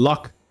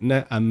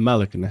and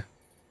Malikne.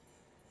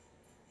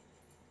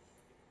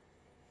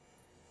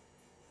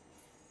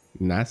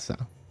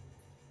 NASA.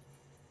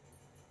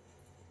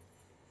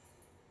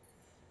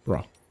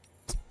 Bro.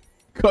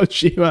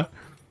 Kojima.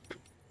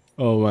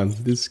 Oh man,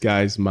 this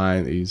guy's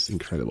mind is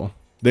incredible.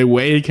 The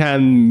way he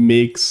can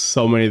mix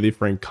so many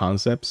different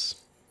concepts.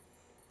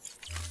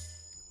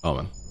 Oh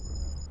man.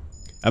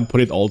 And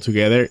put it all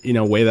together in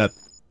a way that,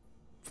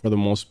 for the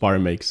most part,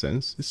 makes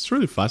sense. It's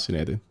really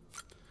fascinating.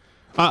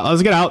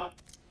 Let's get out.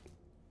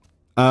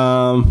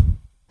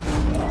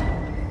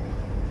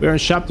 We're in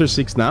chapter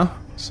 6 now.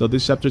 So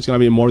this chapter is gonna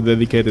be more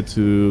dedicated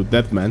to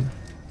Deathman.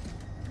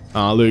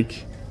 Look.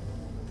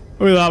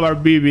 We love our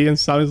BB and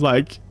sounds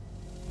like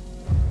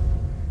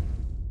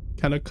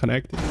kind of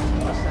connected.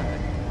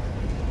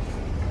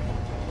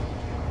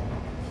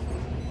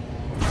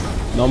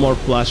 No more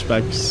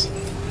flashbacks.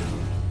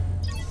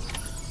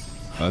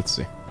 Let's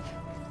see.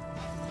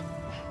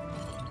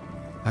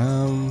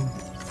 Oh,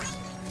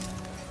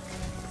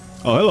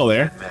 hello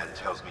there. Man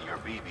tells me your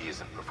BB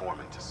isn't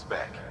performing to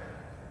spec.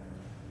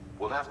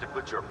 We'll have to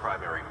put your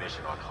primary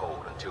mission on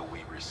hold until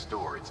we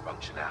restore its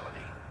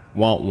functionality.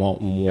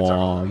 It's our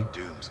only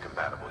Doom's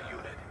compatible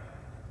unit.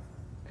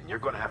 And you're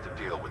going to have to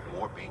deal with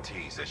more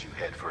BTs as you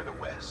head further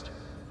west.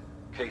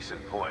 Case in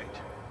point,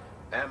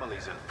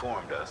 Amelie's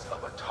informed us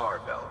of a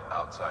tar belt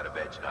outside of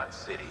Edge Knot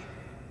City.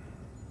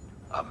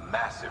 A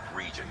massive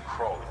region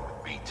crawling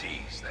with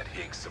BTs that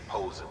Higgs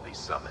supposedly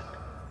summoned.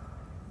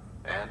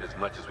 And as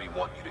much as we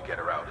want you to get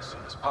her out as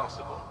soon as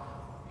possible,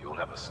 you'll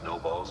have a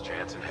snowball's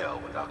chance in hell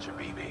without your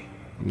BB.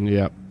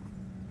 Yep.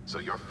 So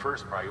your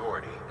first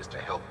priority is to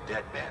help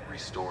Deadman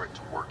restore it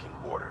to working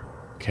order.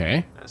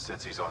 Okay. And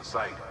since he's on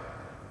site,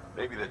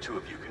 maybe the two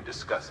of you can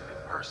discuss it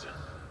in person.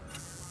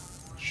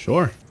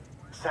 Sure.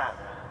 Sam,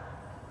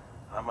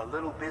 I'm a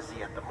little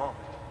busy at the moment,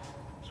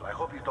 so I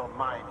hope you don't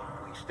mind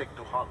if we stick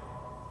to Hollow.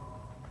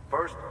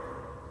 First,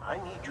 I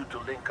need you to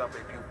link up a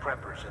few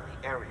preppers in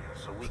the area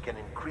so we can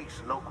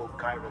increase local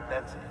chiral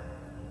density.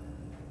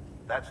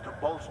 That's to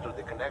bolster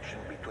the connection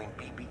between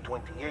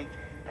BB-28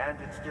 and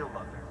its still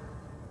mother.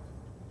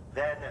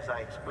 Then, as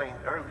I explained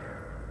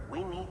earlier,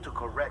 we need to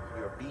correct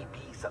your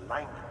BB's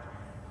alignment.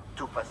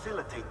 To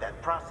facilitate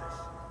that process,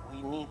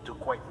 we need to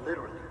quite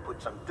literally put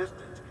some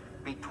distance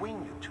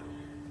between you two.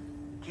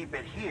 Keep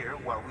it here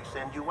while we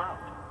send you out.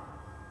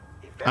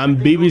 I'm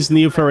BB's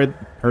new favorite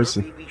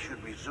person. BB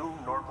should resume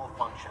normal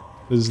function.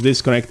 This is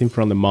disconnecting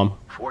from the mom.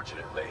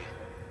 Fortunately,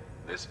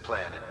 this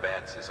plan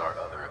advances our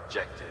other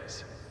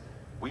objectives.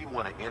 We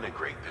want to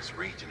integrate this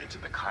region into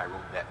the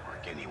chiral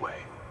network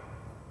anyway.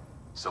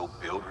 So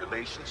build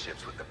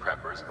relationships with the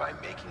preppers by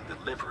making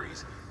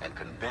deliveries and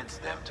convince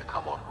them to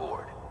come on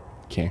board.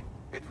 Okay.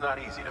 It's not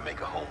easy to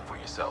make a home for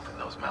yourself in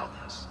those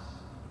mountains.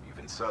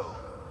 Even so,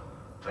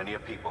 plenty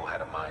of people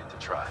had a mind to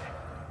try.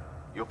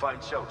 You'll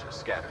find shelters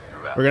scattered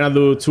throughout. We're gonna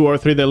do 2 or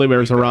 3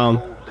 deliveries around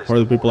for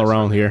the people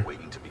around here.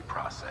 Waiting to be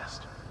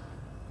processed.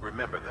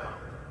 Remember though,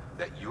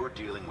 that you're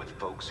dealing with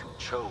folks who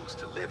chose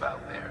to live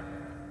out there.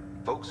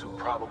 Folks who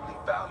probably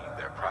value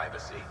their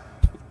privacy.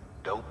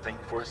 Don't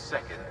think for a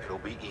second it'll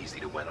be easy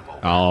to win them over.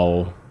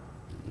 Oh.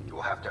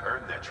 You'll have to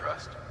earn their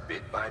trust,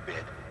 bit by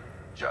bit,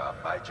 job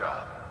by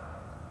job.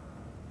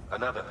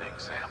 Another thing,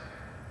 Sam.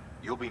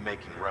 You'll be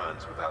making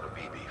runs without a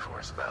BB for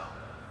a spell.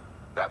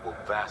 That will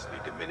vastly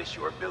diminish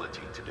your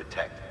ability to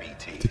detect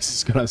BTs. This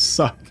is gonna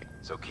suck.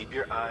 So keep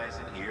your eyes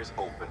and ears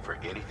open for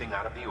anything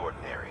out of the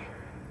ordinary.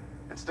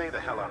 And stay the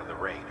hell out of the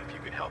rain if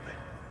you can help it.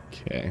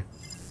 Okay.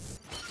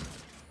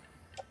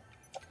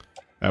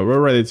 Alright,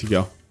 we're ready to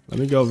go. Let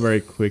me go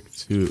very quick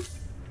to...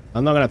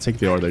 I'm not gonna take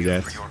the order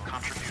yet.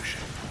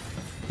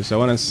 Because I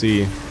wanna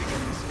see...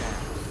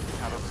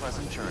 Have a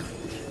pleasant journey.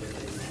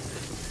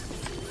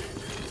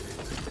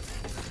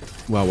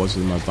 What was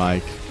in my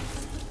bike?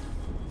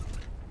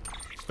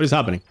 What is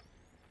happening?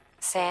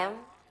 Sam?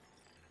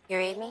 You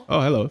read me? Oh,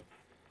 hello.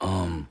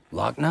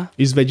 Lockne?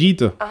 It's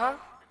Vegito. Uh-huh.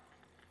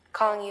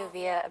 Calling you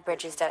via a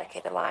Bridges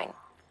dedicated line.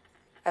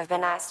 I've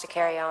been asked to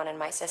carry on in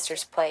my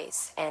sister's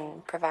place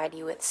and provide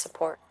you with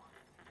support.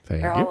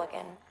 Thank You're you. whole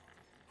again.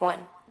 One.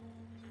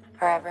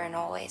 Forever and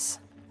always.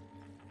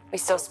 We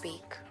still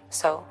speak,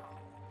 so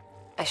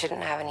I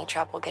shouldn't have any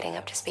trouble getting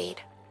up to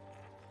speed.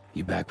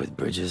 You back with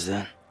Bridges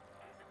then?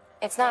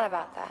 It's not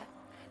about that.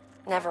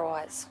 Never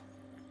was.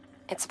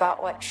 It's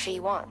about what she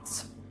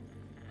wants.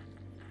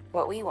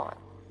 What we want.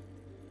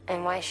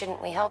 And why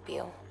shouldn't we help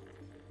you?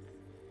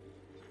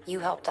 You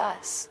helped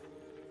us.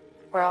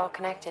 We're all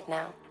connected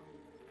now.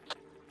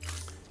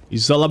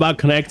 It's all about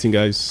connecting,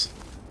 guys.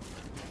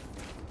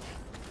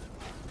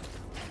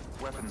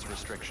 Weapons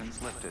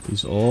restrictions lifted.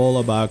 It's all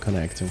about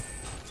connecting.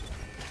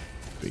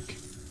 Quick.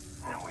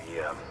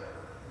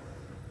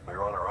 We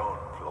were on our own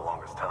for the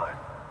longest time.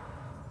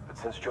 But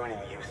since joining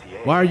the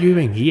UCA... Why are you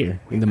even here?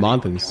 In the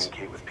mountains?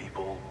 Communicate with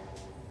people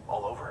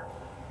all over.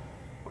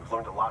 We've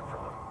learned a lot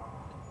from them.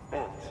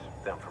 And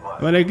them from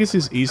us. I mean, I guess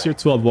it's easier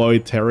to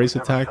avoid terrorist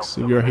attacks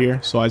if you're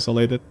here, so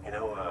isolated. You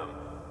know,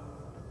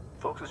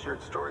 folks have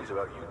shared stories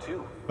about you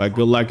too. But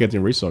good luck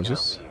getting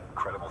resources. The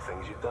incredible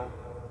things you've done.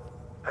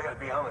 I gotta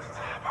be honest,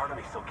 part of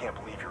me still can't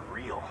believe you're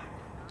real.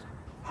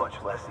 Much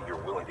less that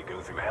you're willing to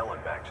go through hell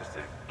and back just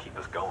to keep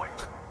us going.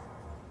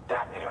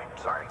 Yeah, anyway,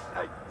 sorry.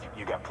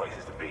 You got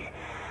places to be.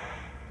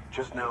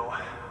 Just know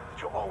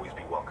that you'll always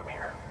be welcome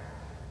here.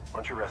 Why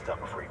don't you rest up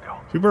before you go?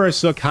 People are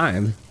so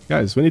kind.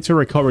 Guys, we need to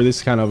recover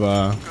this kind of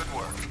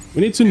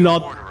we need to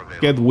not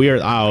get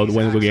weird out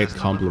when we get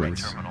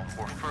compliments.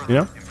 You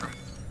know?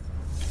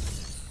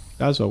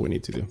 That's what we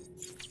need to do.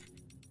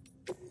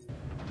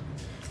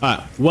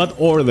 Alright, what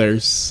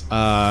orders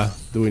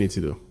do we need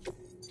to do?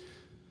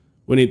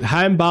 We need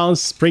time-bound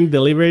spring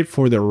delivery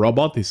for the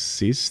robot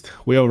deceased.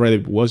 We already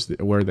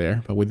were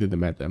there, but we didn't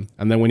met them.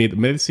 And then we need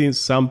medicine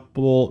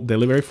sample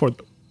delivery for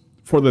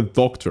the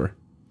doctor.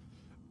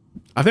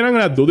 I think I'm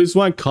gonna do this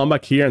one, come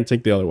back here and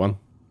take the other one.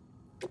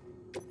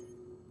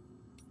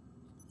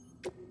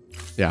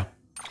 Yeah,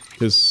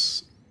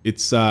 because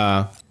it's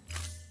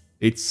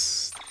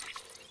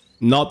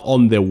not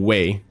on the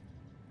way.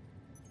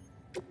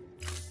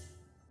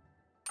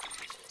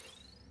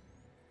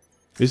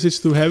 Is this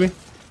too heavy?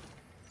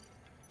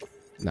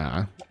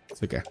 Nah,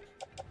 it's okay.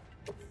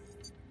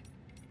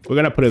 We're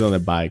gonna put it on the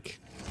bike.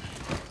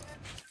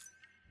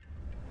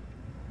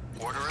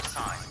 Order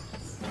assigned.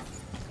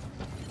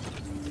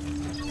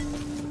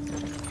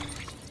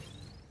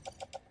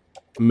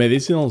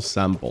 Medicinal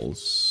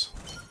samples.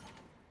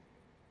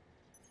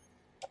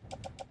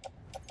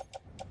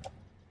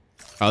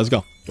 Alright, let's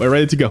go. We're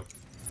ready to go.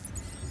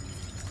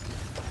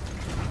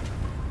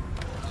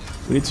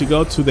 We need to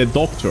go to the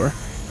doctor.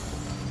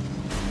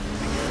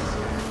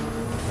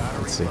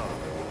 Let's see.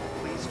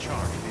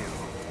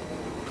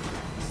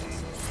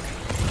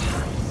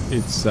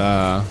 It's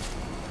I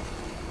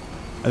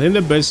think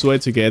the best way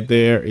to get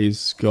there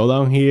is go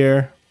down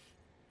here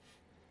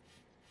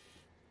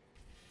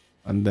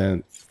and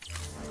then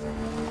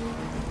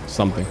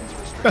something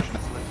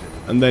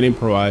and then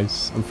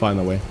improvise and find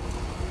a way.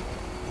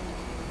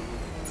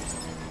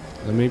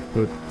 Let me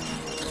put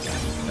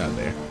that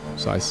there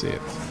so I see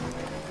it.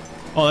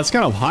 Oh, that's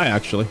kind of high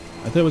actually.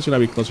 I thought it was gonna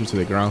be closer to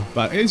the ground,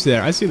 but it's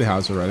there. I see the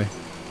house already.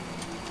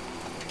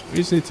 We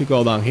just need to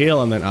go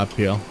downhill and then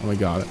uphill. Oh, we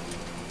got it.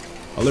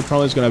 Only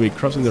problem is gonna be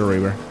crossing the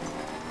river.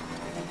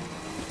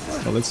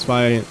 So let's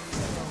find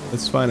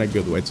a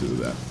good way to do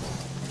that.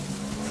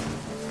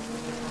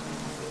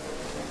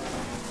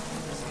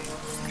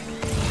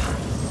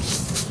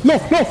 No!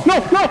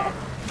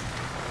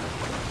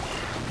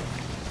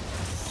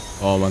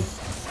 Oh man.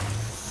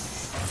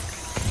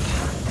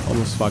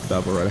 Almost fucked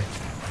up already.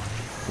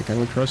 Okay, can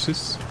we cross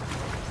this?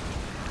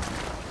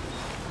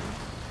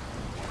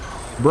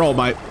 Bro,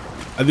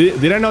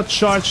 did I not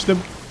charge the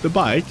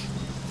bike?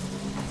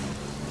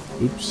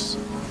 Oops.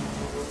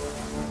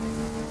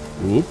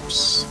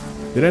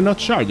 Did I not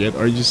charge it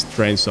or it just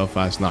trained so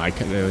fast? No, I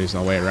can't. There's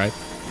no way, right?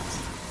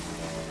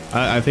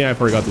 I think I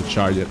forgot to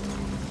charge it.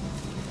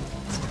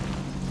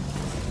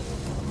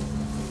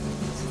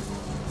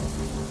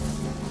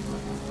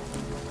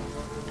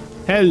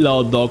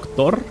 Hello,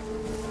 doctor.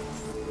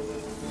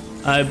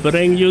 I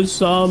bring you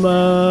some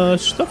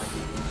stuff.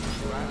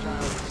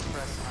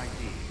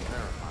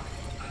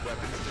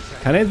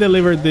 Can I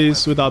deliver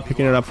this without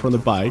picking it up from the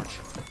bike?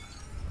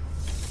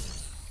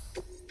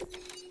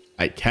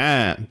 I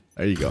can.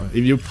 There you go.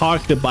 If you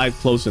park the bike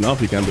close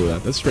enough, you can do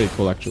that. That's pretty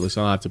cool, actually.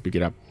 So I don't have to pick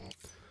it up.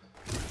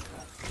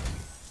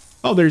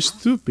 Oh, there's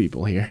two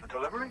people here.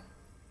 Delivery?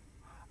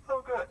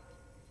 Oh, good.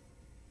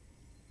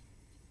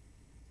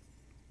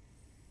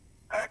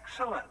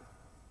 Excellent.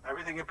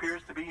 Everything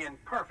appears to be in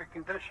perfect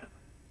condition.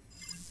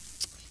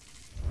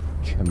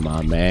 Come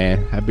on,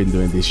 man. I've been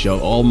doing this show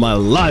all my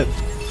life.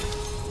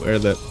 We're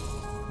the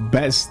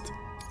best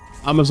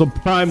Amazon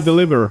Prime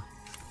deliverer.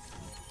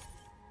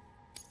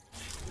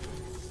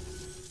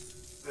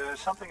 There's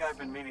something I've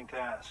been meaning to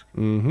ask.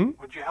 Mm-hmm.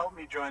 Would you help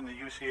me join the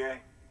UCA?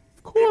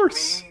 Of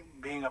course. If me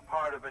being a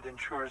part of it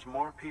ensures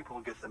more people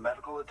get the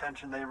medical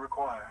attention they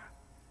require,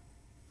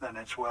 then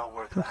it's well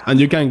worth it. And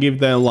you can give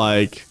them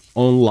like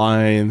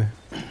online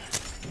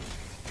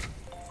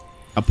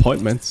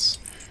appointments,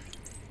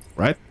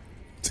 right?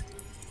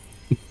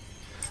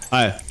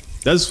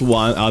 That's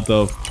one out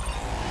of,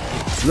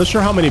 I'm not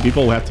sure how many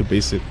people we have to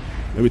visit.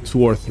 Maybe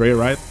 2 or 3,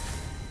 right?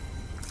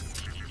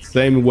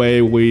 Same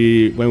way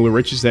when we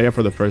reach this area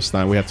for the first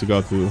time, we have to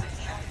go to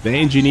the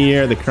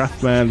engineer, the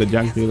craftsman, the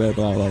junk dealer,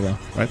 blah blah blah,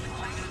 right?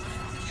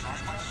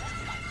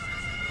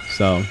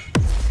 So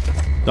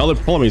the other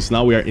problem is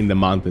now we are in the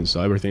mountains,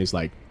 so everything is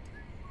like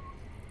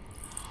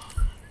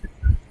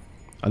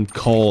and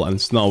cold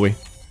and snowy,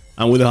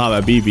 and we don't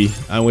have a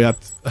BB, and we have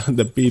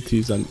the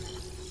BTs and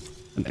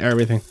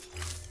everything.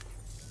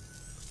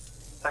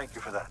 Thank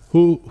you for that.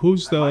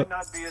 Who's the? I might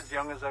not be as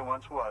young as I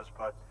once was,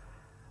 but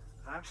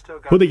I've still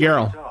got Who the something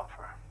girl? to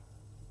offer.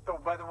 Oh,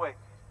 by the way,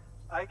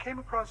 I came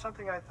across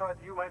something I thought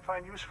you might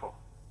find useful.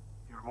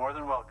 You're more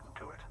than welcome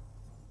to it.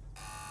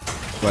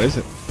 What is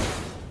it?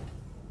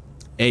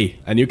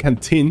 Hey, a new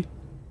canteen.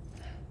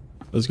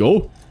 Let's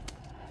go.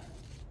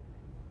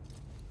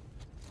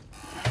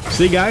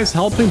 See, guys,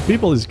 helping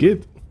people is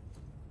good.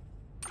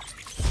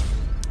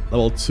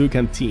 Level 2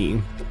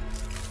 canteen.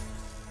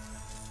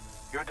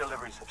 Your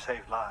deliveries have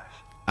saved lives.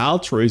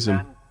 Altruism.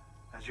 And,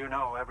 as you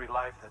know, every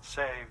life that's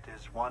saved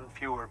is one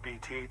fewer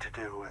BT to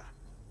deal with.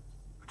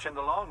 Which in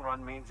the long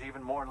run means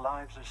even more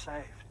lives are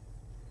saved.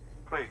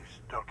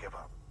 Please, don't give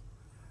up.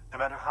 No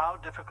matter how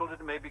difficult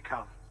it may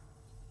become,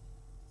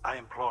 I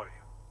implore you.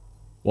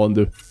 Won't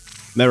do.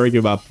 Never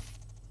give up.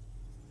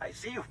 I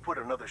see you've put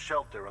another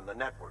shelter on the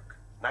network.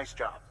 Nice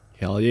job.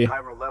 Hell yeah.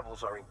 Chiral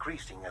levels are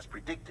increasing as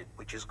predicted,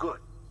 which is good.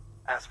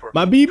 As for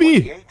My BB.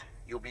 28,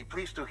 you'll be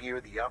pleased to hear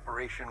the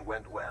operation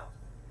went well.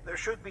 There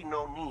should be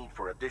no need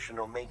for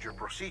additional major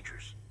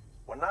procedures.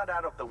 We're not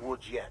out of the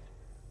woods yet,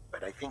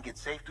 but I think it's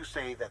safe to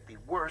say that the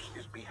worst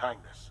is behind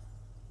us.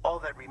 All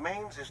that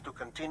remains is to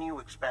continue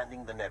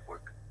expanding the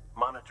network,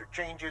 monitor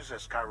changes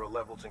as chiral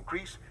levels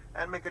increase,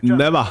 and make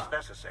adjustments as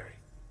necessary.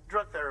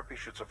 Drug therapy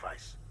should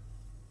suffice.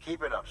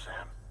 Keep it up,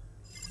 Sam.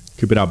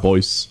 Keep it up,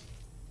 boys.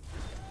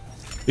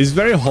 It's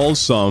very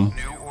wholesome.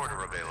 New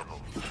order available.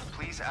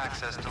 Please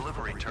access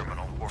delivery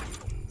terminal or...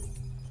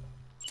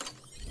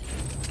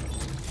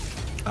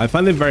 I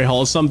find it very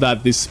wholesome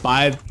that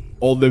despite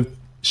all the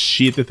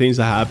shitty things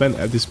that happen,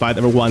 despite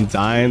everyone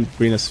dying,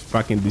 being a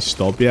fucking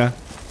dystopia,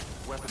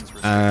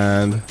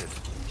 and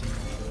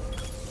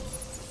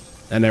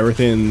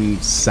everything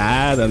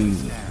sad and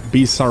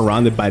be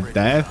surrounded by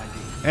death.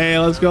 Hey,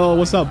 let's go.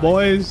 What's up,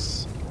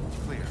 boys?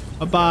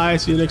 Bye-bye.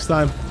 See you next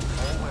time.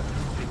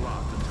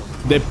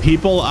 The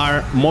people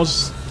are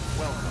most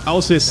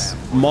of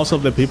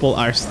the people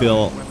are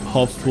still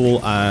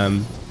hopeful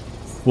and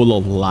full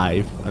of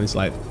life, and it's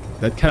like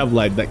that kind of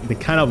like the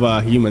kind of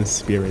a human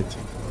spirit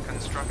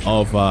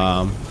of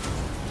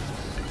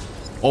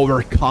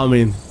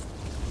overcoming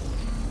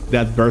the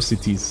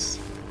adversities,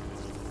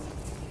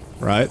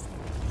 right?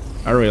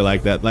 I really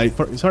like that. Like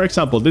for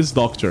example, this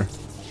doctor,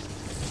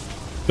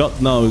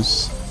 God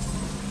knows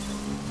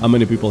how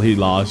many people he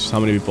lost, how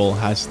many people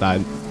has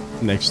died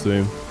next to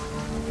him,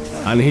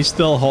 and he's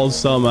still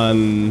wholesome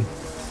and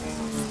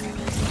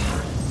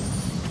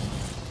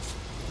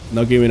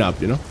not giving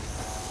up, you know,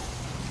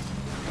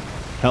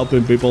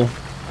 helping people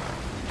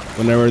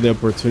whenever the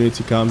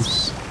opportunity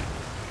comes.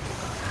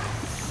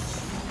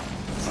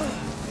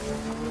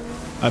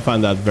 I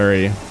find that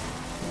very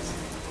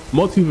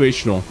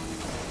motivational.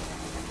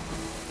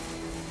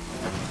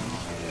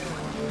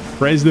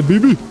 Praise the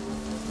BB.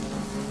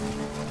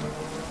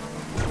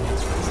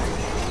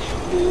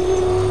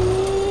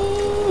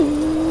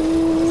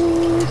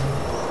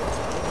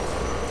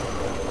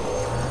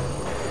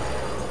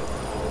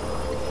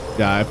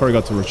 Yeah, I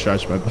forgot to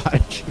recharge my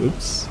bike.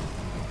 Oops.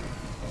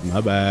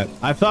 My bad.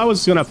 I thought I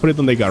was gonna put it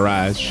on the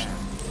garage,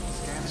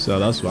 so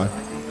that's why.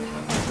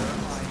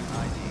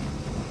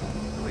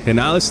 Okay,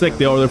 now let's take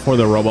the order for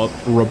the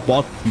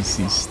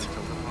roboticist.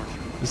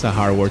 It's a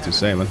hard word to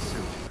say, man.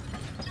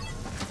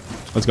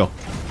 Let's go.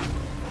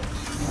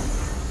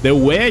 The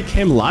way I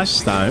came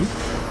last time,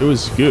 it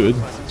was good.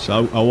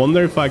 So I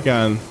wonder if I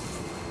can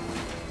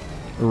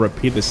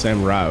repeat the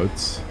same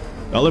route.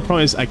 The only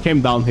problem is I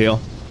came downhill.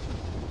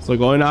 So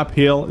going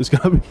uphill is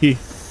gonna be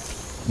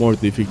more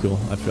difficult,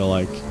 I feel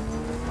like.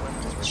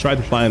 Let's try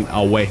to find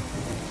a way.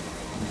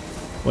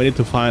 We need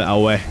to find a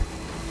way.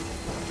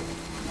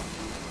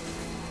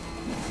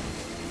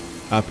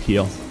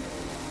 Uphill.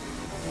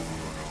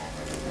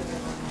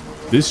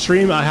 This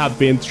stream I have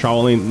been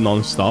traveling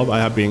non-stop. I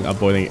have been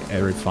avoiding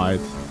every fight.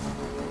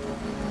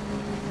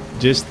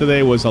 Just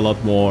today was a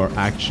lot more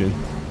action.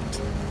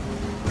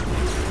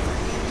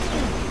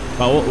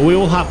 But we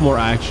will have more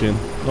action.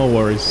 No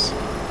worries.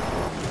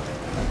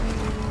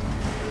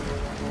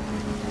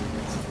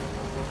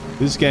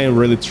 This game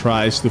really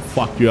tries to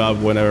fuck you up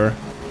whenever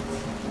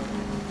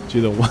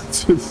you don't want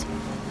to.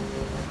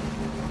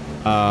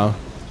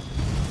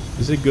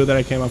 Is it good that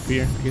I came up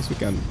here? I guess we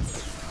can.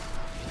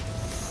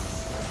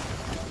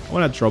 I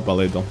want to drop a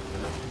little.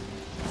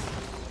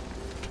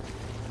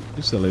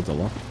 Just a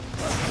little, huh?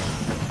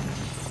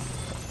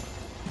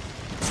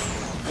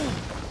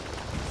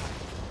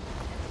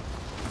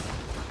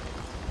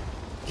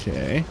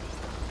 Okay.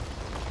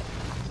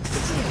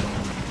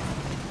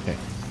 Okay.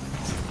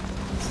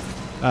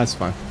 That's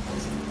fine.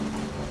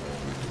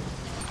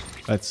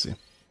 Let's see.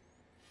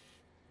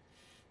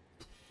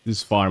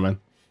 This fireman.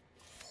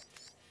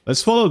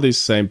 Let's follow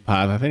this same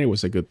path. I think it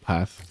was a good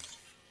path.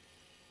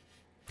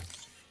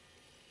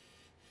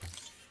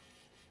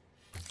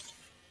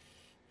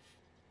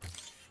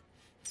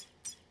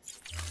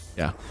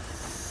 Yeah.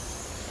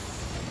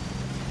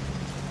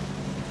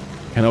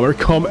 Can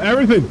overcome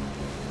everything.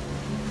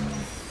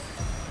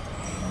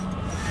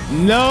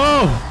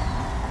 No!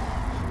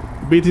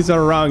 BTs are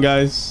around,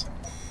 guys.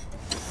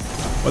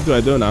 What do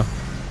I do now?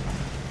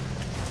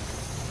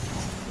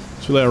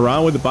 Should I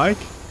run with the bike?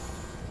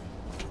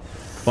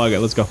 Fuck it,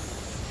 let's go.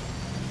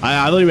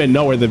 I don't even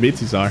know where the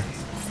BTs are.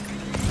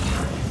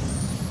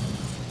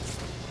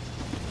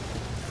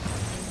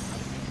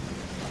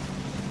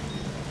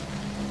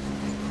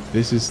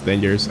 This is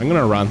dangerous. I'm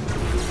gonna run.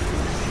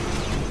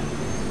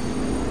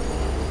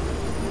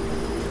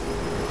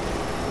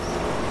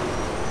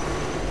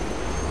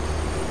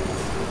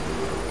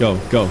 Go,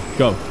 go,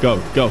 go,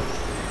 go, go.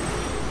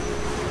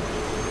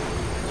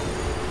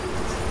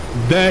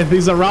 Death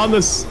is around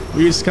us.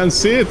 We just can't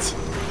see it.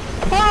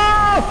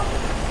 Ah!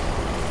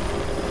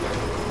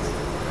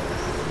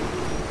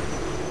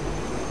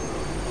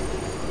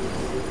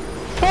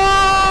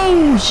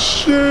 Oh,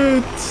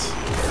 shit.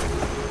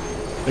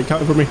 They're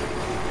coming for me.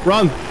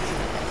 Run.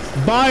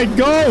 Bye,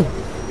 go.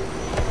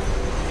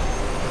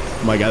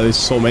 Oh my god, there's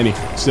so many.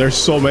 There's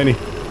so many.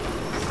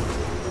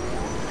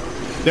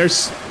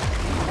 There's...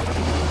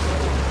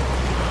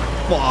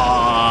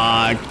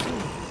 Fuck.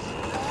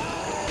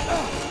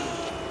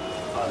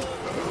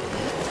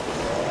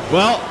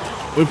 Well,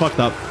 we fucked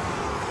up.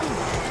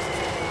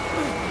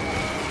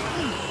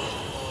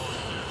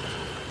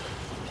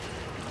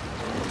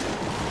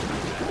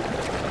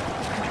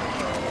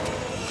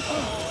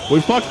 We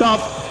fucked up.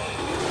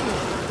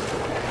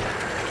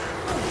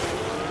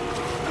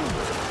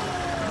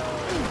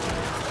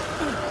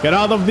 Get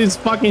out of this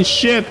fucking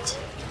shit.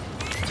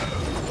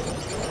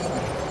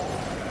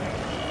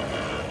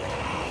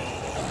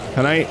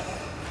 Can I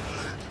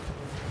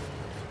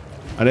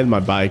need my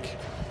bike.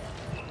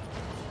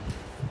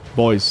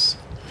 Boys.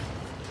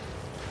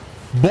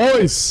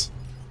 Boys!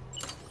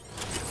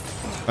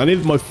 I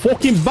need my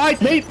fucking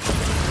bike, mate!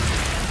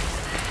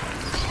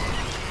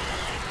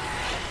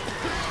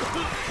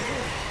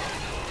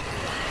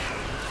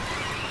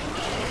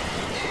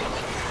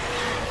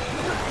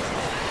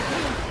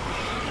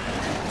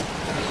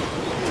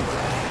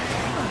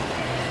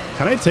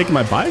 Can I take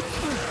my bike?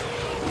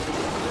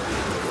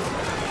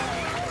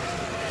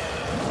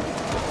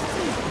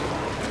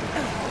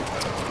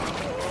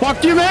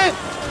 Fuck you, man!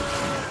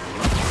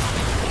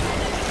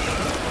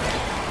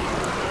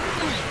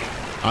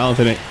 I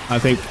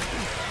think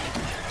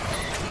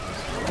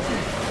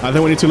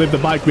we need to leave the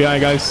bike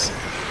behind, guys.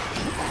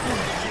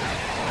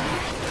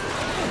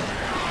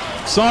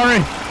 Sorry.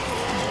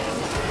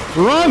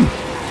 Run!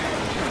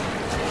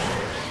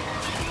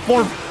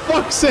 For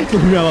fuck's sake,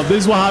 leave me alone.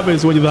 This is what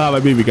happens when you don't have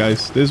a BB,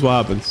 guys. This is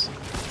what happens.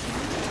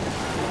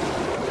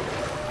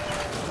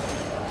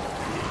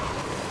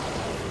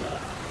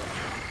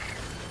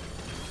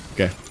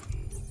 Okay.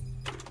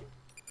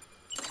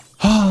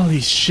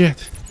 Holy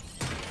shit.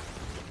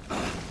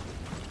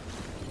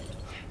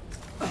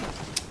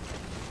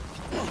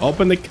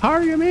 Open the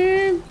car, you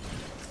mean?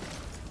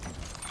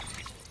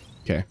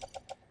 Okay.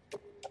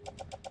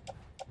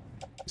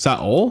 Is that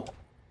all?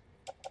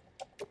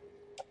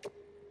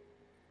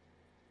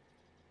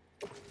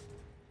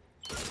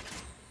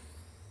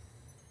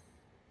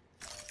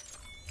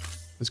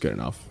 That's good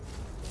enough.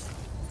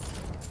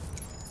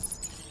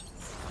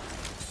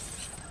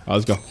 Oh,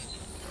 let's go.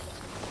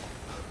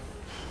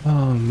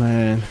 Oh,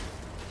 man.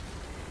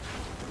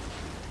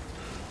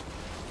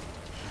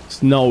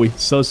 Snowy.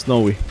 So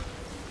snowy.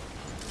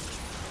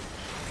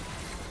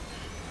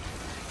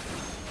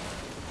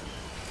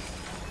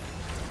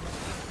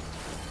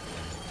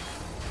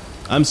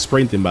 I'm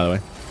sprinting, by the way.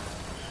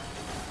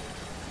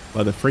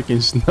 By the freaking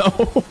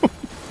snow.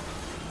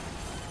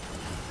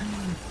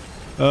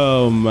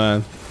 Oh,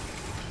 man.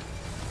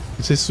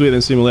 This is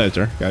Sweden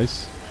Simulator,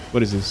 guys.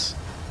 What is this?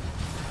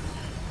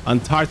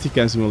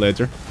 Antarctica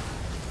Simulator.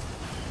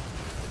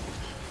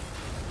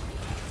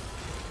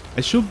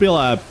 I should build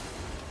a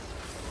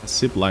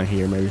zip line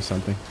here, maybe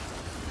something.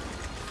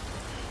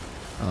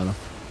 I don't know.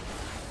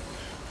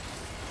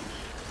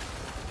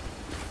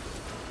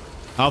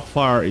 How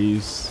far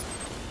is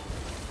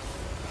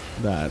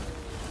that?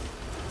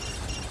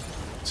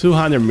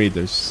 200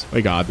 meters.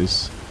 We got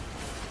this.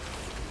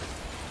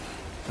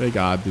 We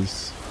got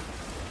this.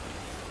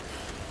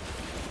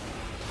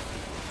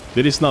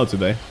 Did it snow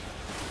today?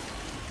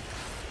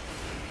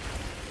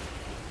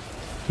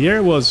 Here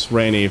it was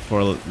rainy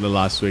for the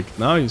last week.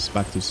 Now it's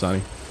back to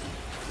sunny.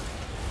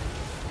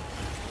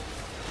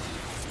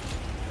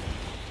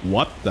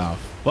 What the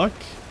fuck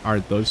are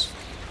those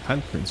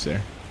handprints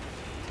there?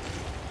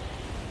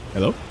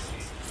 Hello?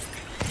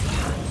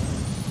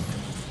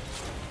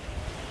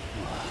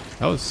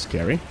 That was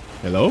scary.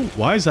 Hello?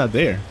 Why is that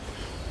there?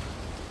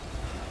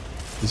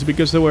 Is it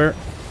because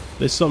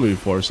they saw me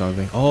before or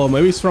something? Oh,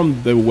 maybe it's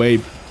from the way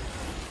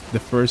the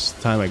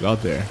first time I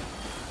got there.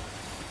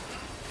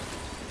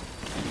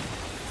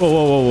 Whoa,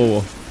 whoa, whoa, whoa,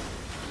 whoa.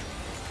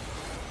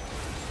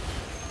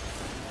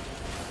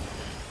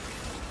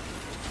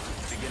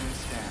 Beginning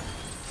scan.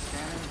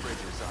 Scanning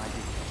bridges ID.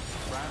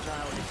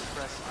 Fragile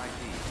Express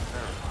ID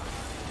verified.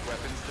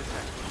 Weapons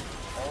detected.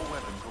 All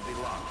weapons will be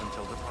locked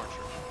until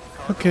departure.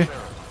 Cargo okay.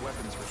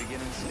 Weapons for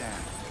beginning scan.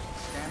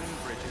 Scanning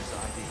bridges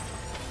ID.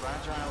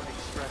 Fragile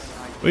Express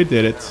ID. We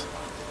did it.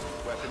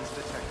 Weapons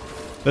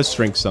detected. Let's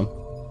drink some.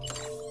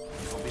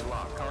 Will be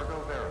locked.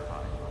 Cargo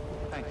verified.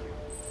 Thank you.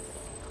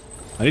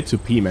 I need to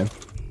pee, man.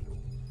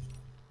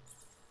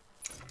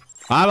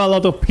 I have a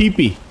lot of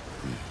pee-pee.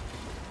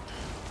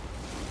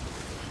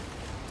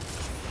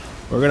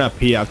 We're gonna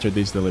pee after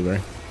this delivery.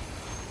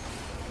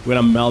 We're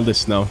gonna melt the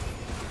snow.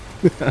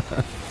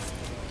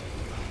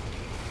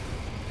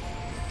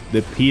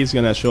 The P is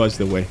gonna show us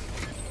the way.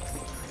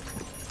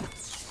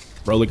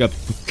 Bro, look at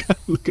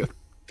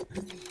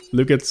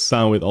look at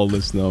Sam with all the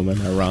snowmen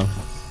around.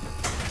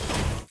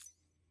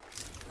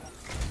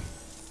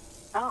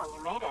 Oh,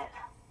 you made it.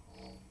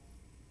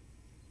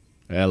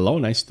 Hello,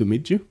 nice to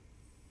meet you.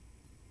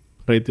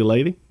 Pretty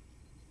lady.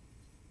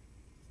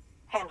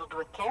 Handled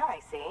with care, I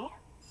see.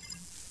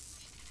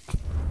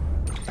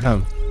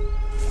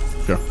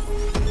 Sure.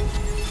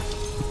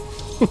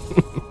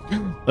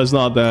 Let's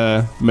not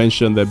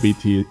mention the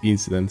BT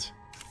incident.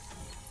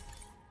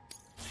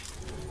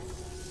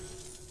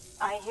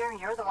 I hear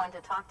you're the one to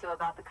talk to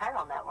about the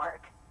chiral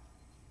network.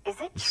 Is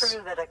it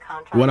true that a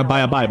contract You wanna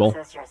buy a Bible?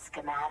 accesses your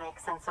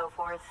schematics and so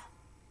forth?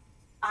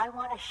 I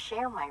want to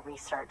share my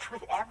research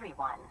with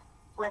everyone.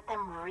 Let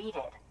them read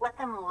it. Let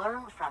them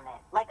learn from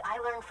it, like I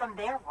learned from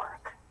their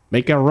work.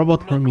 Make a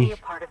robot for Make me. me a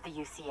part of the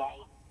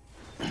UCA.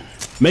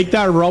 Make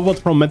that robot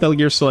from Metal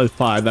Gear Solid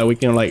 5 that we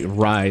can like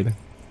ride.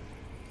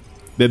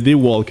 The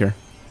D-Walker.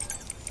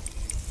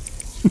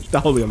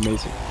 That would be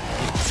amazing.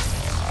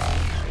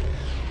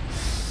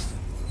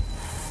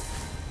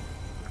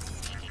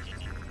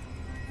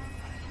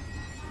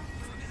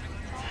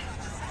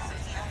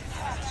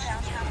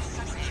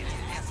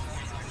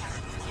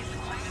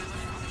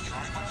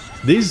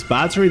 This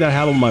battery that I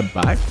have on my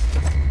back,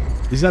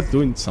 is that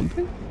doing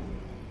something?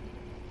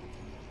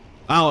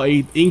 Oh,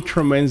 it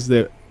increments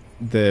the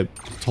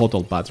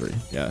total battery.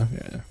 Yeah.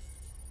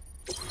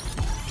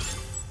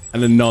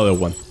 And another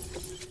one.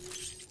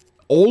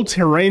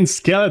 All-terrain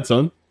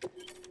skeleton.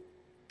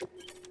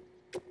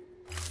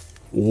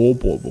 Oh,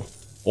 boy.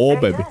 Oh,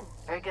 Very baby. good.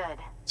 Very good.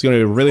 It's gonna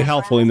be really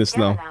helpful in the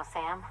snow. Now,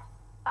 Sam.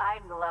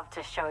 I'd love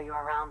to show you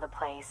around the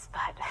place,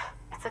 but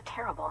it's a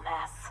terrible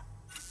mess.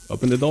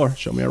 Open the door.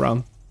 Show me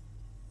around.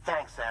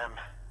 Thanks, Sam.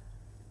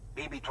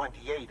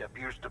 BB-28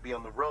 appears to be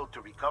on the road to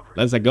recovery.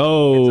 Let's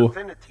go. Its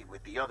affinity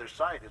with the other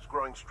side is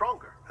growing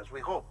stronger, as we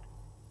hoped.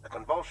 The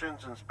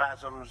convulsions and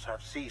spasms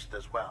have ceased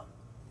as well.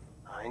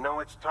 I know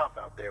it's tough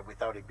out there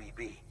without a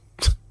BB,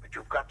 but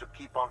you've got to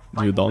keep on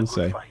fighting You don't the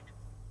good say. fight.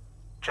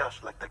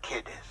 Just like the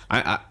kid is.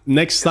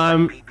 Next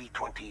time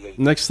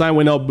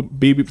we know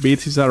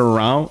BTs are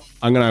around,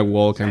 I'm gonna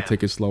walk and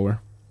take it slower.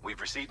 We've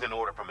received an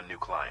order from a new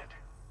client.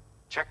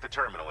 Check the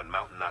terminal in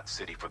Mountain Knot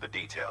City for the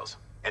details,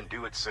 and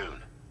do it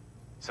soon.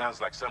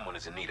 Sounds like someone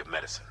is in need of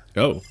medicine.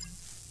 Oh.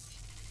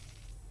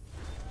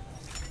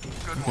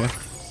 Good Okay. work.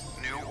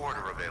 New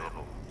order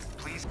available.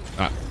 Please.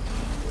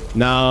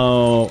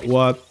 Now,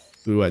 what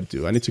do I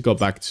do? I need to go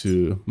back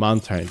to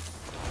Mountain.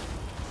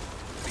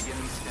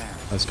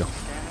 Let's go.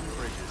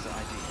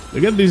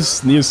 Look at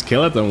this new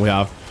skeleton we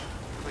have.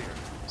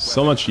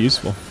 So much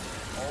useful.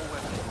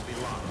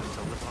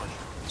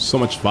 So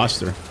much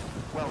faster.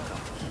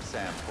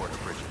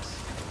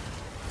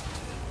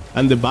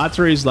 And the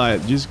battery is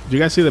like, do you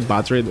guys see the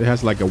battery? It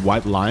has like a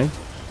white line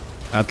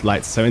at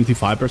like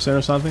 75%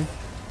 or something.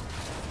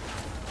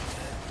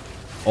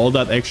 All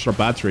that extra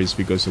battery is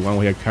because the one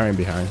we are carrying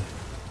behind.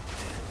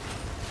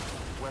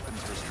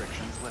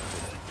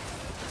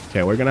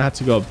 Okay, we're gonna have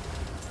to go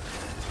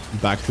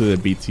back to the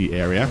BT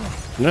area.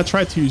 I'm gonna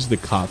try to use the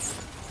cuff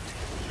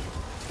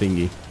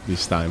thingy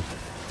this time.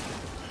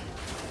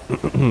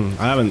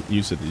 I haven't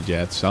used it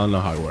yet, so I don't know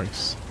how it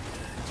works.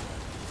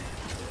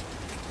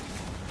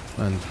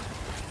 Man,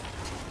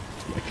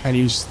 I can't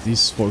use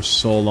this for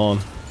so long.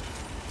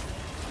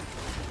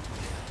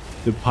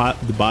 The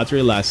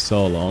battery lasts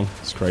so long.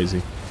 It's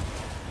crazy.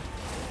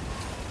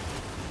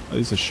 Oh,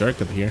 there's a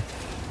shortcut here.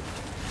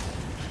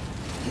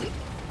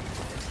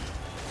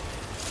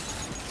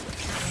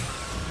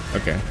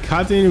 Okay,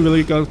 cutting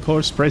really good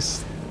course.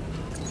 Press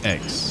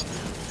X.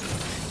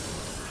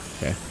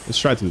 Okay, let's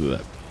try to do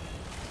that.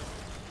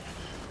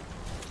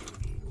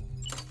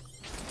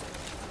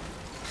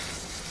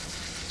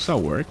 Does that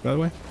work, by the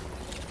way?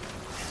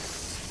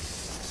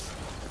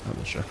 I'm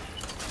not sure.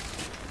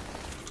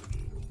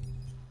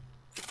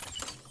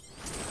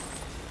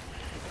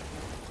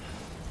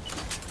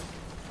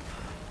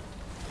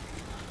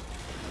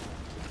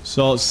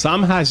 So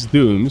Sam has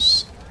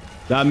dooms.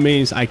 That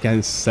means I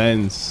can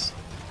sense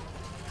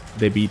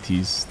the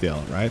BTs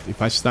still, right?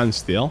 If I stand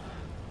still,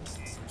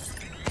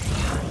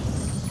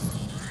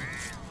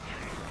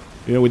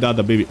 you know, without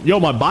the baby. Yo,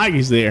 my bike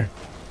is there.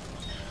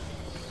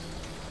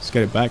 Let's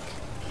get it back.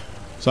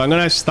 So I'm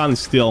gonna stand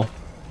still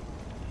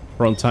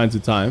from time to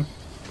time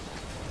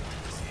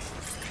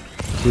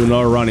to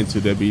not run into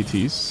the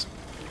BTs.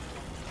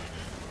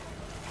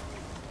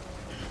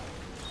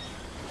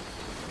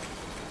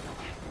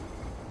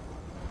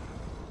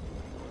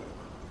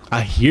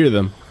 I hear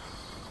them.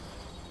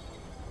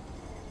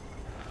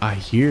 I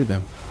hear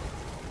them.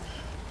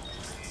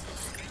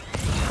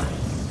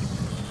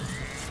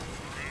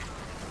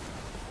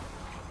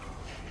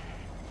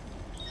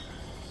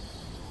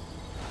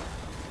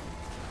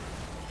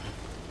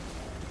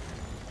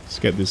 Let's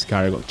get this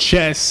cargo.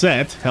 Chess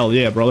set. Hell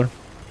yeah, brother.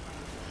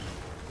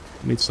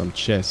 Need some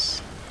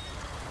chess.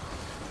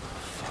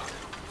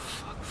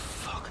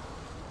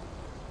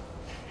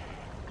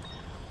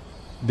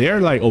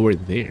 They're like over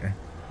there.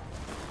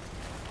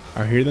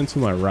 I hear them to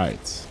my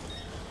right.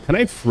 Can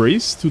I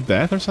freeze to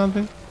death or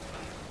something?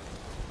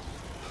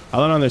 I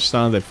don't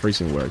understand that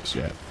freezing works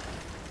yet.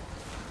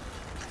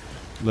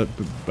 But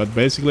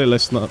basically,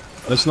 let's not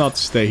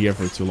stay here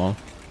for too long.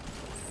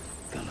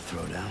 Gonna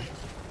throw down.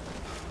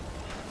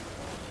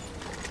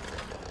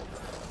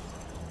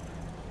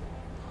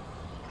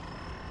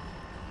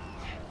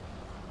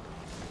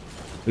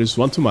 There's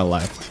one to my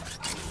left.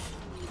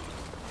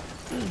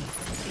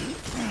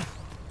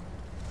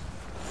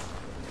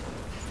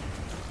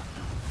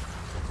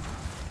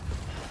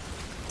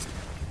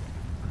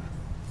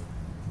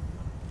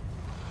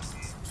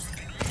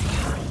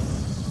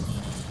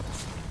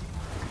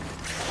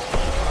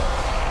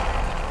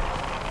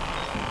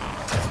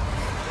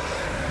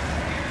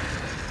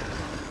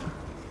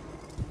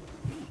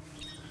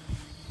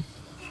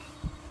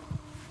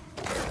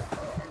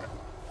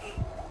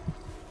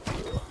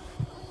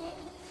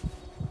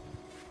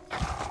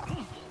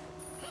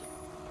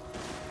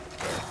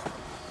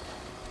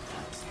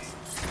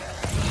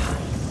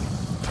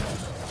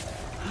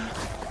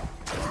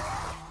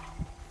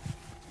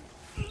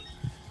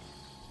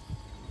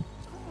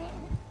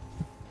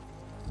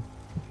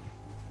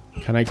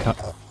 Can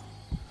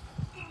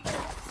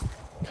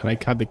I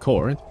cut the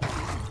cord?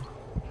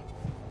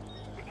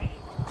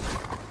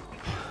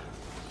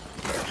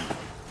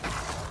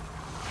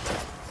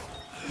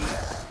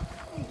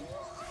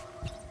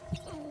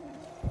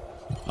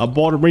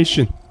 Abort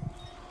mission.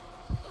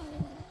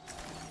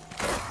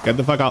 Get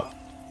the fuck out.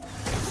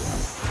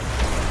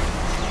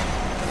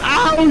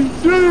 Ow!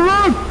 Shit,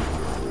 run!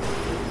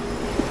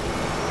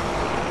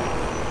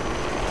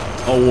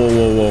 Oh, whoa,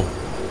 whoa, whoa.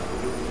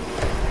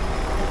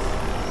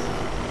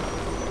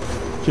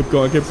 Keep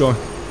going, keep going.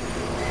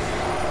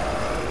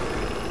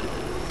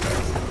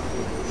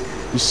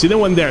 You see them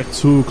when they're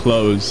too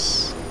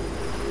close.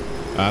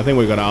 I think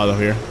we got out of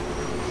here.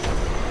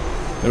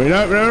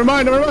 Never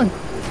mind, never mind.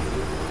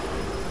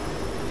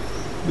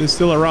 They're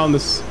still around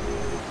us.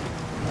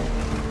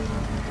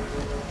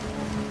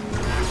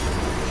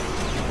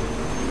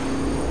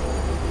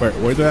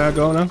 Where did I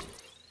go now?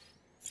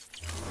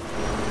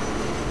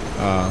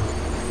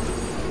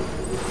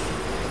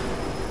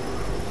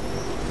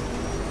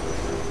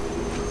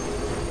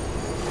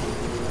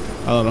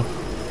 I don't know.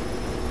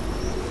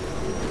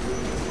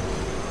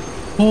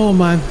 Oh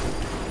man.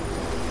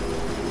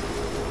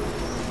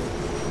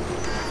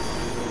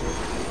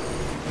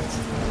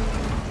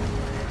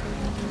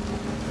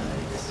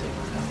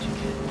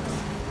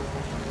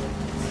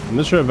 I'm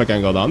not sure if I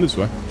can go down this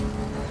way.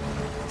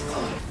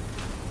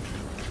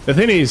 The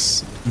thing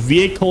is,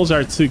 vehicles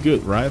are too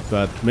good, right?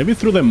 But maybe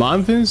through the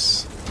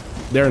mountains,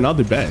 they're not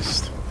the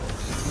best.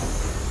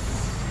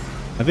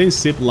 I think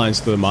zip lines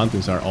to the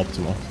mountains are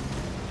optimal.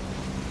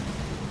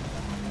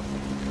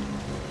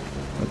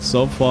 But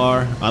so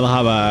far, I don't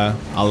have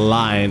a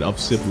line of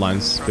zip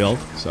lines built,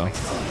 so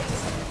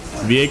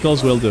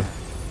vehicles will do.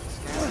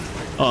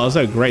 Oh, that's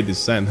a great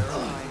descent.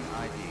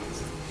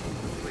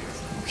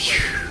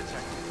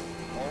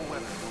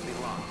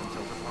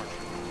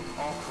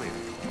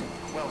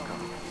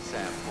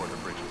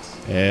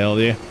 Hell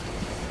yeah.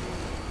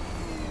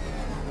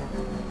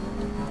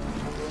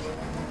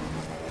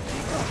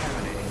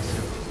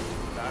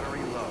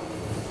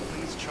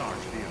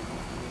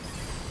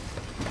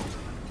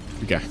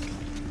 Okay,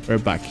 we're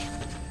back.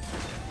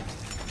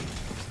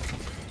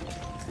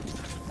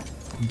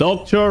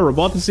 Doctor,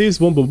 roboticist,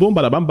 boom, boom, boom,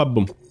 bada bam, bam,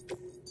 boom.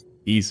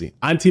 Easy.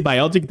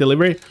 Antibiotic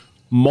delivery,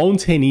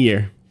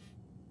 mountaineer.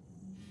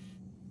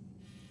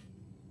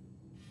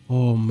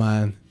 Oh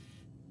man.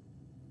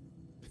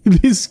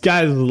 This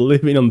guy's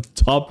living on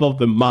top of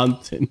the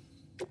mountain.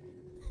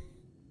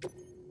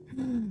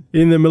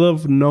 In the middle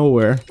of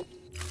nowhere.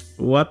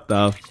 What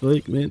the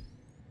fuck, man?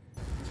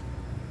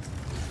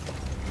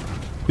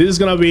 This is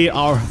gonna be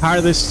our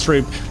hardest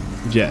trip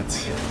yet.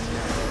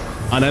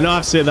 And I know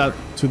I've said that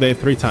today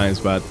 3 times,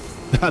 but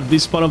at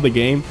this point of the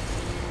game,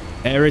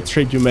 every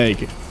trip you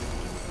make,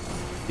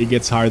 it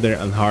gets harder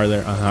and harder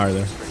and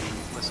harder.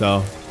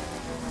 So,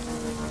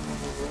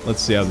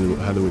 let's see how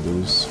do we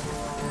do this.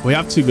 We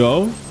have to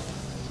go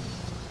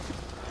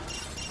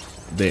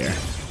there,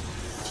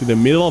 to the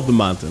middle of the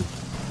mountain.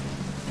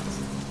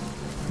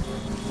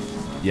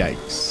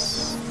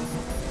 Yikes.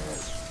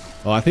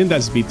 Oh, I think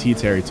that's BT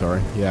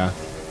territory. Yeah.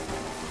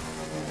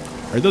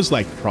 Are those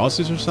like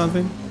crosses or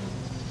something?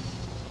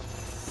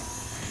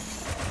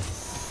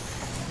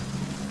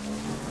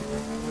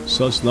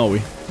 So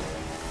snowy.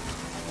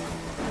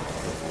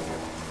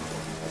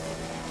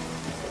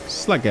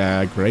 It's like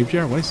a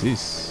graveyard. What is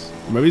this?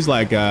 Maybe it's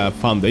like a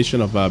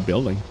foundation of a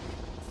building.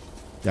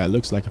 Yeah, it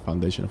looks like a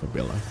foundation of a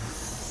building.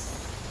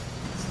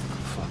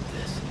 Fuck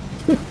this.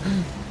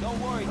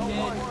 Don't worry,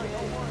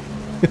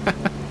 kid.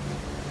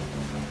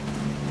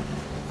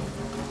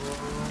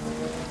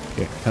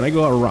 Okay, can I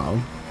go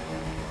around?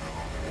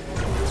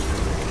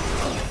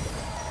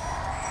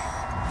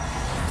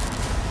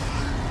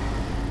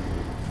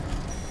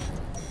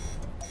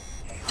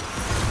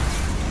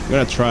 I'm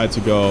gonna try to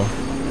go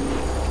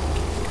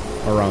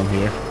around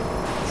here.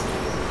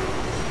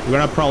 We're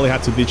gonna probably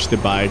have to ditch the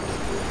bike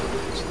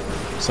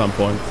at some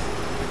point.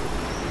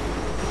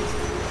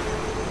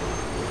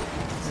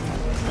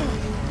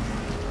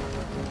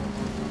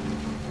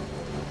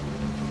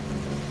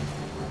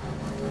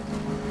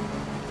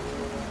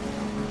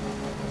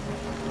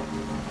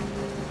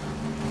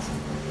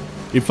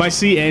 If I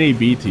see any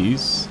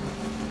BTs,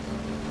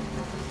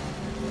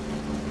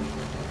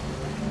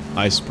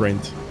 I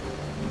sprint.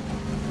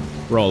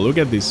 Bro, look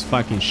at this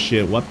fucking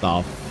shit. What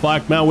the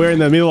fuck, man? We're in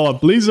the middle of a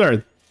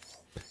blizzard.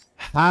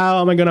 How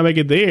am I gonna make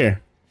it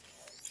there?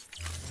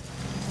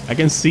 I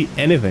can see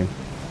anything.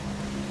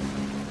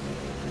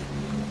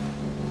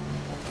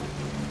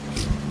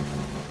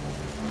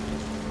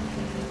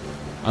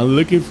 I'm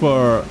looking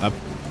for a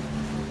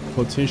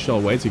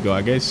potential way to go.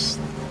 I guess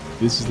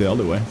this is the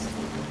only way.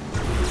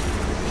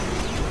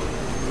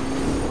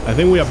 I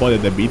think we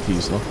avoided the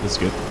BTs, so that's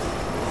good.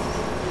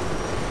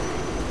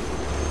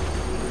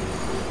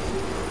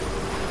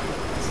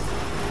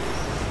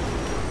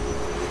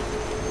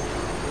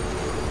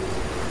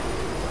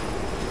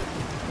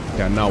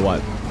 Okay, now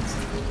what?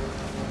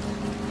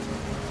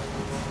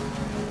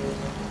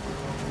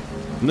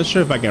 I'm not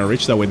sure if I can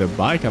reach that with a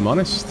bike, I'm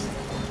honest.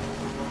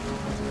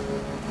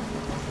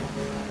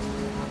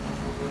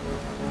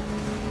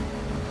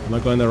 I'm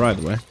not going the right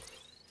way.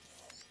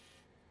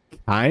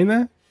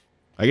 Kinda?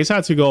 I guess I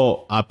had to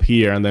go up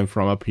here and then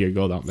from up here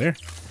go down there.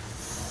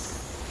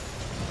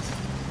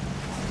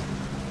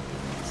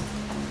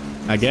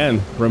 Again,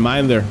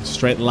 reminder,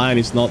 straight line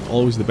is not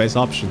always the best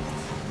option.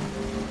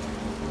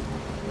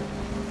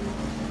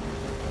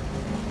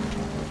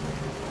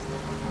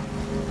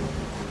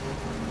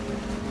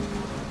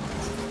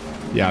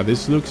 Yeah,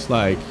 this looks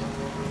like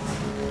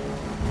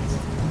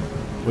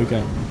we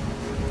can.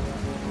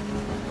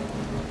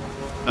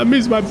 I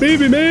miss my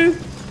baby, man.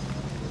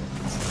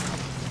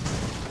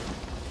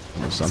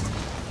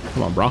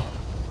 Come on, bro.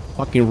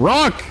 Fucking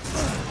rock!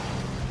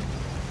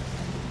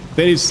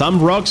 There is some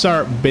rocks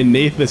are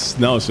beneath the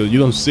snow, so you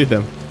don't see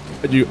them,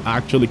 but you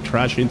actually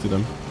crash into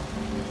them.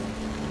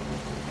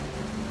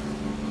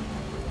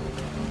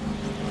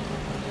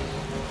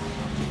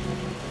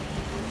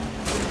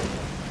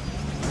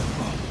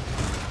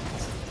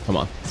 Come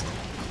on.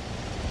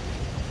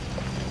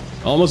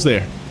 Almost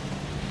there.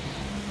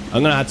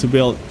 I'm gonna have to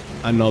build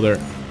another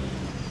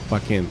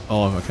fucking...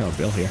 Oh, I cannot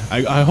build here.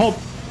 I hope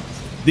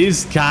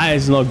this guy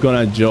is not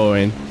gonna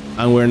join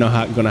and we're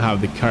not gonna have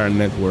the current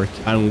network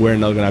and we're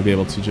not gonna be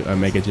able to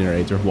make a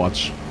generator.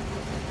 Watch.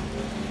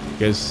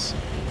 Because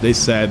they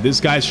said this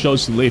guy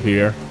chose to live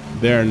here.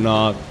 They're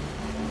not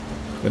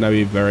gonna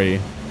be very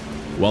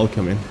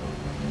welcoming.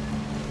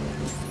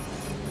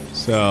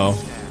 So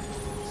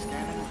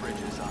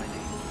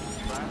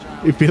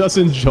if he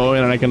doesn't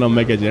join and I cannot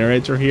make a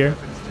generator here,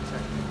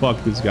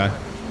 fuck this guy.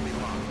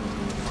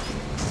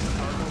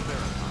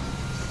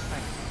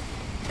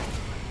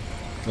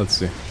 Let's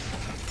see.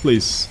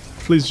 Please.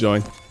 Please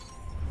join.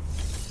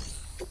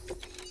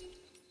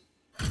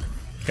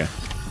 Okay.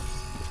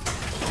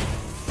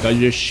 Got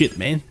your shit,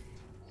 man.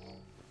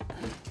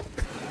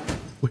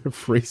 We're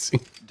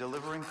freezing.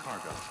 Delivering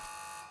cargo.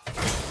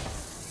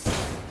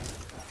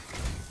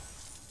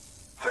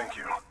 Thank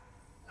you.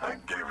 I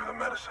gave her the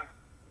medicine.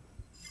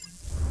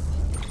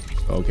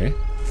 Okay.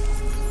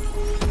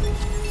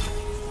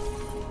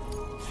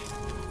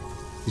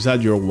 Is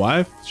that your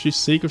wife? She's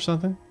sick or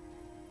something?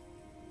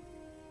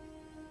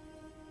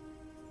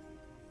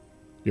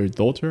 Your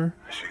daughter?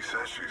 She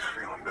says she's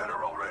feeling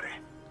better already.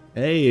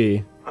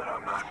 Hey. But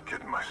I'm not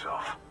kidding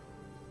myself.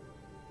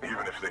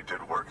 Even if they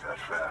did work that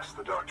fast,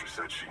 the doctor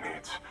said she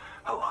needs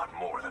a lot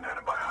more than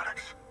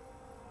antibiotics.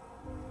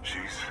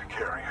 She's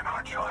carrying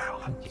our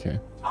child. Okay.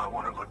 I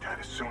want her looked at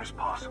as soon as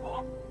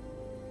possible.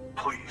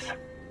 Please,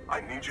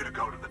 I need you to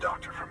go to the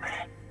doctor for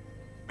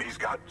me. He's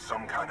got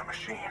some kind of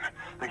machine.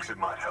 Thinks it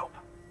might help.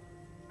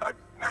 I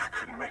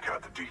couldn't make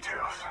out the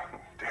details.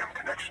 Damn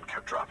connection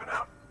kept dropping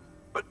out.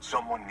 But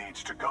someone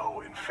needs to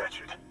go and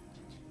fetch it.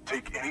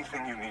 Take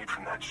anything you need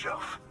from that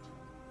shelf.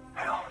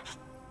 Hell, just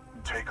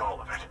take all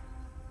of it.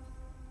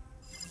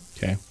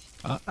 Okay.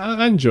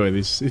 I enjoy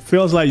this. It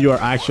feels like you are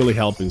actually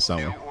helping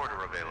someone. New order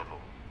available.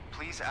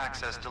 Please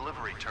access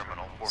delivery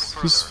terminal for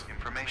further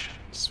information.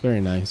 It's very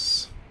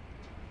nice.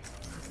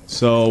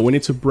 So we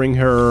need to bring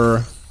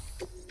her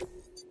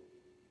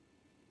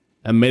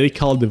a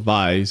medical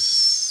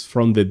device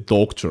from the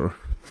doctor.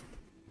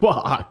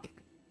 Fuck.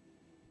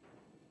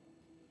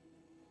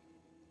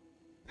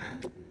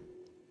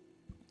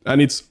 And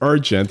it's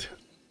urgent.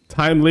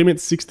 Time limit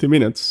 60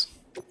 minutes.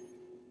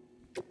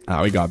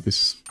 Ah, we got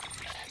this.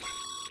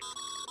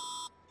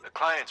 The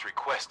clients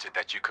requested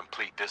that you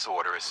complete this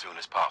order as soon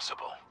as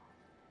possible.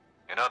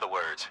 In other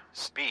words,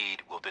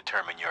 speed will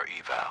determine your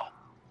eval.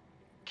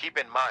 Keep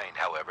in mind,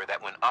 however,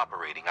 that when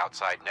operating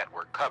outside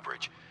network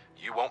coverage,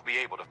 you won't be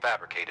able to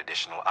fabricate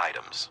additional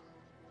items.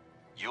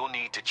 You'll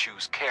need to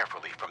choose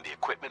carefully from the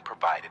equipment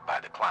provided by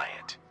the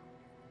client.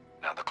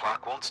 Now, the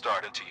clock won't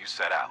start until you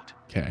set out.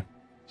 Okay.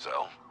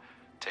 So,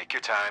 take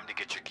your time to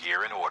get your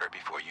gear in order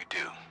before you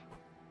do.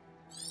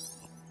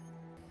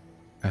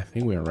 I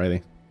think we are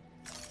ready.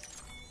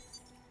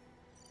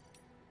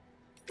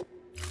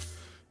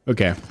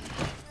 Okay.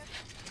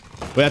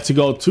 We have to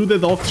go to the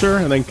doctor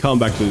and then come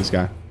back to this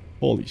guy.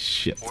 Holy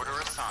shit. Order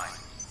assigned.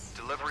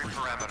 Delivery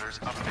parameters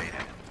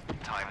updated.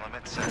 Time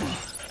limit set.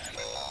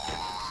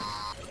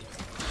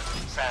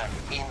 Sam,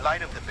 in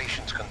light of the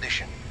patient's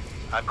condition,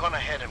 I've gone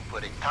ahead and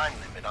put a time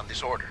limit on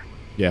this order.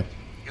 Yeah.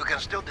 You can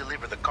still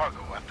deliver the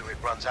cargo after it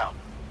runs out,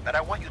 but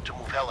I want you to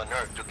move hell on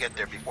Earth to get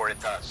there before it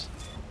does.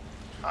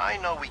 I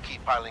know we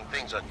keep piling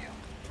things on you,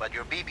 but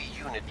your BB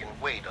unit can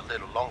wait a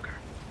little longer.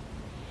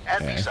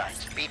 And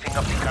besides, beefing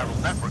up the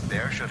chiral network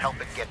there should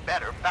help it get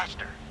better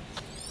faster.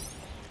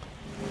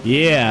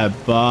 Yeah,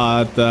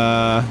 but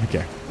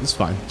okay, it's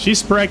fine.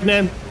 She's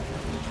pregnant.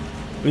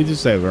 We need to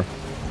save her.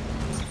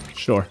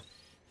 Sure.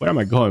 Where am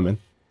I going, man?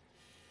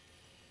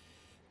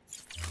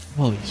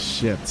 Holy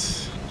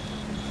shit.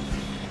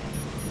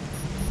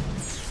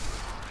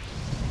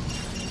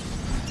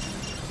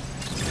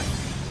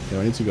 Okay,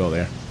 I need to go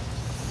there.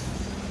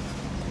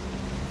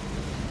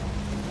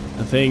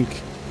 I think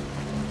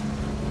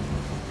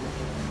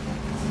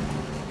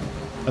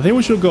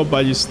we should go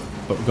by just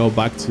go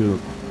back to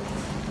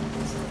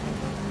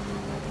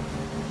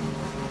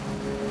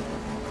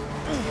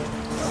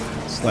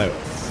it's like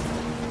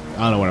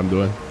I don't know what I'm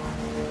doing.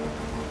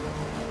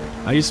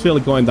 I just feel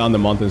like going down the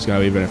mountain is gonna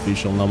be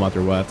beneficial no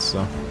matter what,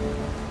 so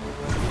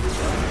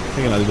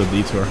taking a little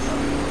detour.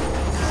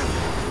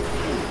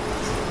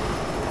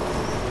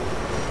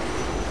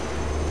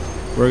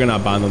 We're gonna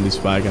abandon this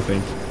bag, I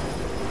think.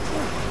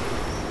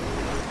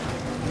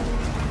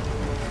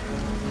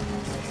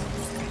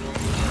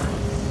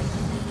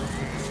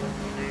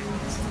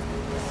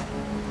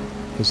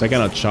 Because I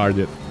cannot charge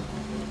it.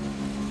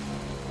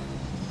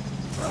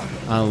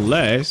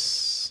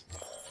 Unless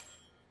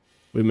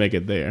we make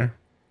it there.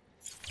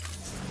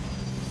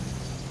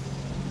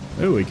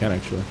 Maybe we can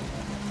actually.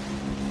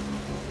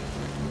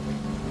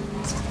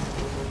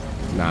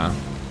 Nah,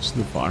 it's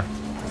too far.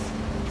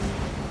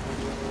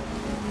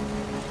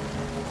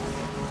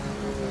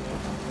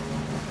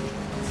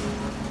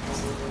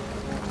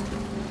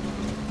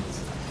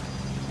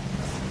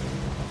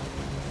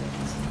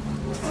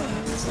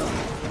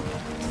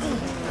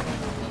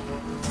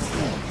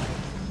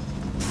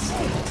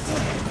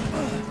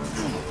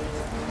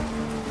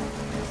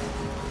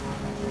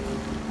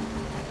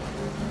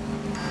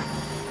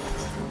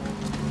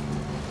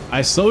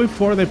 I saw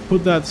before they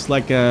put that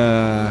like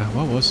a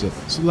what was it?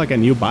 It's like a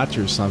new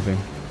battery or something,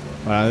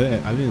 but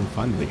I didn't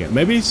find it again.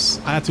 Maybe it's,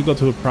 I had to go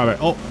to a private.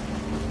 Oh,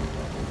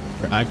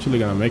 we're actually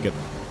gonna make it.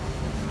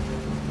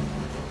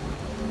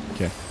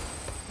 Okay.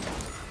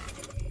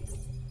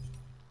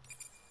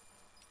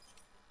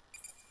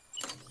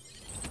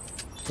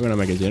 We're gonna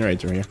make a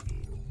generator here.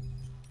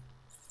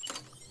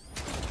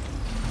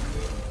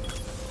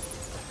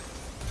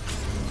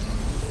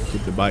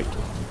 Keep the bike.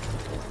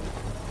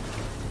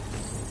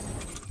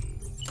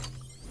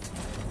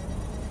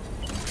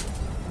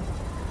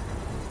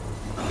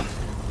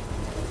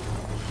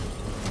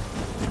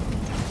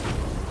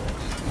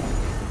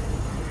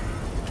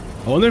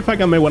 I wonder if I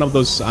can make one of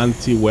those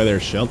anti-weather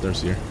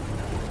shelters here.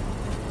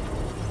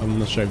 I'm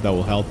not sure if that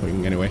will help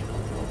in any way.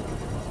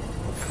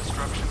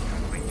 Construction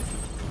complete.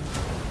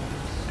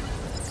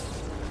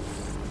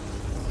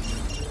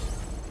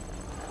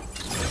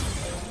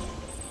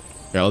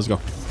 Yeah, let's go.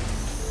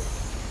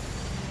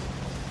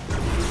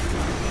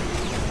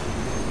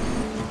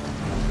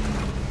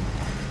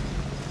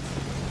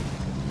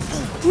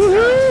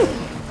 Woohoo!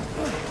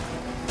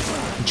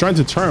 I'm trying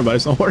to turn, but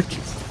it's not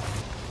working.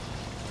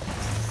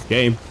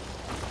 Game.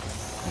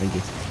 Thank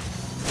you.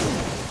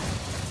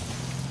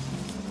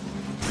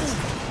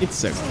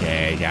 It's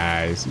okay,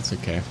 guys. It's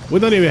okay. We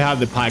don't even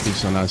have the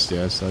package on us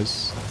yet, so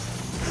it's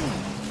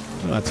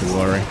not to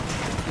worry.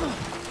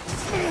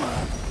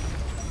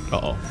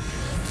 Uh-oh.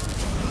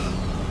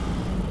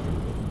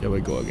 Here we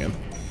go again.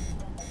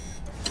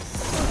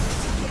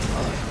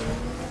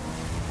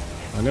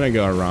 I'm gonna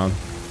go around.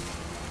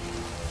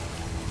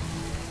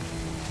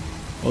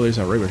 Oh, there's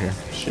a river here.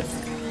 Shit.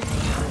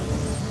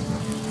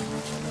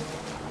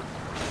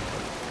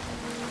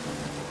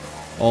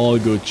 All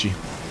Gucci.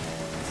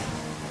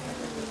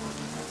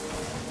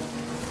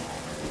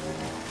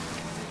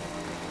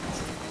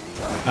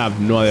 I have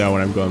no idea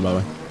where I'm going, by the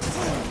way.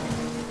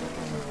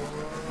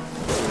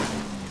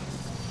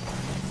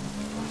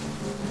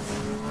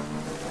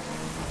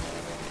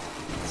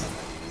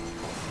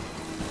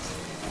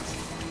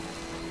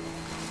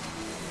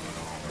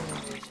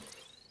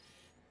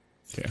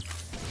 Okay.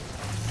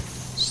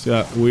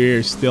 So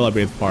we're still a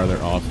bit farther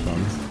off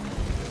from.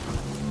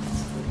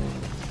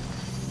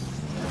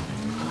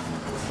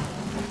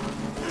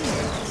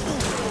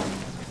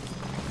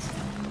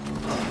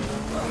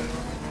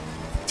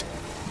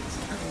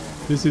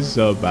 This is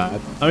so bad.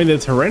 I mean, the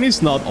terrain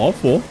is not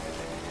awful,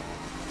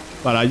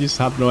 but I just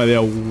have no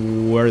idea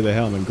where the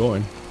hell I'm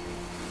going.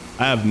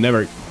 I have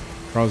never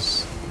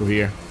crossed through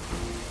here.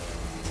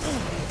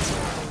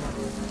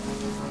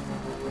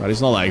 But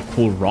it's not like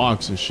full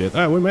rocks and shit.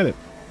 Alright, we made it.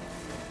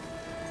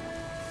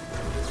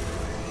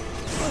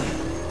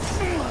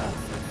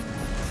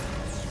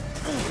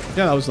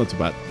 Yeah, that was not too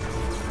bad.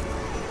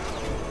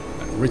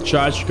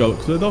 Recharge, go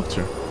to the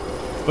doctor.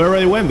 We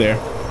already went there.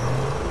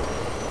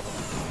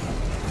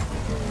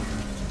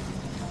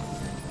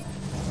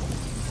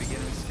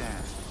 Beginning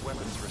scan.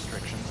 Weapons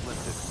restrictions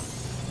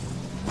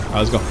lifted.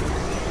 Let's go.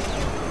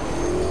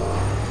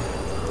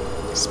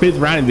 Speed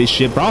running this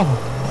shit, bro.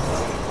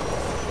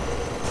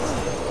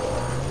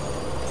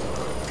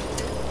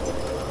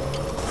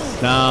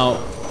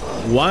 Now,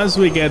 once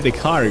we get the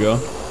cargo,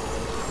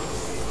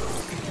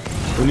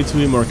 we need to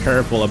be more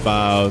careful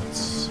about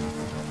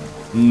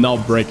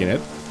not breaking it.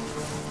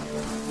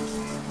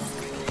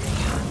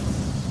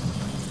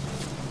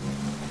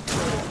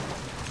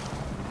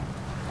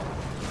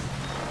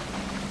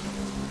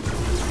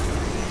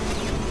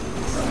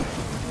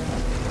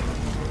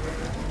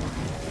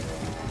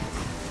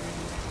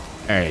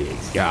 There you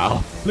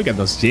go. Look at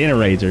those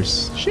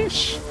generators.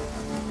 Sheesh.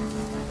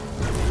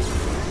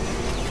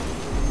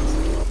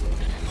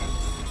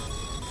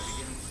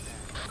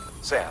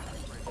 Sam,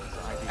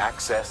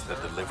 access the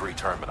delivery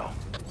terminal.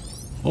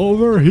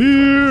 Over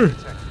here.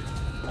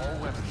 All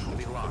weapons will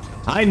be locked.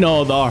 I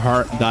know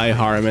Die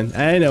Harmon.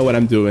 I know what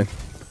I'm doing.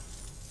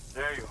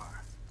 There you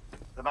are.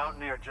 The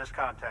Mountaineer just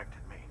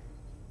contacted me.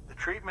 The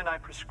treatment I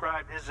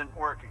prescribed isn't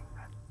working.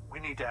 We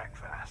need to act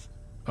fast.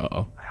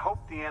 Uh-oh. I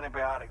hope the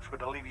antibiotics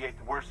would alleviate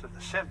the worst of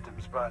the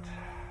symptoms, but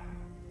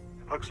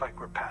it looks like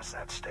we're past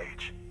that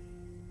stage.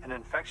 An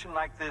infection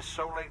like this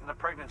so late in the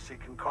pregnancy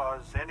can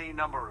cause any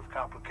number of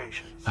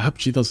complications. I hope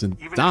she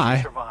doesn't Even die. if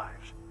she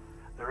survives,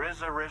 there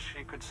is a risk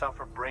she could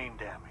suffer brain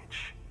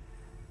damage.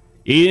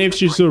 Even if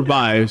she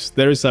survives,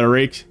 there is a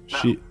risk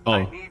she... Now,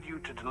 I Oh. need you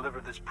to deliver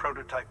this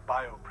prototype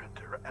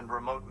bioprinter and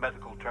remote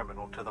medical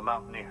terminal to the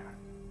Mountaineer.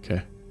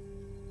 Okay.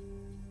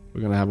 We're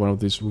gonna have one of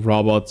these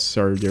robot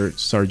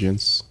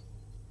surgeons.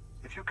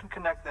 If you can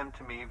connect them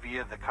to me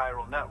via the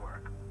chiral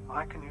network,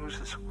 I can use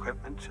this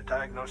equipment to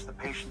diagnose the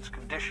patient's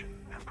condition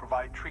and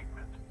provide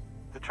treatment.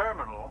 The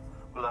terminal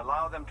will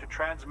allow them to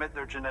transmit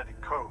their genetic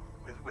code,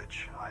 with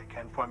which I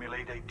can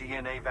formulate a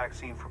DNA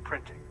vaccine for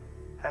printing.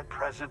 At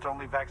present,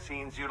 only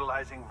vaccines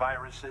utilizing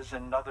viruses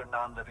and other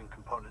non-living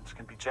components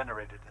can be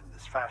generated in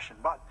this fashion,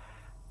 but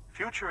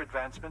future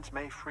advancements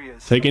may free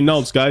us Taking from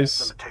notes, this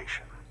guys.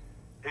 limitation.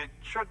 It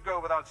should go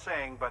without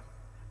saying, but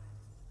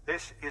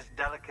this is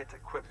delicate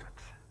equipment.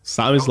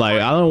 Sounds like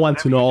I don't want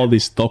to know all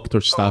this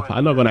doctor stuff.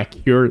 I'm not gonna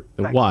cure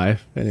the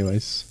wife,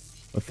 anyways.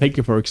 But thank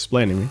you for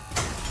explaining me.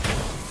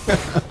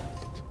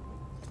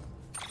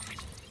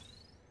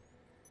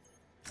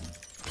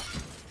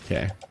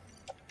 Okay.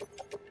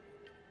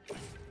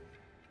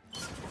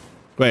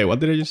 Wait, what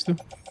did I just do?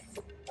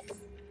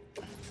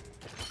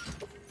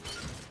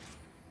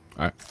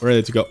 Alright, we're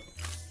ready to go.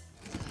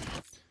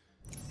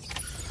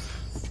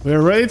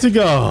 We're ready to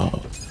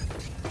go.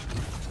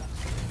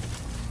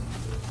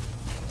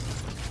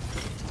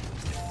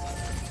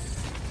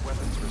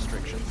 Weapons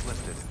restrictions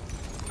lifted.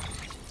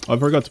 Oh, I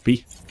forgot to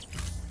pee.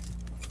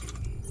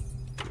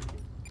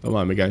 Don't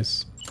mind me,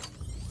 guys.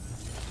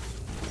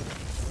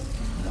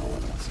 No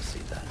one wants to see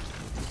that.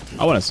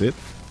 I want to see it.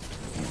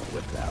 You know,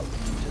 whipped out,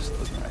 just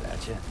looking right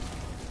at you.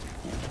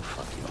 Yeah,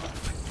 fuck you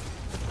off.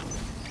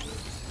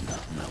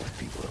 Not with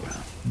people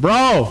around.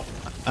 Bro,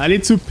 I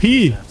need to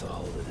pee. Have to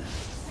hold it in.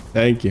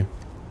 Thank you.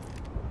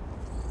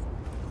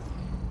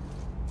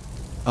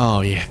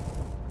 Oh, yeah.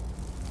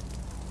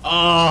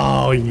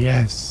 Oh,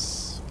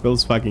 yes.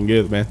 Feels fucking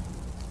good, man.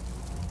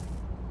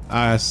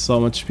 I have so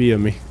much pee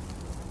on me.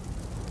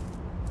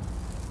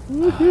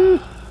 Woohoo.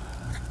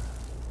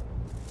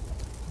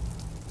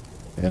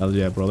 Hell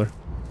yeah, brother.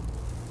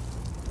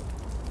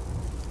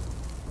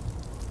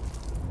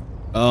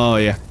 Oh,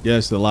 yeah.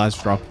 Yes, the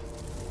last drop.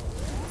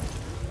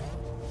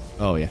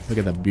 Oh, yeah. Look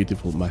at that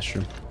beautiful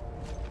mushroom.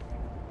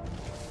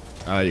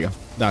 There you go.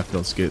 That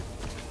feels good.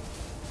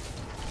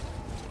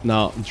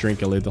 Now,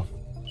 drink a little.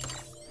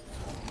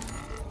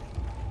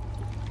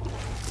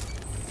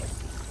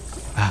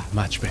 Ah,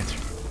 much better.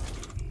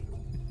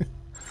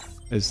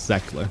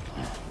 Exactly.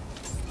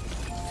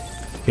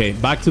 Okay,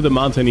 back to the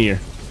Mountaineer.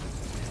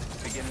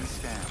 Beginning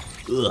scan.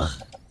 Ugh.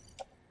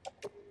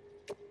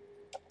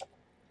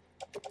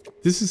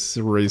 This is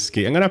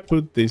risky. I'm gonna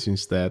put this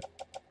instead.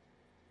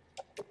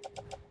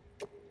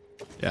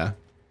 Yeah.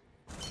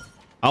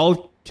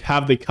 I'll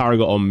have the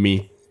cargo on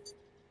me.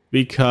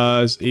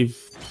 Because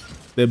if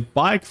the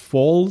bike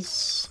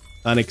falls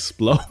and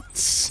explodes,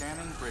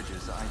 Scanning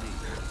bridges ID.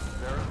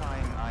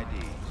 Verifying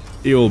ID.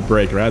 it will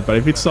break, right? But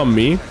if it's on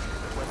me,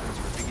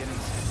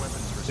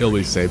 Weapons it'll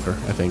be safer,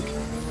 I think.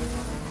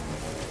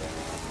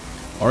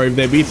 Or if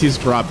the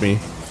BTs drop me,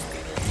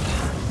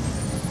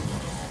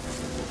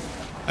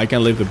 I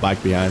can leave the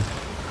bike behind.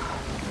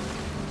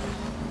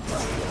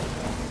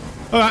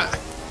 Alright,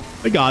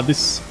 I got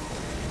this.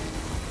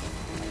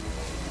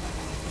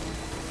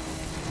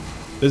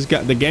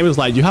 The game is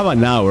like, you have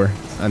an hour.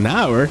 An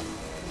hour?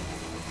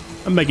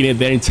 I'm making it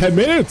there in 10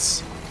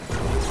 minutes.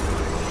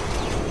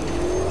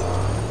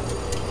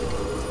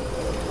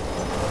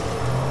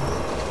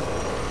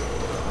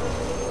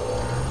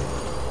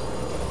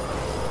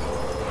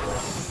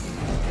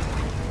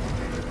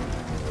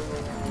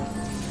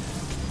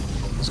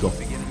 Let's go.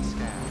 Beginning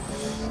scan.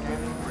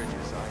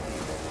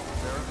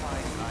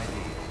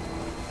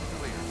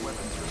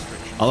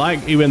 I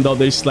like, even though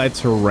there's like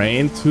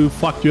terrain to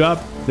fuck you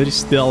up, there is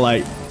still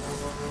like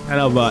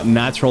kind of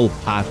natural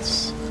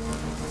paths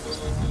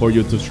for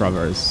you to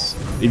traverse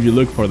if you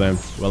look for them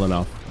well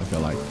enough. I feel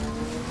like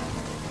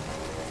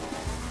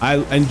I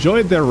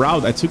enjoyed the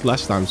route I took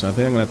last time, so I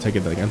think I'm gonna take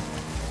it again.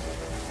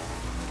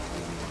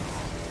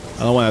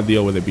 I don't want to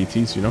deal with the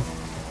BTs, you know,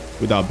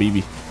 without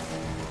BB.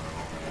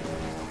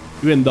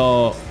 Even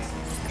though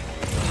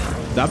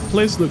that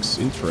place looks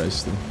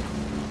interesting.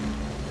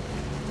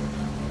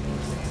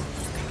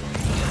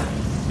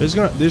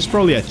 There's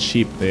probably a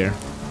jeep there.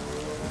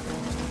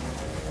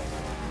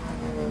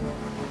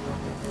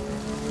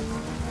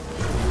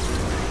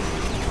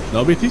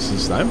 No BTs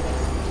this time.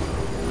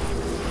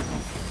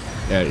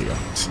 There you go.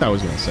 I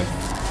was gonna say.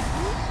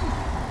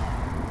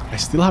 I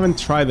still haven't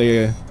tried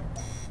the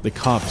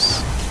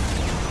cops.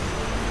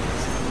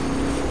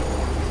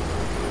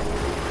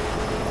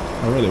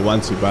 I really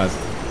want to, but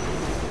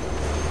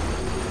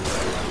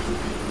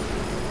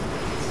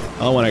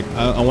I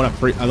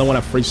don't want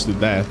to freeze to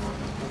death.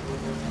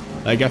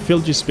 Like, I feel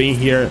just being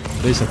here,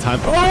 there's a time.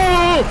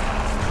 Oh!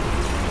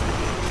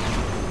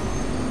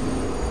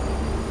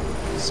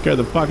 Scared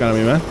the fuck out of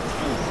me, man.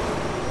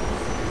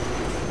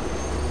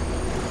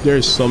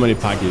 There's so many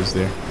packages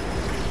there.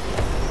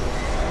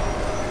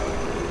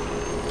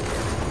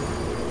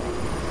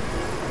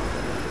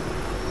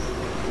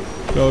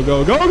 Go,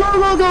 go, go, go,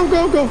 go, go,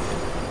 go, go.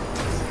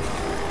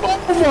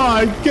 Oh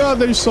my god,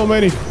 there's so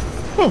many.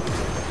 Oh.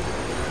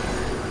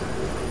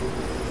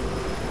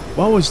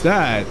 What was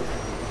that?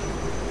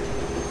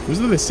 Was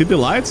it the city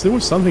lights? There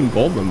was something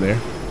golden there.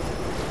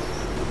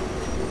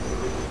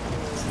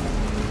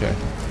 Okay.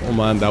 Oh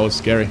man, that was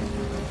scary.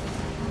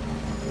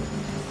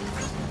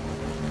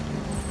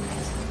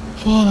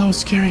 Oh, that was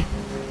scary.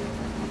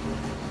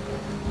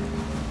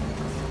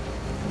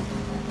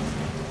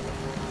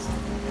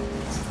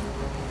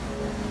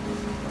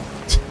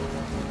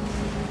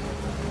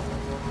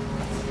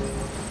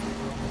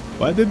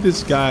 Why did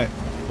this guy...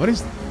 What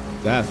is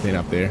that thing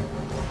up there?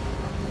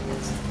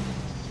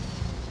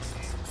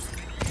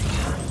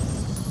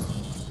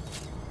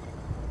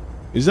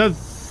 Is that...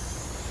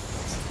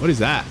 What is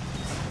that?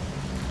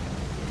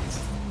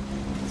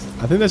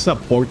 I think that's a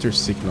porter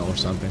signal or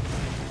something.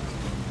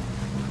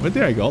 Where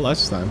did I go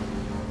last time?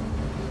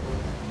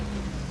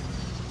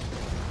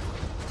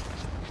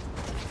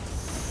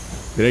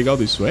 Did I go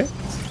this way?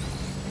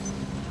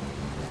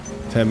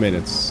 10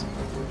 minutes.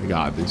 I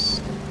got this.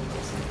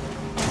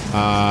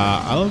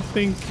 I don't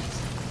think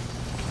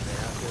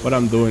what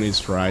I'm doing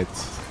is right.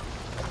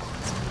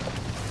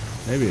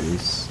 Maybe it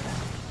is.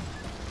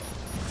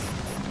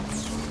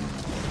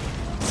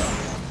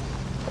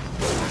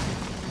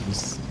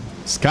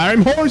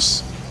 Skyrim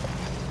horse!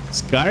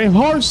 Skyrim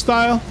horse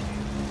style!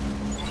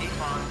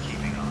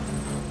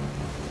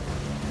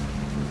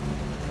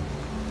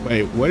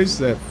 Wait, what is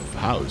the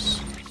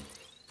house?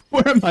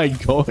 Where am I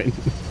going?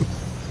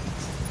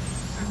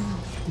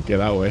 Okay,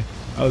 that way.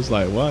 I was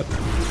like, what?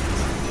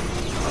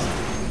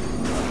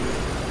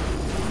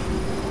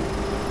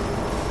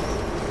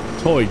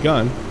 Toy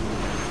gun.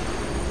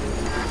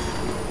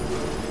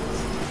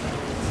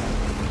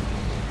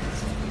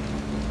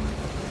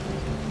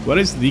 What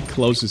is the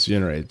closest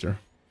generator?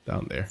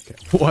 Down there. Okay.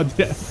 What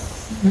the?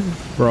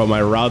 Bro,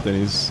 my routing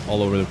is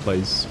all over the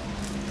place.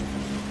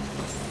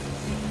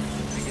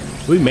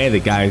 We made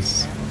it,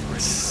 guys.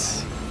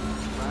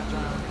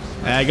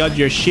 I got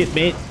your shit,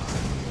 mate.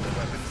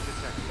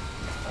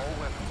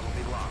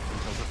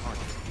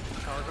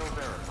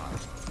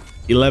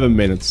 "11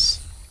 minutes.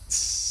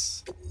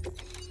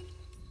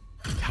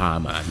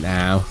 Come on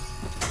now.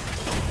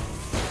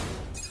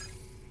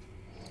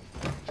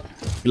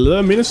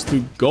 11 minutes to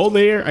go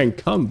there and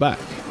come back.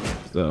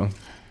 So,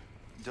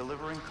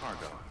 delivering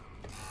cargo.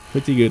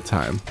 Pretty good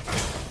time.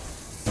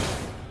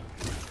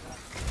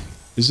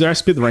 Is there a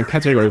speedrun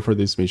category for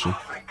this mission?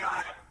 Oh, thank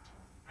God.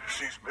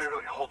 She's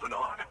barely holding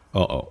on.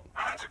 Uh-oh.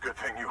 It's a good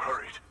thing you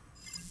hurried.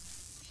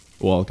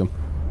 Welcome.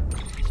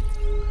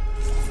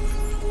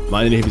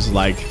 Imagine if he's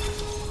like,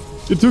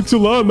 it took too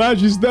long, man,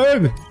 she's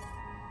dead.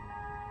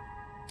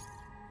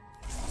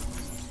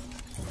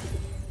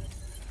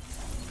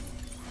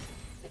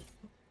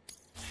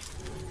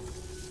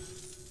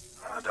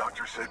 The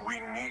doctor said we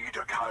need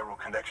a chiral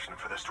connection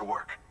for this to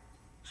work.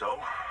 So,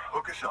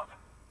 hook us up.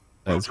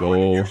 Let's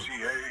go.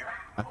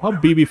 I hope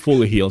BB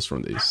fully heals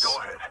from this.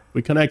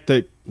 We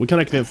connected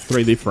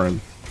 3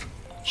 different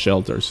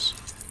shelters.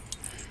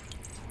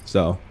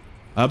 So,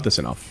 I hope that's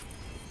enough.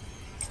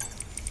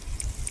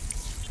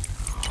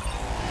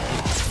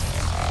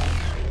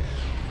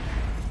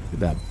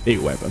 That big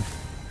weapon.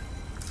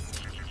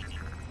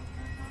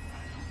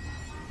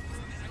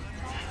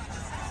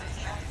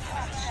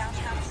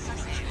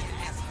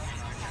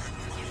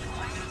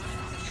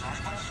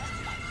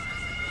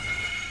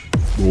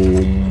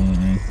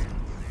 Boom.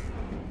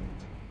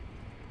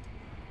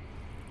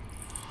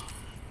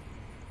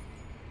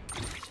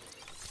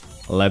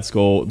 Let's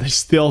go. There's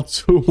still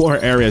 2 more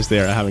areas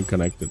there I haven't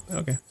connected.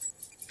 Okay.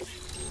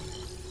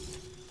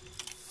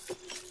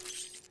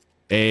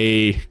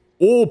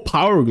 Oh,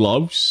 power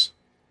gloves.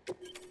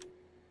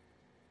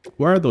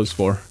 What are those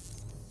for?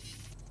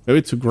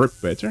 Maybe to grip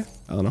better?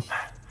 I don't know.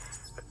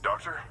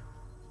 Doctor?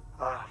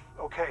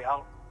 Okay,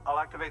 I'll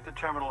activate the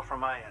terminal from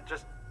my end.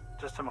 Just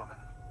a moment.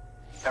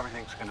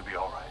 Everything's gonna be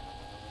all right.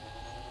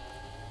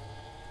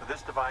 With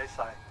this device,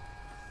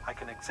 I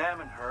can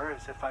examine her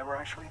as if I were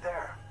actually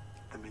there.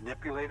 The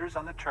manipulators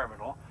on the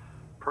terminal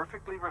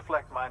perfectly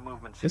reflect my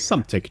movements. There's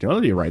some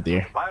technology right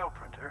there. With the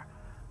bioprinter,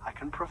 I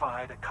can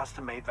provide a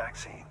custom-made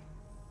vaccine.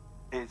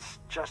 It's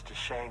just a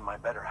shame my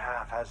better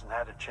half hasn't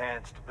had a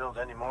chance to build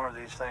any more of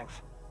these things.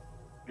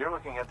 You're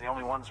looking at the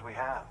only ones we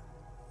have.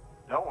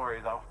 Don't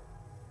worry, though.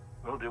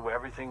 We'll do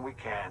everything we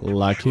can to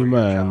Lucky ensure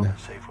your child man.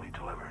 is safely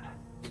delivered.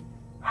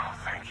 Oh,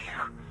 thank you.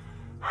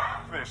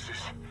 This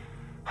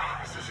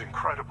is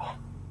incredible.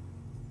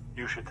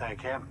 You should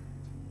thank him.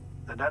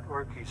 The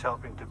network he's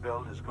helping to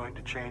build is going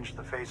to change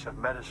the face of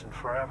medicine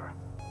forever.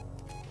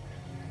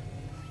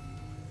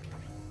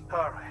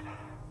 All right.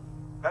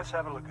 Let's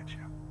have a look at you.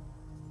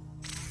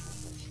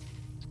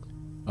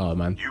 Oh,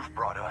 man. You've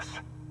brought us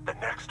the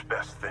next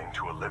best thing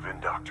to a live-in,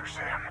 Dr.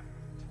 Sam.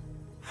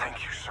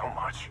 Thank you so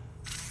much.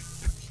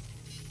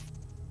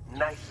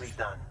 Nicely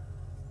done.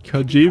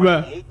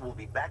 Kojima. 28 will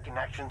be back in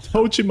action soon.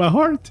 Touching my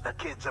heart. The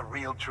kid's a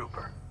real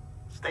trooper.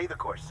 Stay the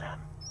course, Sam.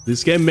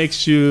 This game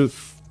makes you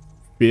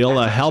feel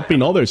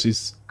helping others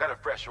is Got a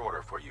fresh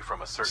order for you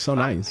from a certain so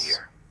mountain nice.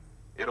 here.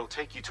 It'll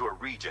take you to a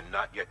region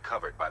not yet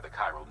covered by the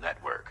chiral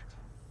network.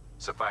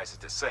 Suffice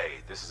it to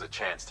say, this is a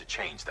chance to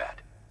change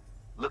that.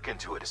 Look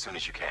into it as soon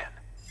as you can.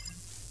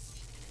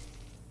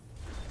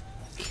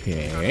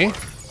 Okay.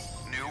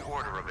 New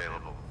order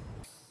available.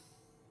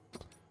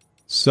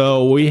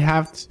 So we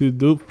have to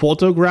do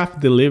photograph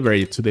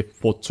delivery to the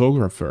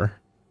photographer.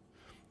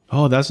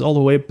 Oh, that's all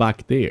the way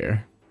back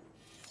there.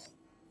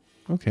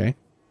 Okay.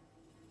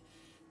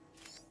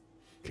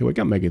 Okay, we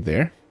can make it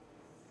there.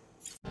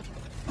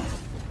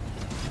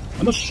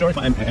 I'm not sure if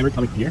I'm ever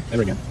coming here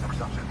ever again.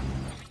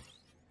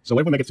 So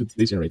what if we make it to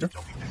this generator?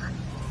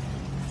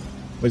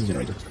 Where's the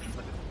generator?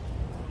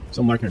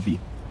 So marker B.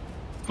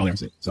 Oh,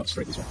 there's it. So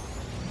straight this way.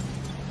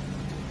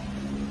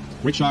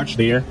 Recharge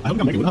there. I hope we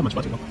can make it. We don't have much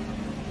budget though.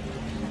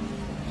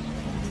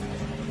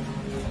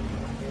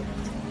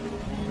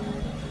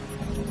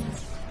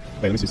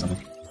 Wait, let me see something.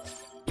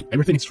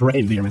 Everything is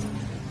rain there, man.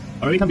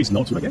 Or maybe it can be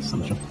snow too, I guess. I'm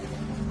not sure.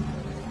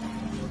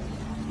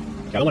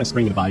 Okay, I don't want to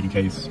spring the bike in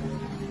case. I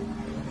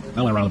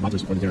don't want to run the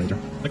batteries for the generator.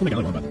 I can make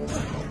another one, but I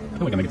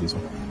think we can make it this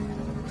one.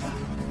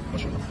 For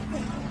sure.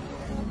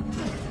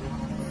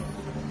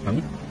 Can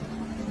we?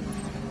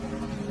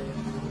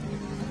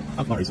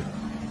 How far is it?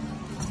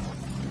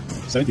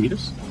 70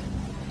 meters?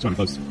 So I'm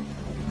close.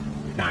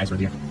 Nice, right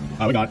here.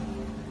 Oh, we got it.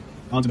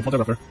 On to the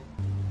photographer.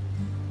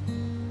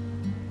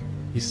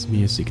 It's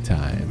music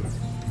time.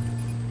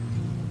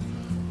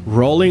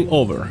 Rolling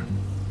over.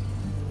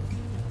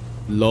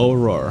 Low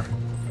roar.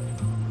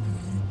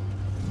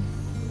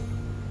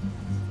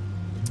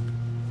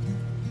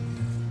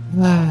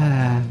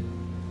 Ah.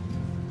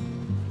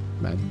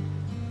 Man.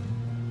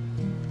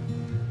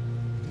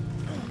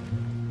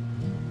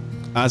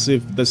 As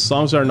if the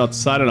songs are not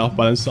sad enough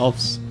by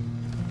themselves.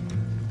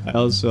 I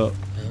also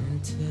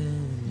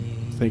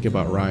think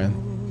about Ryan.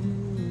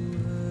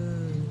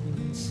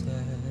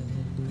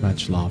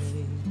 Much love.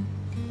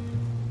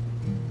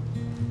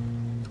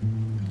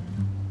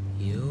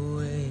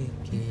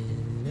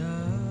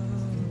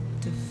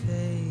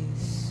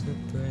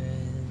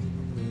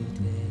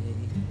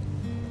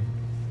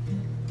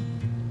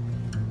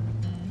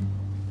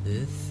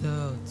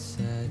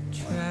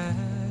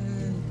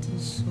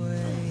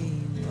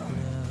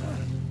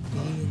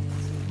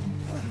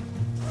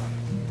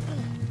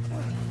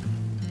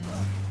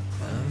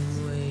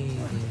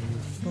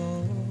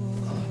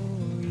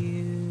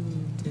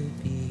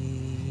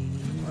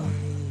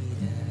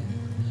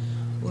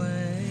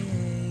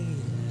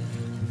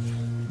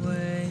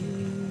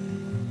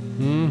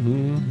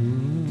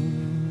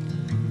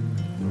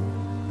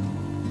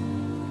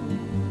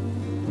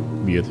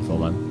 Beautiful,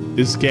 man.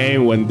 This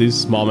game, when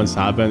these moments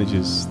happen, it's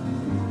just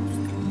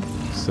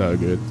so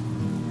good.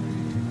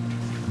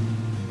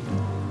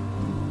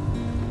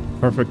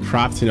 Perfect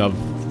crafting of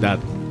that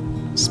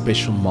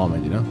special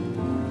moment, you know?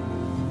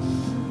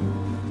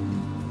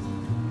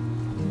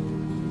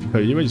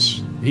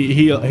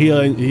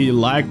 He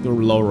liked the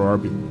low roar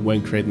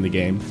when creating the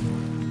game,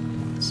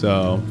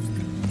 so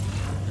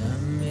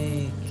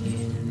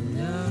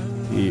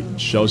he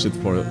shows it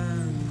for.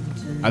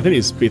 I think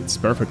it fits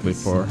perfectly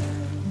for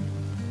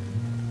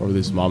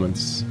these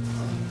moments.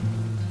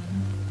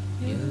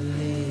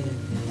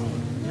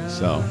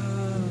 So.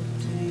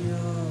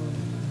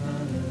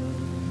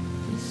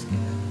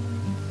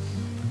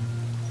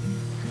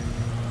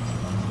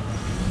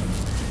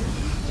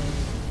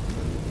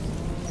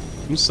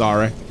 I'm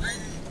sorry.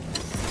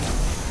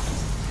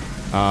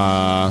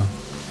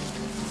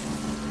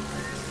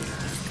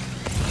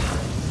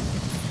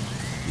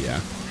 Yeah.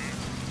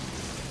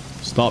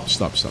 Stop.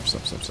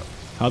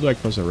 How do I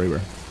cross a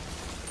river?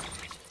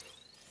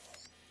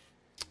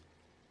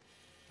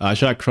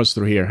 Should I cross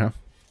through here, huh?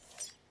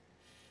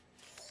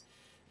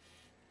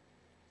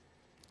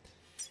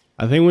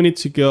 I think we need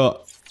to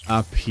go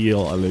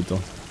uphill a little.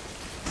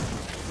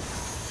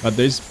 But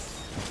there's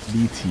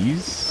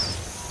BTs.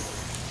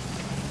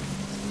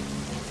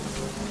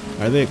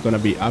 Are they gonna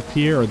be up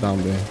here or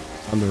down there?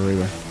 On the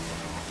river?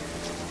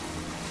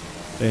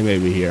 They may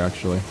be here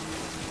actually.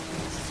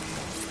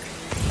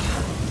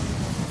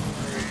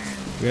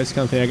 You guys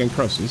can't think I can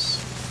cross this?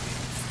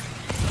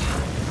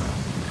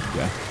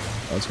 Yeah,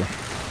 let's go.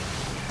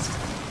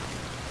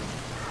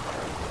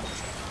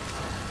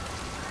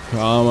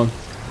 Come on.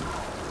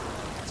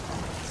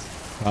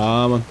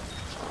 Come on.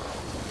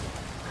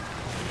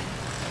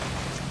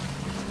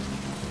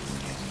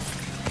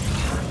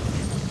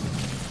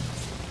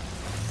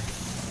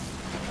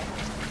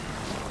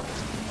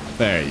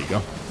 There you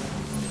go.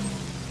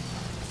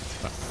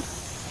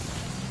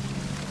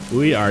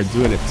 We are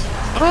doing it.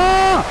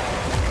 Ah!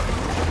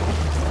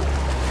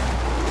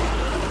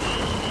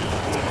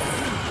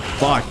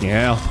 Fucking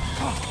hell.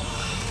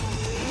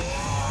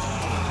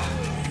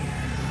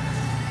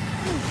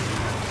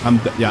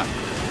 Yeah.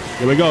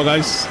 Here we go,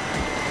 guys.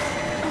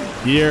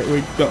 Here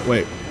we go.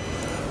 Wait.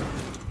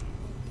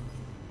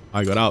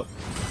 I got out.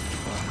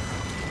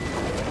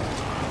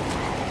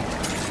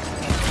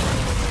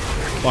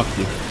 Fuck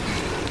you.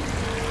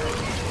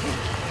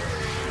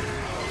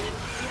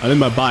 I need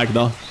my bike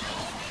though.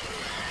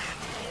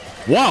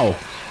 Wow!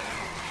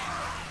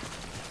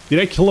 Did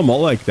I kill them all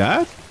like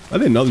that? I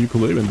didn't know you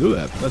could even do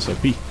that. That's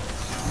OP.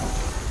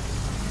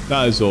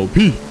 That is OP.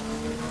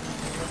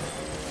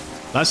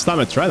 Last time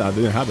I tried that, it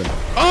didn't happen.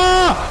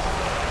 Ah!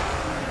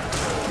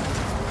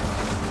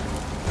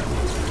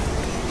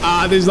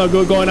 Ah, this is not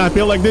good going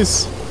uphill like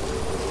this.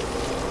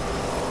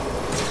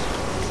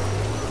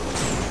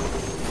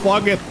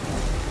 Fuck it.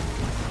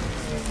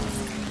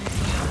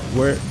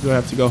 Where do I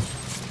have to go?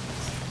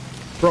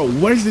 Bro,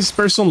 where is this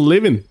person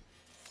living?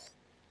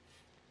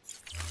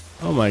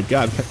 Oh my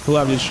god, could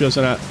have just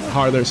chosen a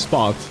harder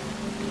spot.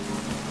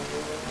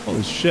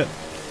 Holy shit.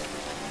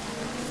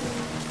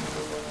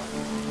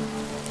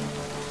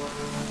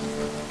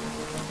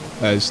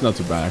 It's not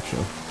too bad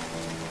actually.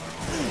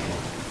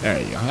 There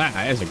you go.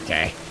 That's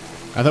okay.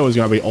 I thought it was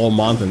gonna be all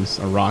mountains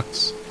and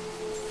rocks.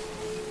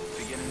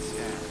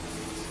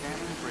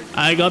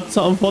 I got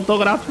some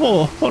photograph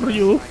for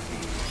you.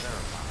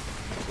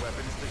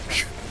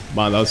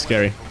 Man, that was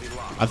scary.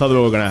 I thought they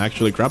were gonna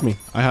actually grab me.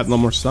 I had no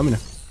more stamina.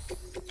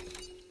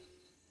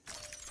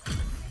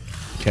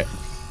 Okay.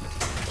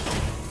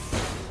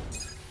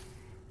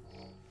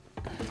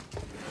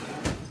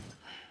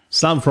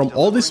 Sam, from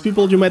all these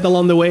people you met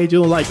along the way, you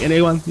don't like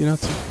anyone, you know,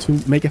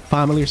 to make a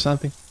family or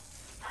something?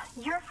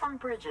 You're from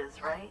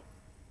Bridges, right?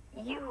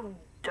 You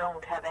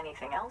don't have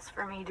anything else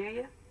for me, do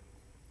you?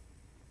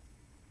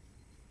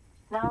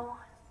 No?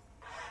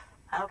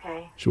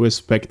 Okay. She was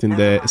expecting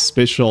the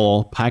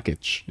special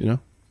package, you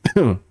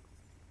know?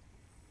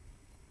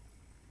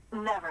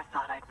 Never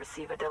thought I'd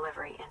receive a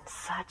delivery in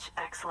such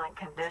excellent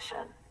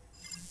condition.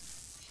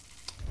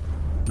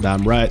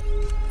 Damn right.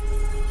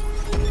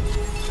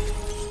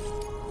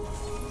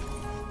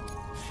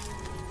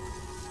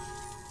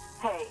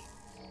 Hey,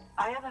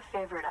 I have a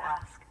favor to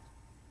ask.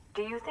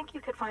 Do you think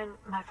you could find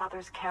my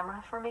father's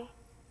camera for me?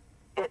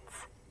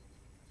 It's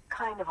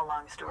kind of a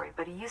long story,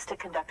 but he used to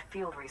conduct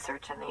field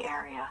research in the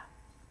area.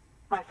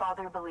 My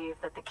father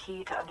believed that the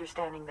key to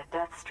understanding the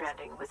Death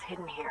Stranding was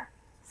hidden here,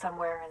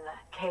 somewhere in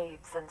the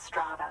caves and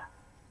strata.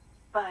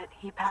 But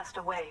he passed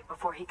away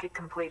before he could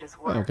complete his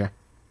work, okay.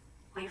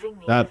 Leaving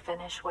me to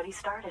finish what he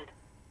started.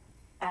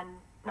 And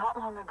not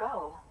long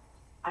ago,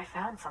 I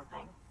found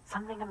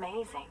something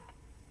amazing.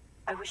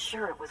 I was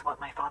sure it was what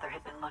my father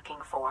had been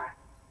looking for,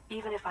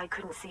 even if I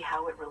couldn't see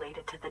how it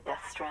related to the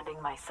Death Stranding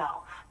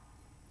myself.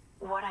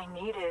 What I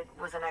needed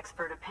was an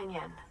expert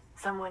opinion,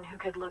 someone who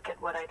could look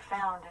at what I'd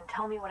found and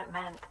tell me what it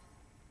meant.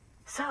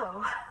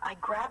 So, I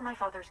grabbed my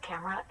father's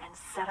camera and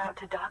set out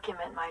to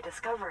document my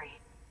discovery.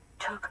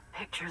 Took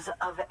pictures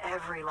of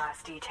every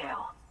last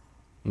detail.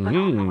 But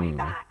on the way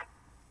back,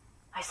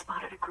 I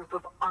spotted a group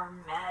of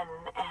armed men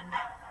and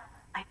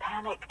I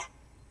panicked,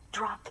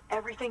 dropped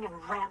everything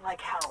and ran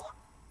like hell.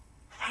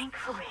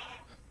 Thankfully,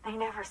 they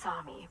never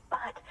saw me,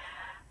 but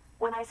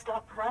when I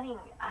stopped running,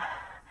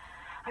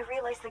 I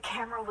realized the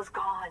camera was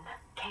gone,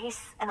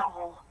 case and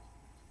all.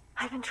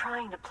 I've been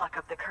trying to pluck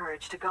up the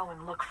courage to go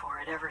and look for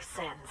it ever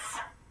since.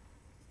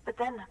 But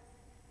then,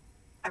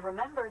 I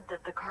remembered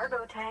that the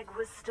cargo tag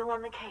was still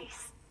on the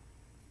case.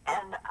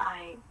 And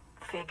I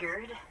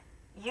figured,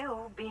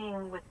 you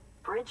being with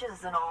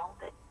Bridges and all,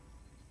 that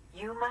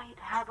you might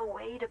have a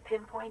way to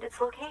pinpoint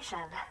its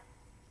location.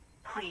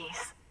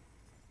 Please,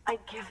 I'd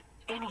give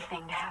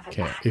anything to have it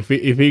back. If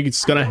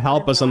it's gonna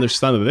help us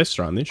understand this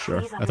Stranding, sure.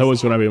 I thought it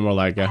was gonna be more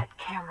like a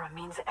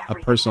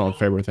personal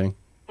favorite thing.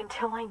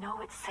 Until I know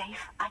it's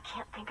safe, I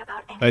can't think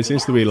about anything. But it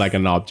seems to be like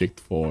an object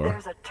for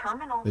There's a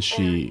terminal that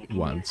she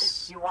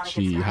wants.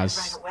 She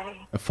has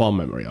a fond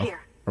memory of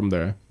from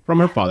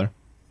her father.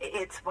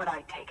 It's what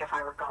I'd take if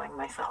I were going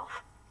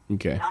myself.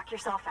 Okay. Knock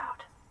yourself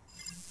out.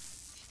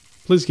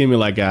 Please give me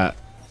like a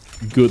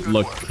good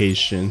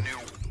location.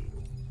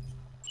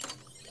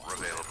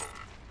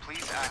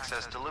 Please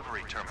access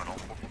delivery terminal.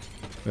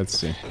 Let's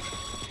see.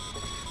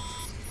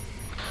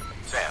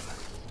 Sam,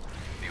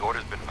 the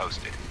order's been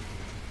posted.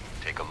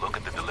 Take a look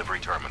at the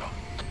delivery terminal.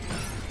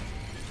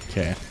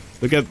 Okay.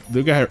 Look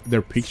at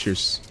their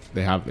pictures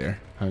they have there.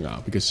 Hang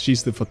on, because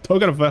she's the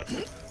photographer.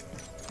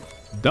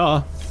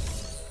 Duh.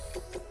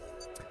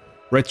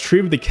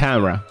 Retrieve the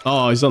camera.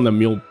 Oh, it's on the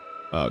mule.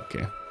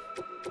 Okay.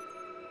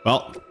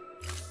 Well.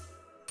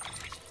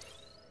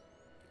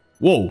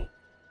 Whoa.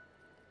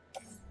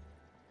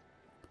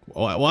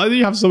 Why do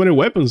you have so many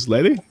weapons,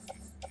 lady?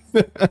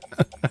 Okay.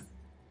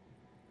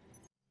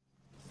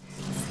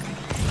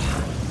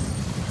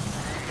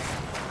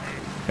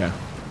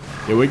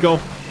 Here we go.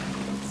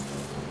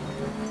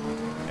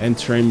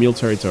 Entering mule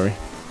territory.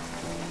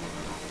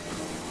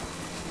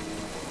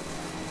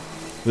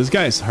 This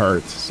guy is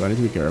hurt, so I need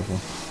to be careful.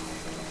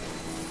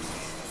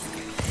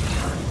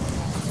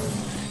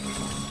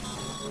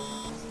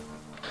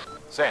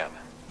 Sam,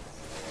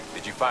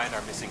 did you find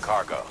our missing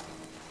cargo?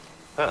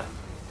 Huh.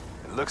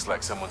 It looks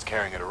like someone's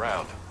carrying it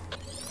around.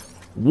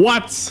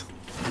 What?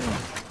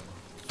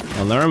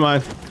 Well, never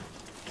mind.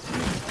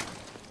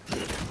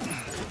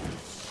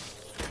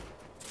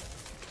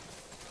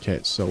 Okay,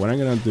 so what I'm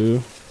gonna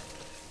do...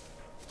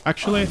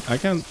 Actually, I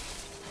can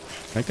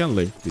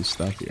leave this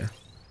stuff here.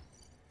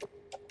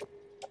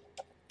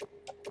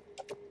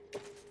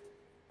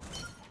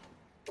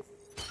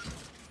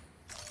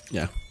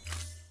 Yeah.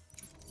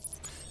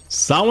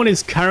 Someone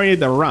is carrying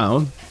it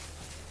around.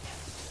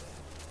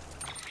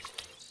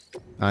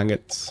 Hang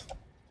it.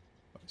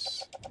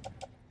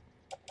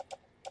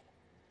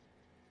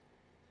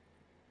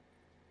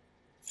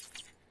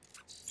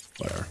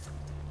 Whatever.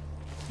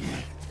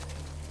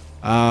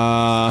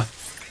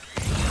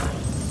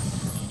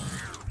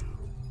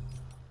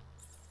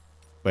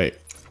 Wait.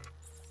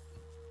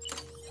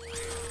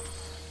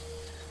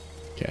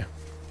 Okay.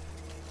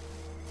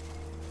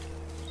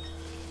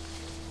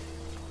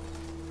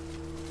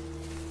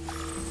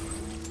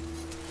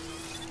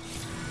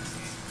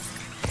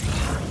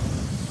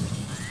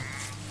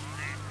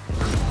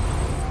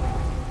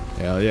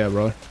 Hell yeah,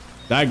 bro.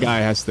 That guy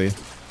has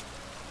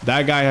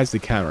the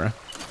camera.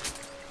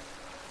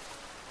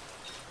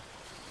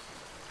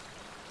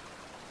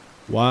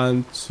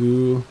 1,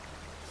 2,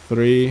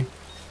 3.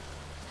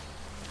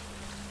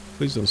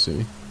 Please don't see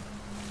me.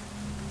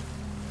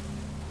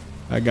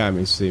 That guy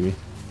may see me.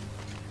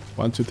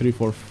 1, 2, 3,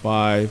 4,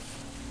 5.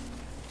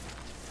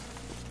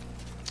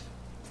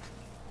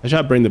 I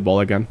should bring the ball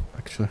again,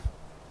 actually.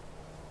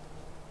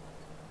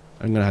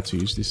 I'm gonna have to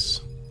use this.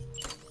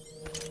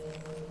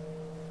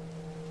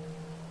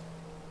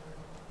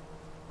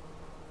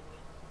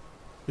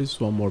 There's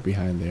one more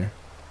behind there.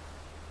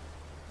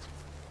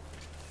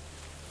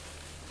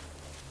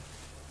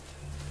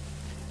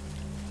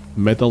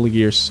 Metal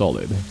Gear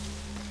Solid.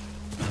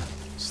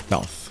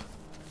 Stealth.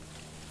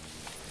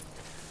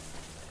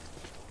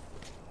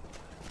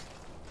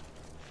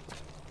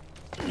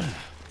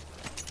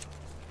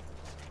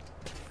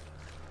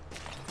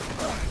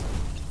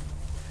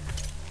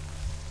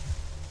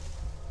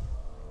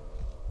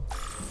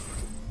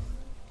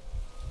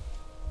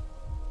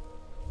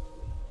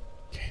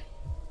 Okay.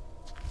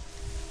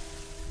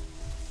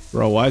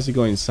 Bro, why is he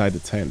going inside the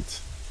tent?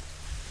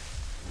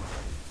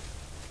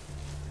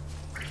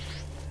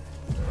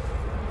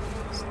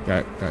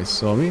 Guy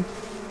saw me?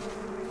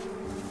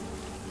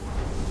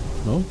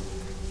 No?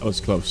 That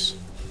was close.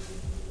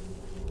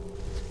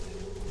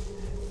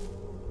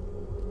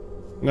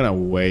 I'm gonna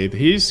wait.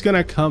 He's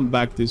gonna come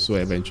back this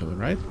way eventually,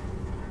 right?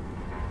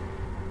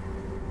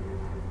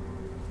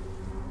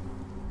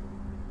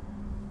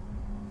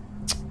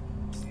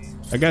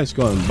 That guy's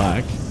going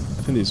back.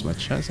 I think this is my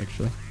chance,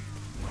 actually.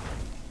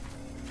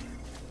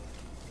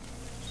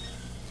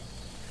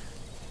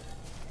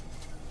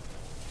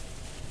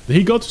 Did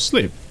he go to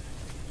sleep?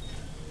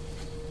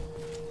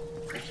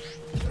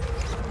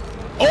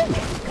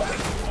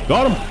 Oh!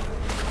 Got him!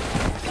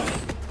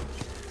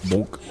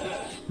 Bonk.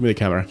 Give me the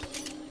camera.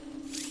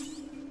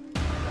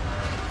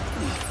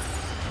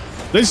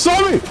 They saw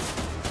me!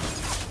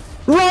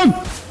 Run!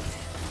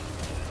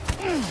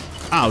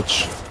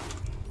 Ouch.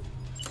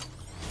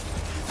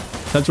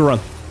 Time to run.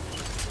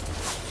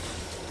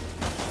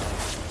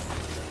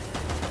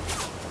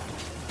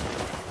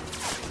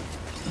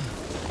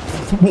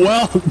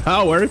 Well,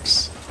 that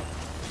works.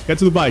 Get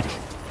to the bike.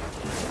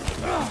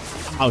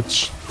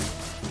 Ouch.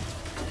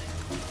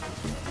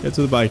 Get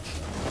to the bike.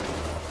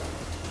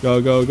 Go,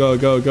 go, go,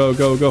 go, go,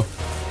 go, go.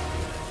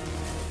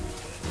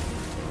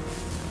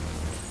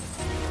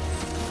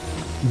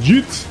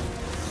 Jeet.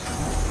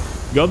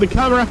 Got the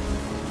camera.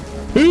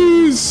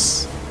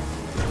 Peace.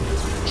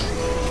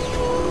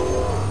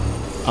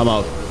 I'm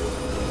out.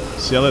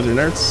 See you later,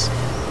 nerds.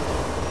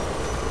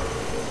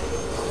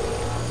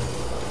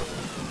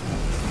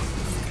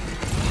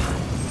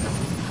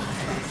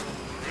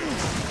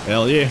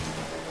 Hell yeah.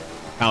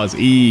 That was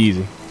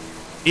easy.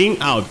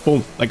 In, out,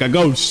 boom, like a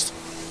ghost.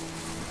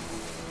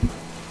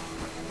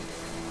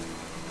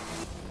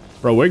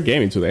 Bro, we're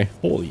gaming today.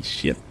 Holy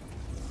shit.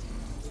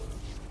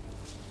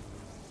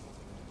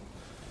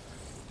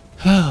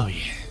 Oh,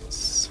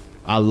 yes.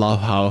 I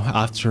love how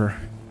after a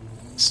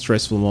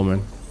stressful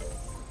moment,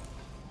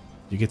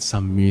 you get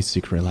some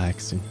music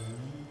relaxing.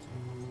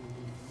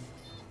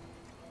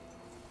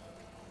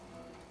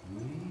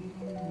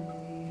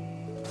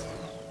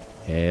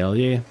 Hell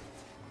yeah.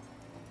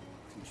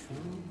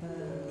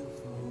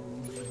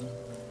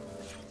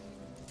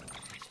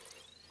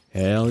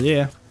 Hell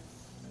yeah.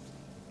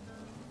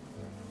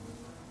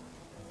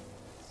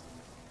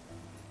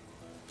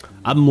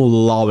 I'm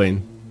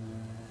loving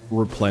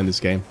replaying this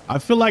game. I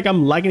feel like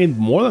I'm liking it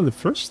more than the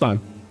first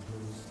time.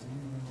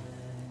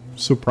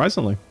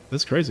 Surprisingly.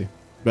 That's crazy.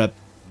 But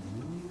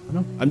I don't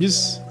know. I'm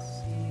just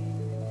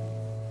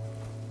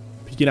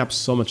picking up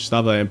so much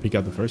stuff that I didn't pick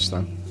up the first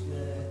time.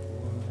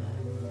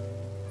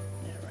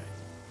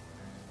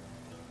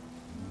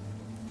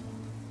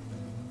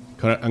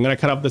 I'm gonna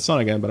cut off the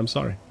song again, but I'm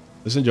sorry.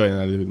 Let's enjoy it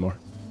a little bit more.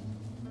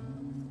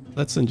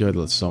 Let's enjoy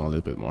the song a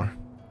little bit more.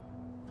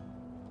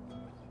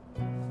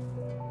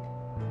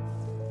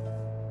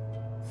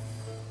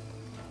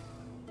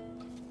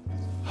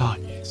 Ah,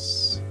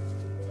 yes.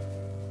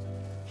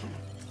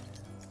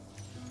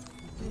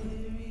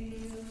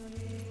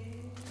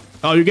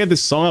 Oh, you get the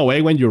song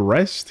away when you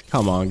rest?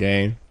 Come on,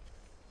 game.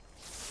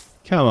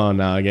 Come on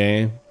now,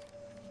 game.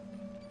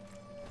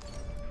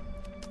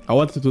 I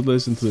wanted to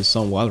listen to the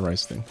song while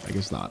resting. I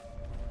guess not.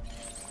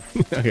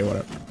 Okay,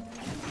 whatever.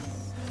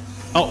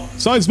 Oh,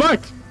 song's back!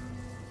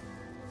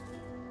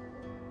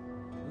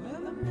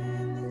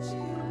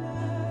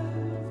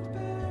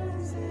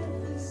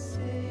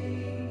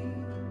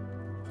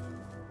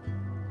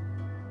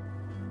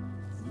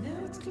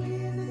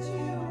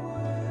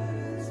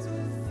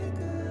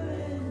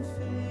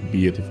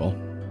 Beautiful.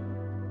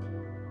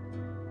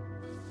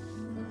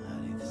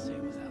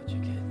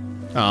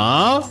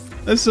 Ah,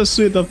 that's so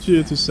sweet of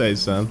you to say,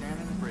 Sam.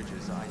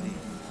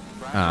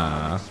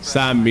 Ah,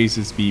 Sam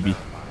misses BB.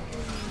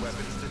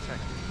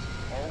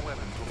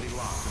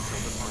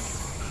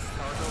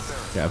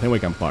 Yeah, I think we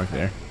can park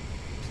there.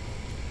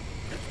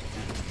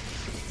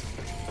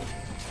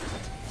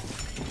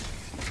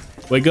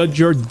 We got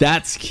your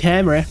dad's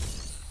camera.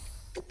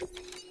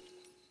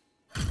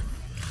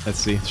 Let's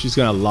see. She's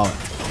gonna love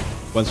it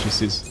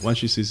once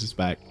she sees us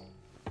back.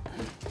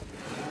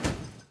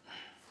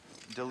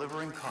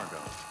 Delivering cargo.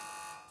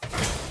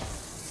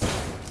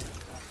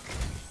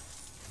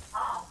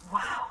 Oh,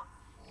 wow.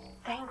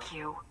 Thank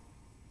you.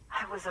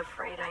 I was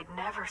afraid I'd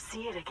never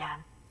see it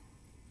again.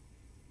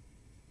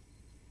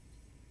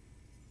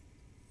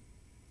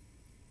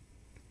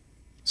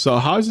 So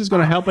how is this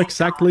gonna help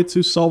exactly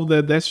to solve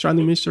the Death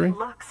Stranding mystery? It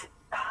looks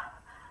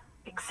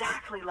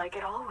exactly like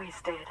it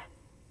always did.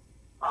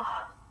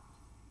 Oh,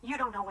 you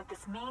don't know what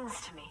this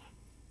means to me.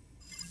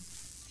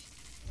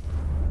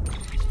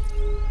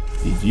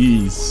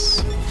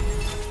 GG's.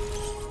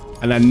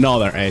 And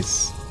another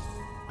ace.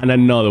 And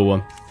another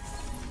one.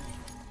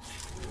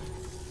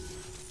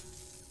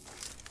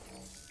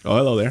 Oh,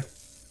 hello there.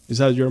 Is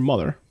that your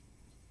mother?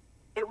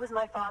 It was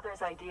my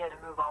father's idea to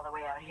move all the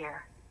way out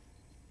here.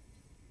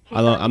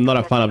 I'm not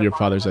a fan of your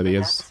father's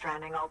ideas.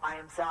 Stranding all by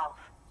himself.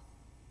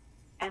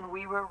 And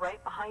we were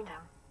right behind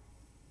him.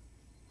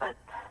 But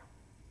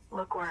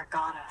look where it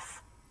got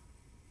us.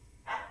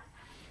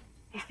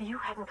 If you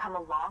hadn't come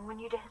along when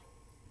you did,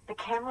 the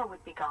camera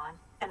would be gone,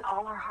 and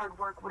all our hard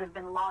work would have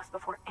been lost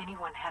before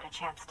anyone had a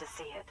chance to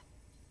see it.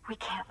 We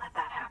can't let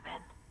that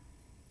happen.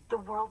 The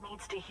world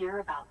needs to hear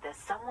about this.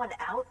 Someone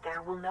out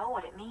there will know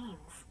what it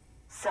means.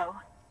 So,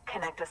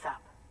 connect us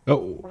up.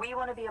 Oh, we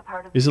want to be a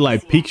part of. Is it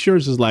like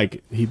pictures? Is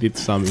like he did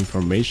some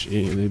information?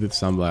 He did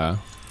some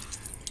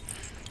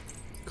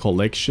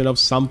collection of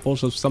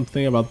samples of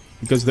something about,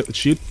 because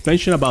she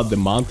mentioned about the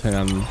mountain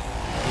and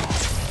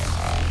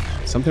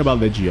something about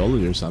the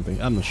geology or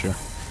something. I'm not sure.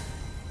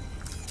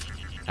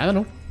 I don't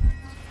know.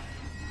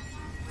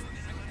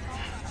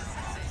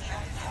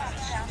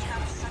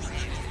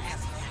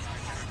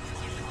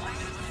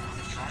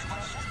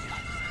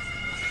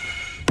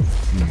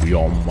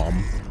 Yum,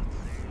 mom.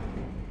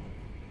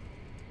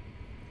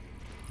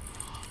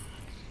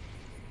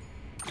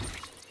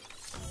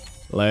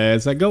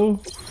 Let's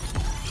go.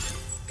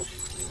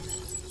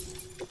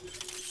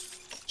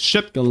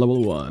 Shotgun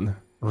level 1.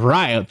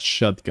 Riot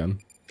shotgun.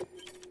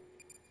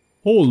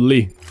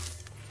 Holy.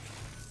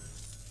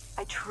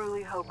 I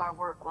truly hope our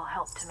work will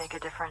help to make a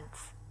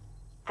difference.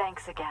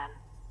 Thanks again.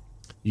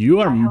 You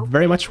are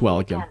very much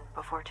welcome.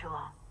 Before too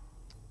long.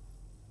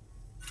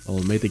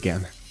 I'll meet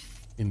again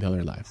in the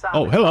other life.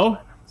 Oh, hello.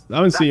 I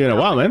haven't seen you in a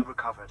while, man.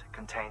 Recovered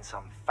contains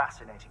some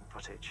fascinating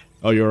footage.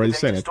 Oh, you already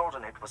seen it. The data stored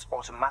in it was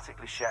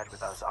automatically shared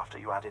with us after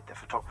you added the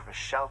photographer's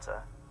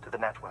shelter to the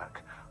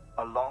network,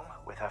 along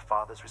with her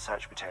father's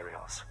research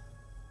materials.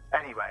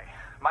 Anyway,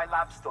 my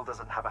lab still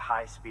doesn't have a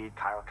high-speed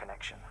chiral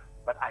connection,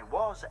 but I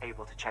was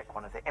able to check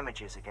one of the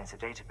images against a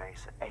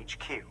database at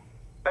HQ.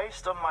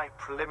 Based on my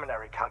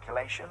preliminary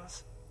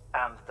calculations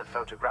and the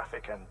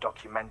photographic and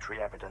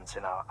documentary evidence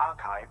in our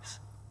archives,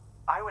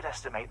 I would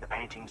estimate the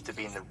paintings to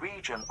be in the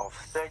region of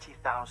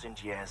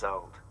 30,000 years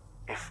old,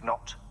 if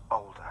not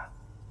older.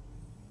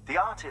 The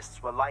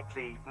artists were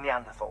likely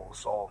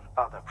Neanderthals or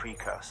other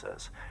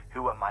precursors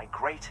who were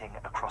migrating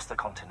across the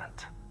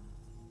continent.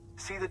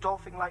 See the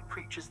dolphin-like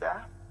creatures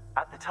there?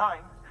 At the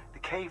time, the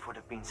cave would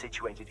have been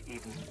situated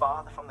even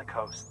farther from the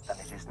coast than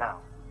it is now.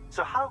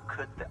 So how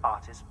could the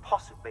artists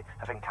possibly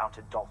have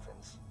encountered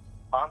dolphins?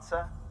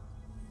 Answer: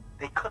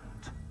 they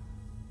couldn't.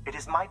 It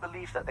is my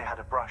belief that they had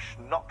a brush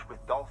not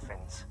with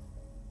dolphins,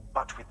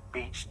 but with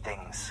beach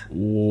things.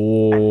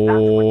 And that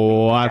would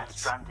mean Death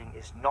Stranding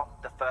is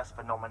not the first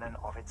phenomenon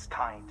of its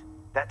kind,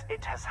 that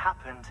it has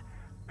happened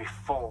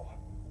before.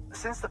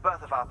 Since the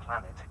birth of our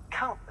planet,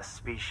 countless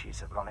species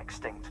have gone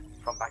extinct,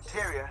 from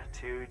bacteria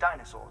to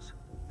dinosaurs.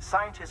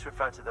 Scientists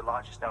refer to the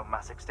largest known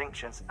mass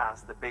extinctions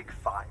as the Big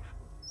Five.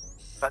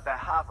 But there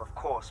have, of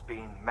course,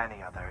 been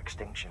many other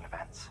extinction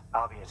events,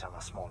 albeit on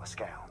a smaller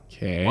scale.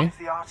 Okay. What if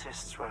the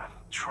artists were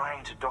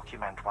trying to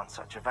document one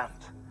such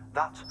event,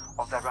 that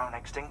of their own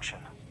extinction?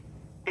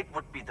 It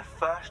would be the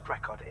first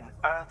record in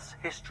Earth's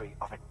history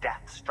of a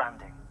Death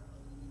Stranding.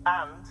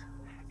 And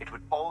it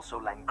would also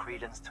lend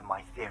credence to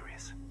my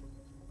theories.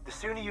 The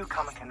sooner you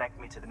come and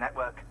connect me to the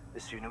network, the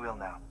sooner we'll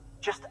know.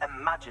 Just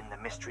imagine the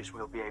mysteries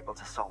we'll be able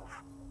to solve.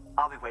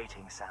 I'll be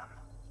waiting, Sam.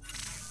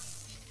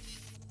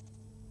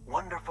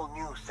 Wonderful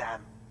news,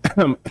 Sam.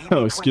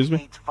 Oh, excuse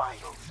me.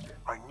 Vitals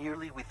are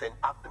nearly within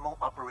optimal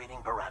operating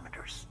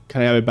parameters.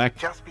 Can I have it back?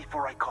 Just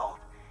before I called,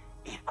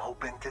 it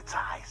opened its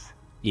eyes.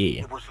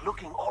 Yeah. It was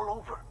looking all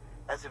over,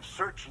 as if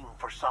searching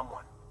for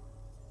someone.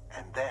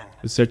 And then...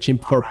 searching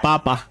for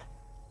Papa.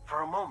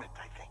 For a moment,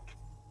 I think.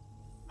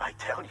 I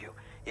tell you,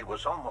 it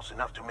was almost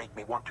enough to make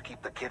me want to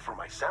keep the kid for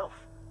myself.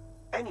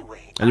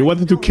 Anyway... And you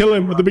wanted to kill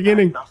him at the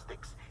beginning.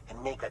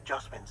 And make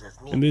adjustments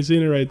as needed. In the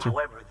incinerator.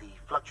 However, the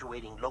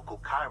fluctuating local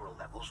chiral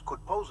levels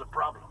could pose a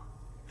problem.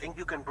 Think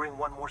you can bring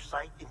one more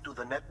site into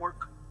the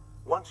network?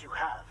 Once you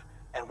have,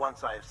 and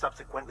once I have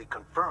subsequently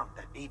confirmed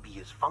that AB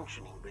is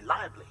functioning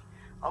reliably,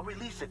 I'll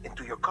release it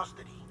into your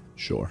custody.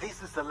 Sure.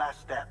 This is the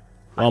last step.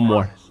 One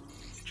more.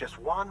 Just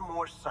one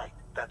more site.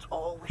 That's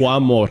all.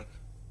 One more.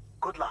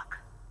 Good luck.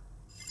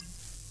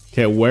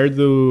 Okay, where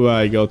do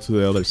I go to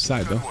the other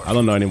side, though? I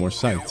don't know any more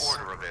sites.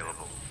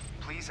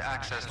 Please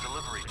access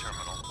delivery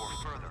terminal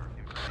for further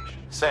information.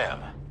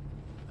 Sam,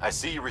 I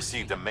see you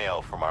received a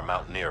mail from our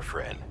mountaineer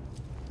friend.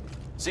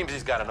 Seems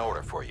he's got an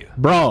order for you.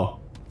 Bro.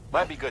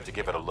 Might be good to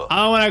give it a look. I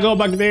don't want to go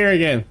back there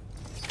again.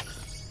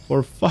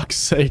 For fuck's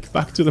sake,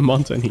 back to the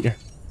mountain here.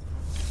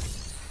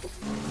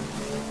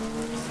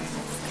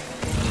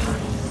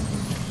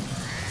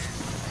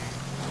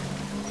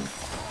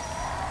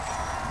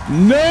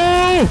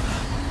 No!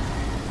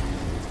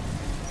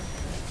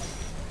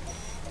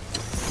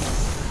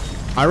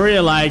 I really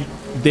like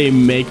they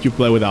make you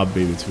play without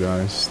BB, to be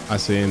honest.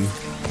 As in,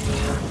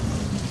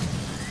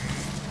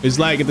 it's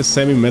like the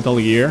same in Metal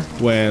Gear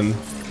when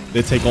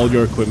they take all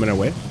your equipment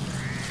away.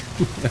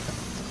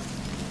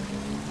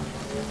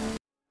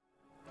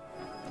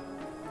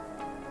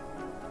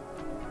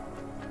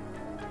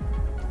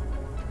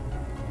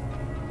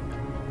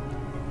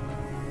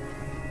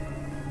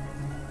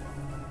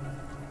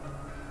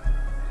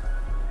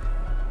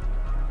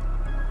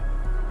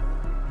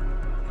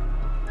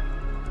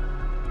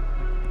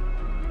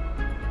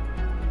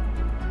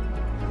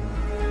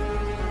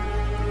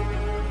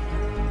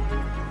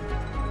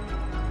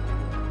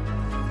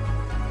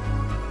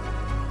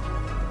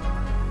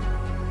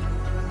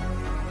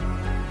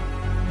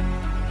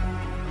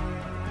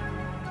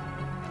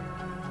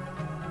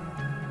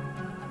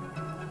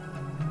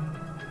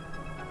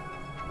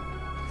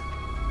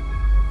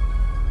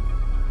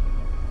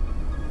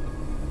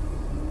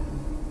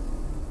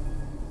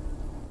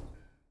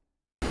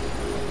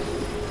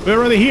 We're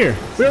already here.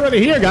 We're already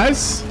here,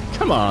 guys.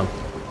 Come on.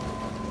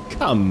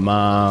 Come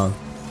on.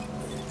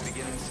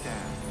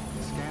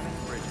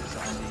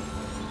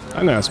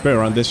 I'm gonna spare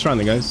around Death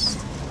Stranding, guys.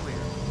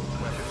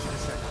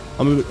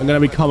 I'm gonna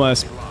become a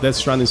Death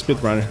Stranding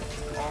speedrunner.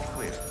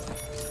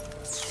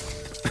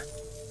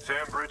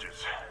 Sam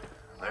Bridges,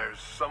 there's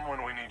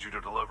someone we need you to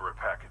deliver a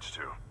package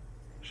to.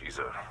 She's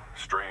a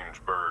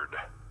strange bird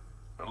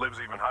that lives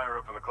even higher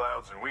up in the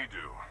clouds than we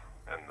do.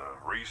 And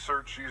the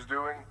research she's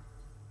doing,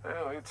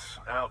 well, it's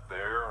out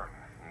there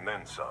and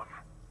then some.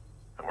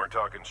 And we're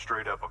talking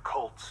straight up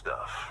occult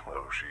stuff,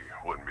 though she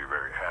wouldn't be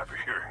very happy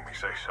hearing me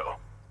say so.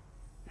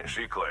 And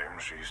she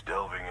claims she's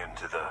delving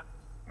into the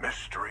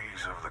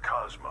mysteries of the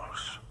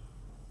cosmos.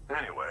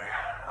 Anyway,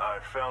 I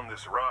found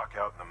this rock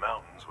out in the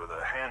mountains with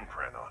a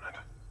handprint on it.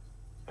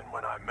 And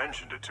when I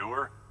mentioned it to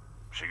her,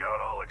 she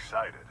got all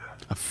excited.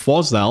 A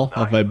fossil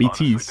of a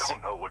BTs. I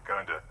don't know what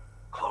kind of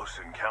close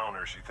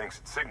encounter she thinks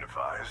it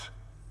signifies.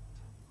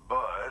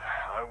 But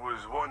I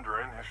was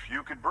wondering if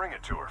you could bring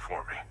it to her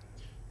for me.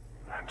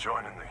 And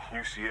joining the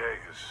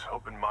UCA has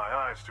opened my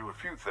eyes to a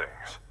few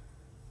things.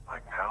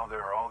 Like how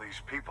there are all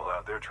these people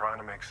out there trying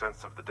to make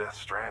sense of the Death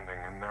Stranding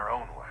in their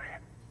own way.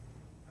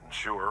 And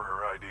sure,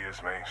 her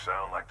ideas may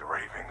sound like the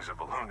ravings of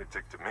a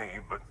lunatic to me,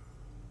 but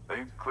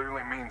they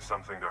clearly mean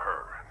something to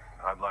her.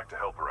 I'd like to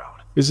help her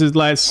out. Is it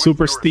like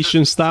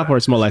superstition stuff or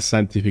it's more like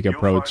scientific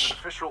approach? You'll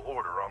find an official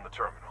order on the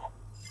terminal.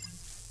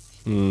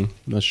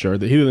 Not sure.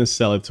 He didn't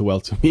sell it too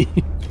well to me.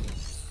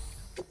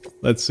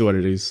 Let's see what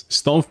it is.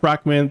 Stone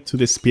fragment to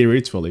the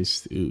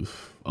spiritualist.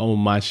 Oof. Oh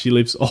my, she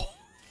lives. Oh,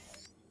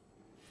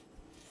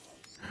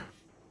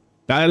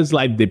 that is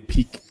like the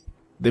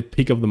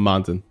peak of the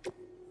mountain.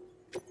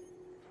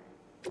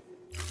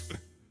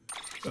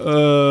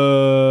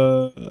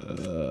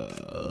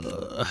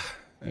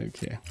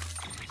 Okay.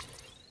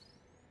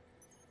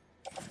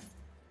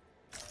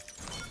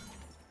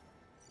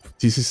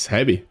 This is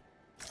heavy.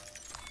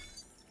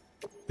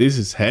 This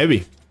is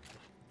heavy.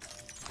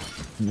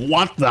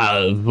 What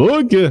the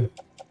fuck?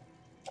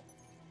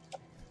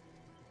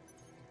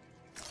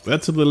 We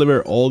have to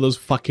deliver all those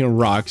fucking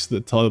rocks to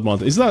the top of the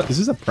mountain. Is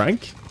this a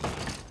prank?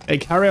 Hey,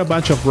 carry a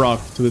bunch of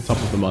rock to the top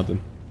of the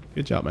mountain.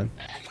 Good job, man.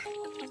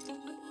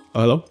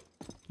 Oh, hello?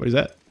 What is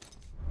that?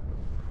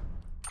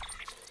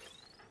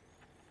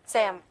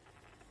 Sam,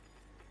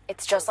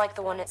 it's just like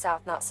the one at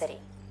South Knot City.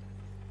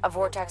 A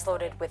vortex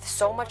loaded with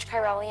so much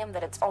chiralium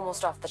that it's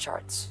almost off the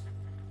charts.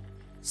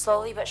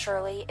 Slowly but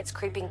surely, it's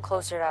creeping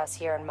closer to us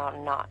here in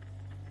Mountain Knot.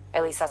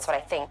 At least that's what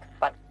I think,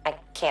 but I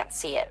can't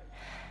see it.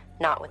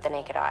 Not with the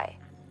naked eye.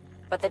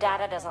 But the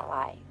data doesn't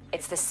lie.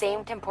 It's the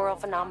same temporal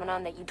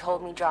phenomenon that you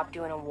told me dropped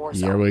you in a war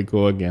zone. Here we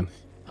go again.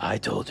 I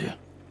told you.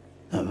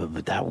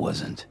 But that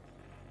wasn't.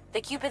 The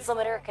Cupid's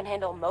limiter can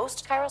handle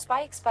most chiral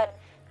spikes, but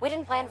we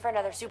didn't plan for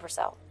another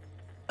supercell.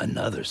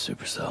 Another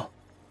supercell?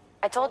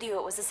 I told you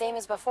it was the same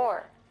as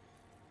before.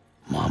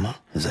 Mama,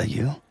 is that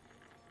you?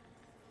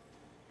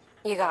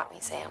 You got me,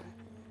 Sam.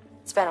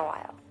 It's been a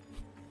while.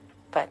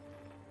 But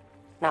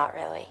not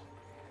really.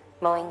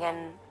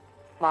 Mulligan,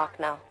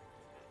 Lochna,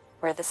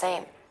 we're the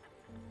same.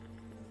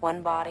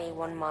 One body,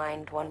 one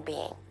mind, one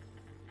being.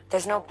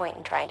 There's no point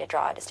in trying to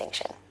draw a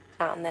distinction.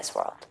 Not in this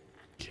world.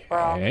 We're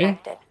all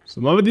connected.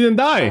 So Mama didn't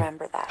die.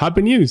 Remember that.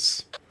 Happy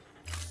news.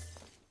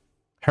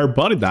 Her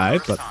body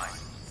died, but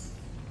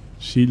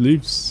she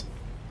lives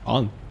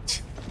on.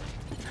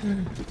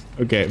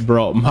 Okay,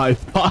 bro, my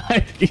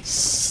bike is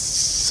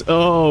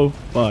so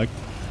fucked.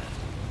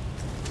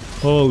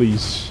 Holy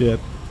shit.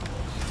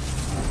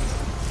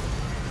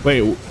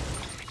 Wait.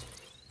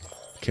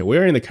 Okay,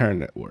 we're in the current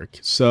network.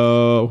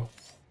 So...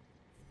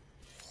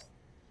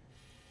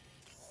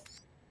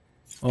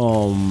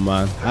 Oh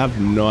man, I have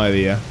no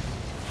idea.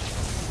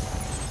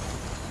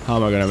 How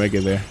am I gonna make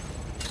it there?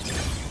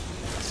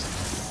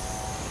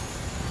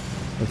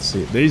 Let's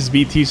see. There's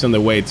BTs on the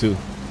way too.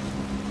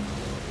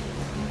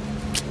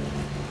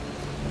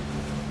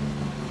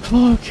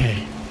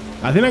 Okay.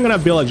 I think I'm gonna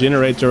build a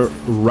generator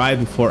right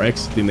before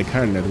exiting the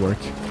current network.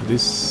 To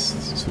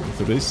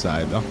this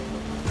side though.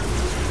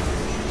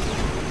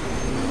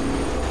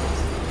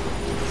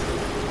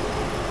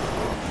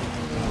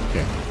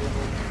 Okay.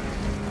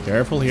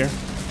 Careful here.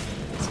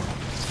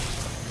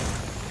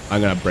 I'm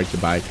gonna break the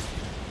bike.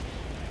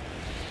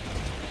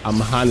 I'm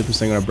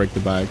 100% gonna break the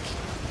bike.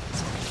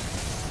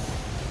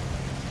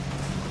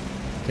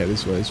 Okay,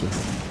 this way, this way.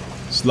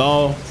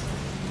 Slow.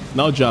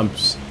 No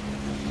jumps.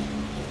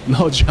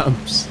 No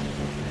jumps.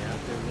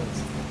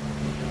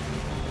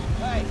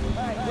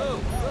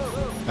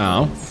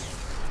 Oh.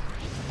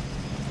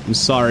 I'm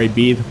sorry,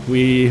 Beat.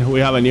 We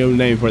have a new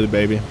name for the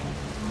baby.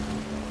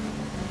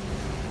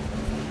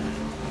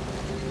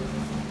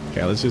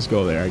 Okay, let's just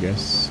go there, I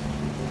guess.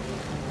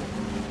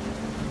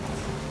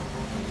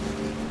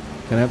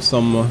 Can I have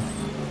some...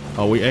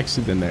 oh, we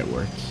exit the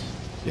network.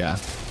 Yeah.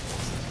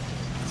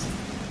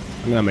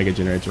 I'm gonna make a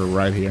generator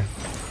right here.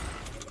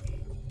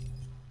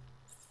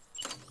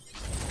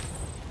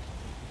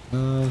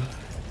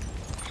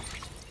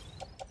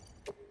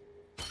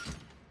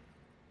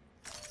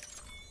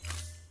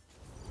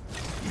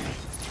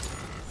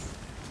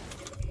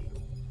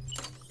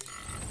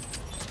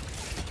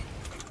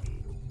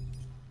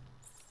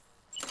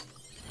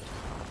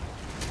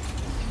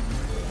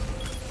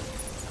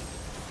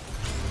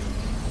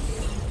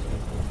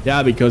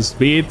 Yeah, because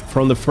Beat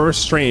from the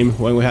first stream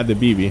when we had the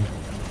BB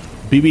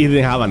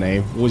didn't have a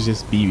name, it was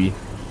just BB.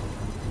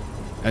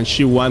 And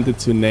she wanted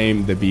to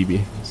name the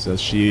BB, so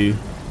she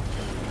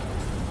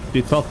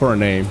thought for a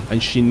name,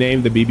 and she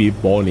named the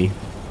BB Bonnie.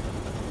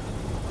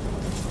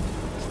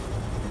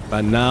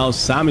 But now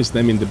Sam is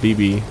naming the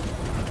BB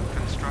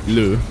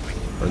Lou.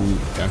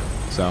 Yeah,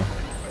 so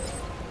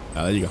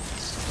there you go.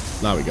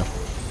 Now we go.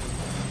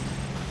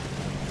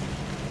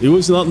 It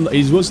was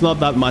not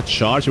that much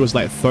charge. It was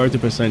like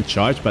 30%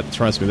 charge, but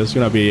trust me, there's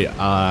gonna be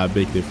a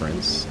big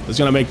difference. It's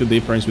gonna make the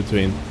difference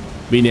between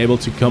being able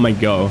to come and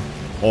go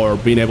or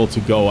being able to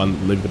go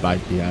and leave the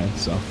bike behind.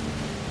 So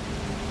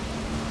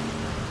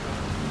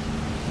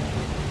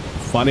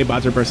funny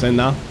battery percent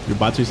now. Your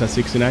battery's at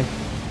 69.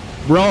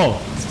 Bro,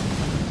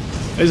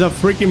 it's a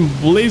freaking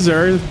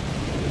blizzard.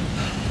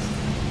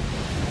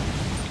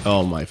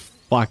 Oh my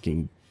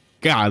fucking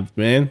god,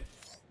 man.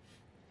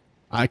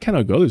 I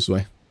cannot go this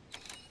way.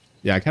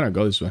 Yeah, I cannot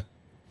go this way.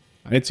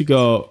 I need to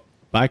go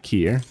back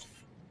here.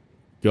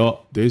 Go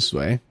this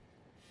way.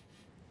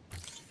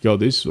 Go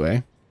this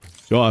way.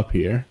 Go up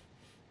here.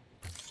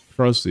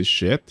 Cross this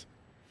shit.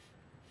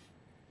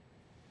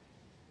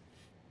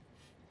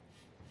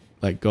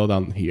 like go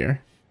down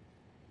here.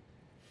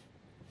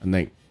 And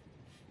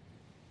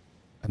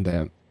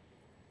then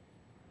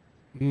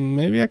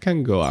maybe I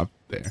can go up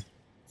there.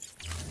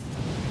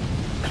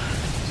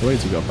 So where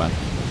to go back?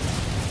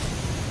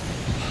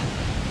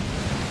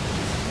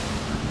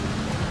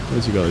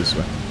 Where to go this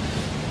way?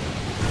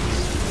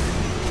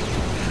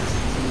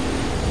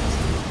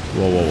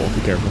 Whoa, whoa, whoa,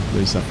 be careful.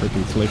 There's a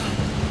freaking cliff.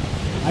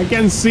 I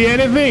can't see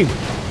anything!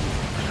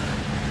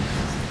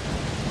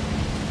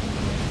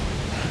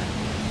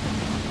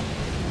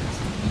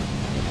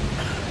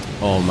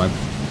 Oh man.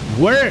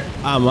 Where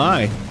am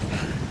I?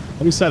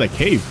 I'm inside a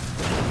cave.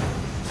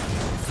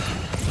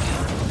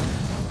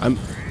 I'm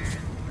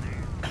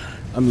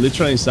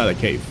literally inside a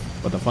cave.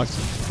 What the fuck?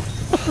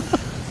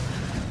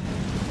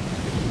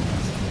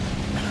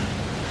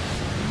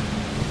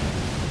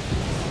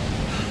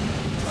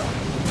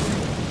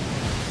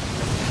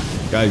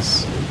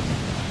 Guys.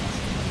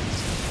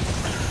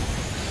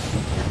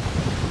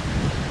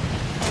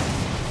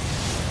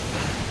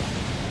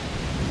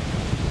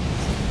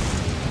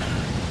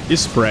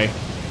 Just pray.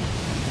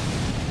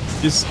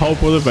 Just hope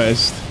for the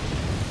best.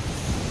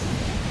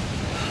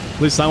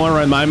 Please someone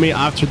remind me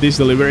after this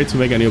delivery to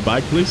make a new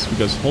bike, please,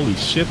 because holy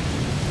shit.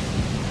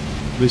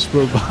 This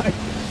poor bike.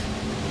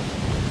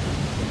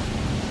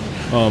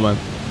 Oh man.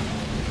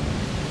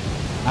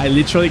 I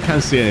literally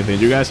can't see anything.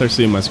 You guys are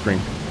seeing my screen.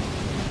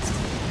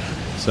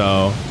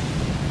 So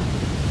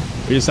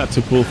we just have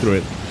to pull through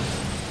it.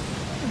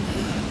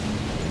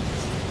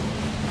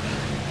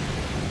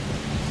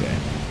 Okay.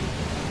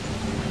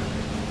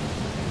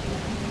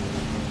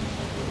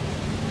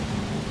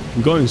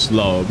 I'm going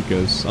slow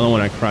because I don't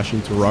want to crash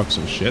into rocks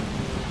and shit.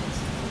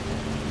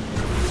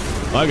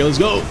 Okay, let's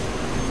go.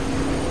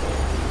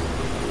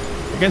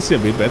 I can see a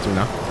bit better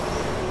now.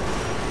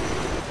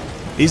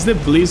 Is the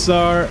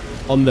blizzard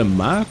on the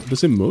map?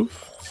 Does it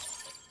move?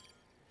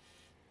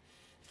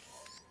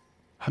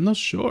 I'm not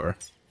sure.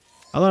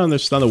 I don't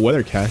understand the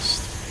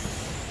weathercast.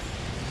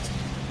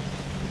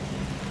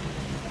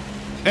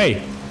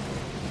 Hey!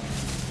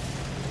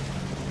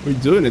 We're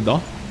doing it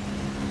though.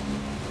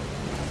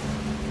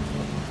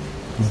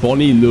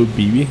 Bonnie Lou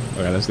Bibi.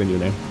 Okay, that's the new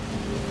name.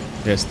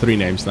 He has 3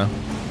 names now.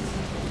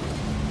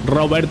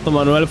 Roberto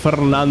Manuel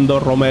Fernando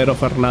Romero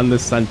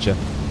Fernandez Sanchez.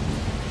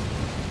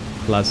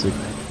 Classic.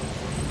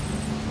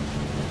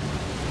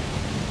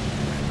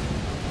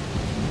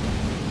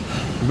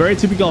 Very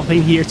typical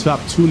thing here to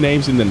have 2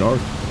 names in the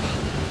north.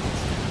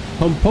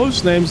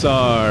 Composed names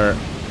are...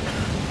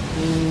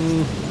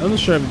 I'm not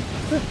sure if...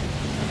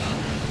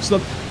 It's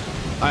not...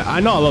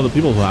 I know a lot of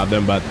people who have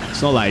them, but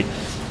it's not like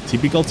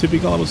typical,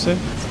 I would say.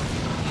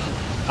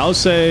 I would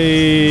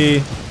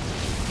say...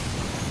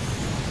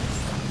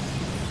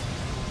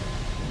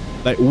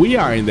 Like, we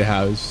are in the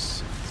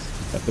house.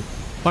 Got the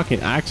fucking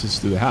access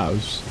to the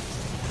house.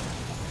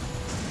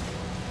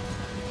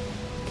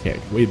 Okay,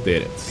 we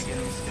did it.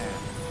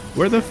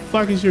 Where the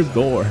fuck is your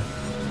door?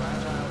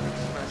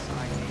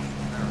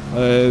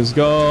 Let's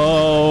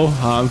go.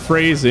 I'm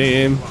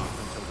freezing.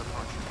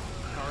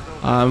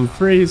 I'm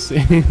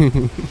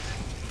freezing.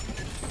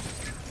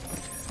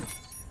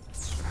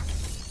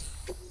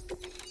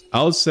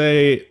 I would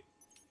say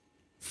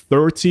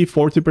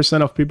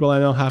 30-40% of people I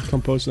know have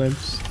composed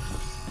names.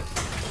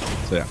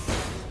 So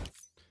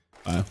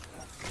yeah.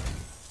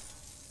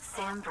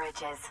 Sam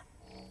Bridges.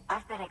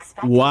 I've been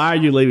expecting. Why are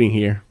you living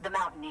here? The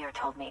Mountaineer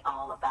told me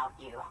all about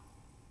you.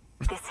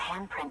 This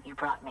handprint you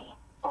brought me,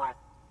 or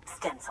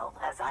stencil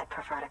as I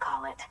prefer to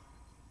call it,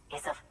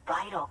 is a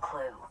vital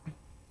clue.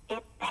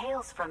 It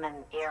hails from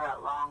an era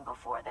long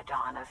before the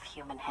dawn of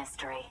human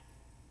history.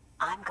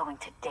 I'm going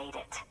to date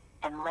it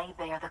and lay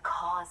bare the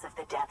cause of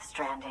the Death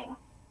Stranding.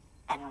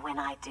 And when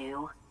I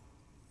do,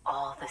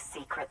 all the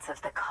secrets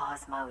of the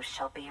cosmos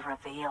shall be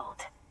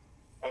revealed.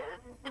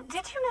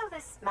 Did you know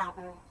this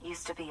mountain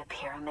used to be a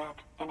pyramid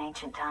in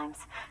ancient times?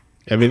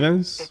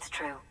 Evidence? It's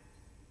true.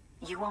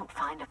 You won't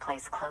find a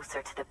place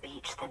closer to the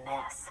beach than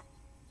this.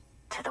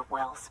 To the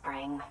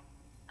wellspring,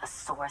 a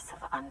source of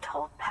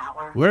untold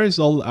power. Where is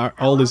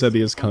all these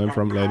ideas coming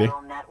from, lady?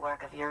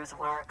 Network of yours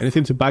works?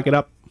 Anything to back it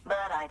up?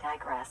 But I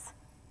digress.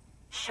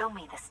 Show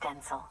me the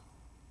stencil.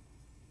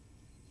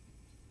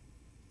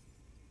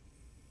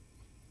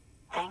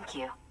 Thank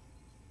you.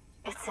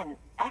 It's in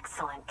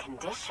excellent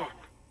condition.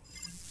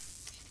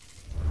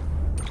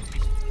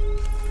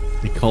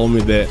 They call me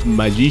the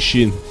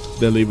magician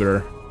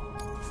deliverer.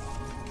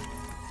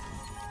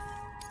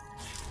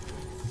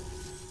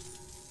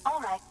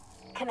 All right,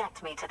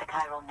 connect me to the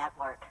chiral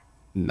network.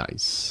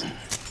 Nice.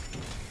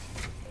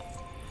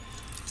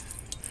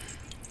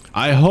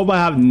 I hope I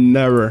have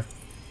never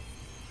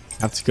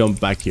have to come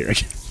back here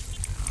again.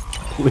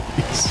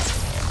 Please.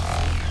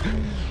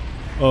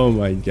 Oh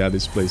my god,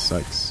 this place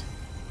sucks.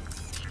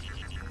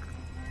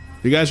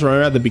 You guys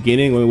remember at the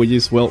beginning when we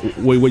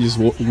were just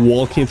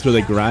walking through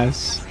the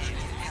grass?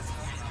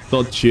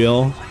 So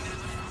chill.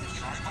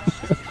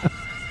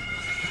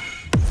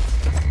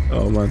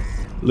 Oh man,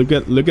 look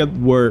at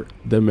where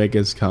the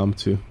megas come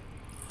to.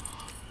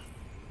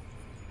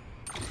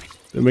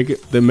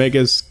 They make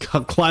us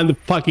climb the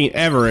fucking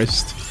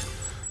Everest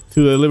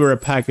to deliver a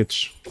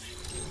package.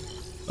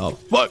 Oh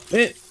fuck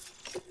it!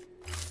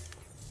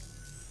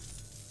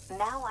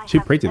 Now I She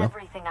have pretty though.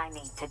 everything I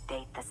need to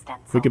date the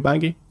stencil. Wicked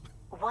bangy.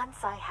 Once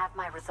I have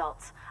my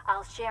results,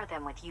 I'll share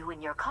them with you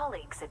and your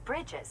colleagues at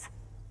Bridges.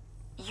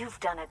 You've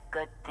done a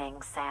good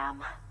thing,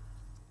 Sam.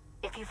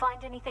 If you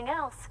find anything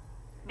else,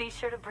 be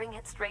sure to bring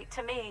it straight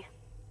to me.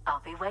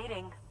 I'll be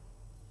waiting.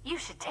 You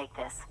should take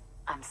this.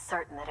 I'm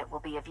certain that it will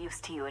be of use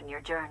to you in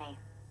your journey.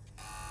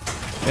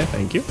 Yeah,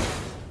 thank you.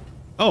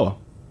 Oh.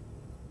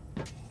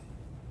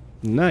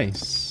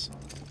 Nice.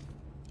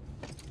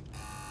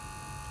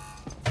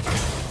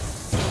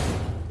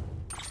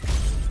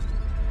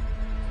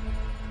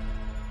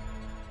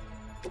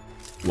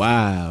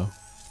 Wow.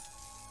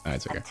 Ah,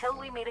 it's okay. Until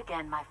we meet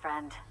again, my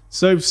friend.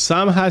 So if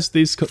Sam has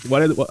this,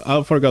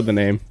 I forgot the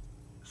name.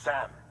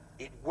 Sam,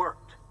 it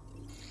worked.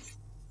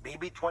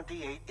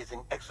 BB-28 is in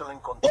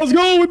excellent condition. Let's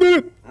go with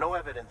it. No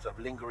evidence of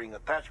lingering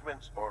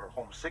attachments or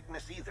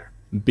homesickness either.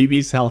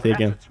 BB's healthy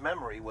again. Its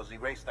memory was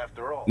erased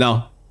after all.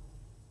 No.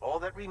 All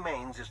that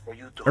remains is for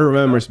you to It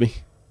remembers me.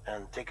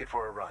 and take it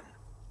for a run.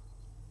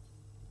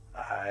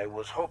 I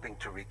was hoping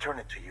to return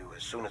it to you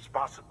as soon as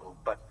possible,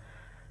 but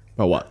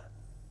But what?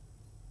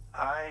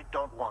 I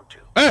don't want to.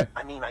 Hey!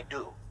 I mean, I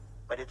do,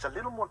 but it's a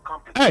little more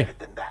complicated Hey!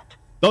 than that.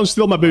 Don't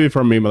steal my baby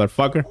from me,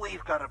 motherfucker.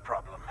 We've got a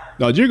problem.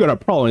 No, you got a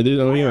problem. You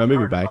don't give my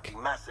baby back. A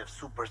massive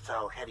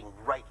supercell heading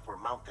right for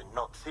Mountain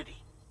Knot City.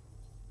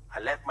 I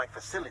left my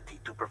facility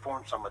to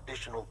perform some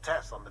additional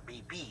tests on the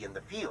BB in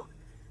the field,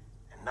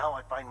 and now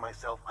I find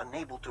myself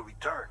unable to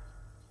return.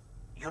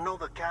 You know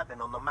the cabin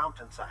on the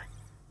mountainside,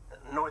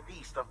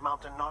 northeast of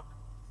Mountain Knot?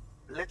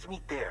 Let's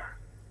meet there.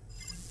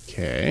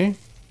 Okay.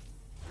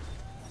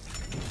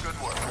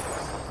 Good work.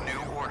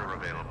 New order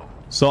available.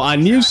 So a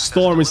new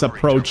storm is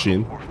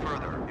approaching.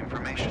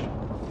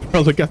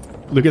 Bro, look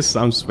at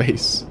Sam's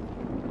face.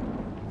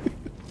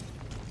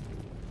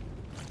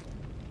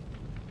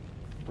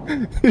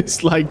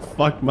 It's like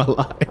fuck my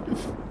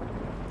life.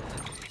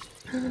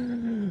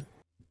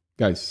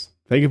 Guys,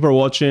 thank you for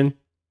watching.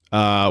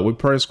 We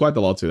progressed quite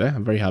a lot today.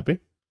 I'm very happy.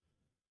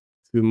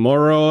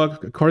 Tomorrow,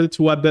 according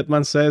to what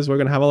Deadman says, we're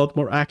gonna have a lot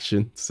more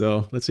action.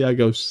 So let's see how it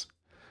goes.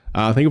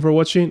 Thank you for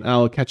watching.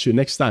 I'll catch you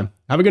next time.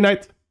 Have a good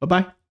night. Bye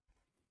bye.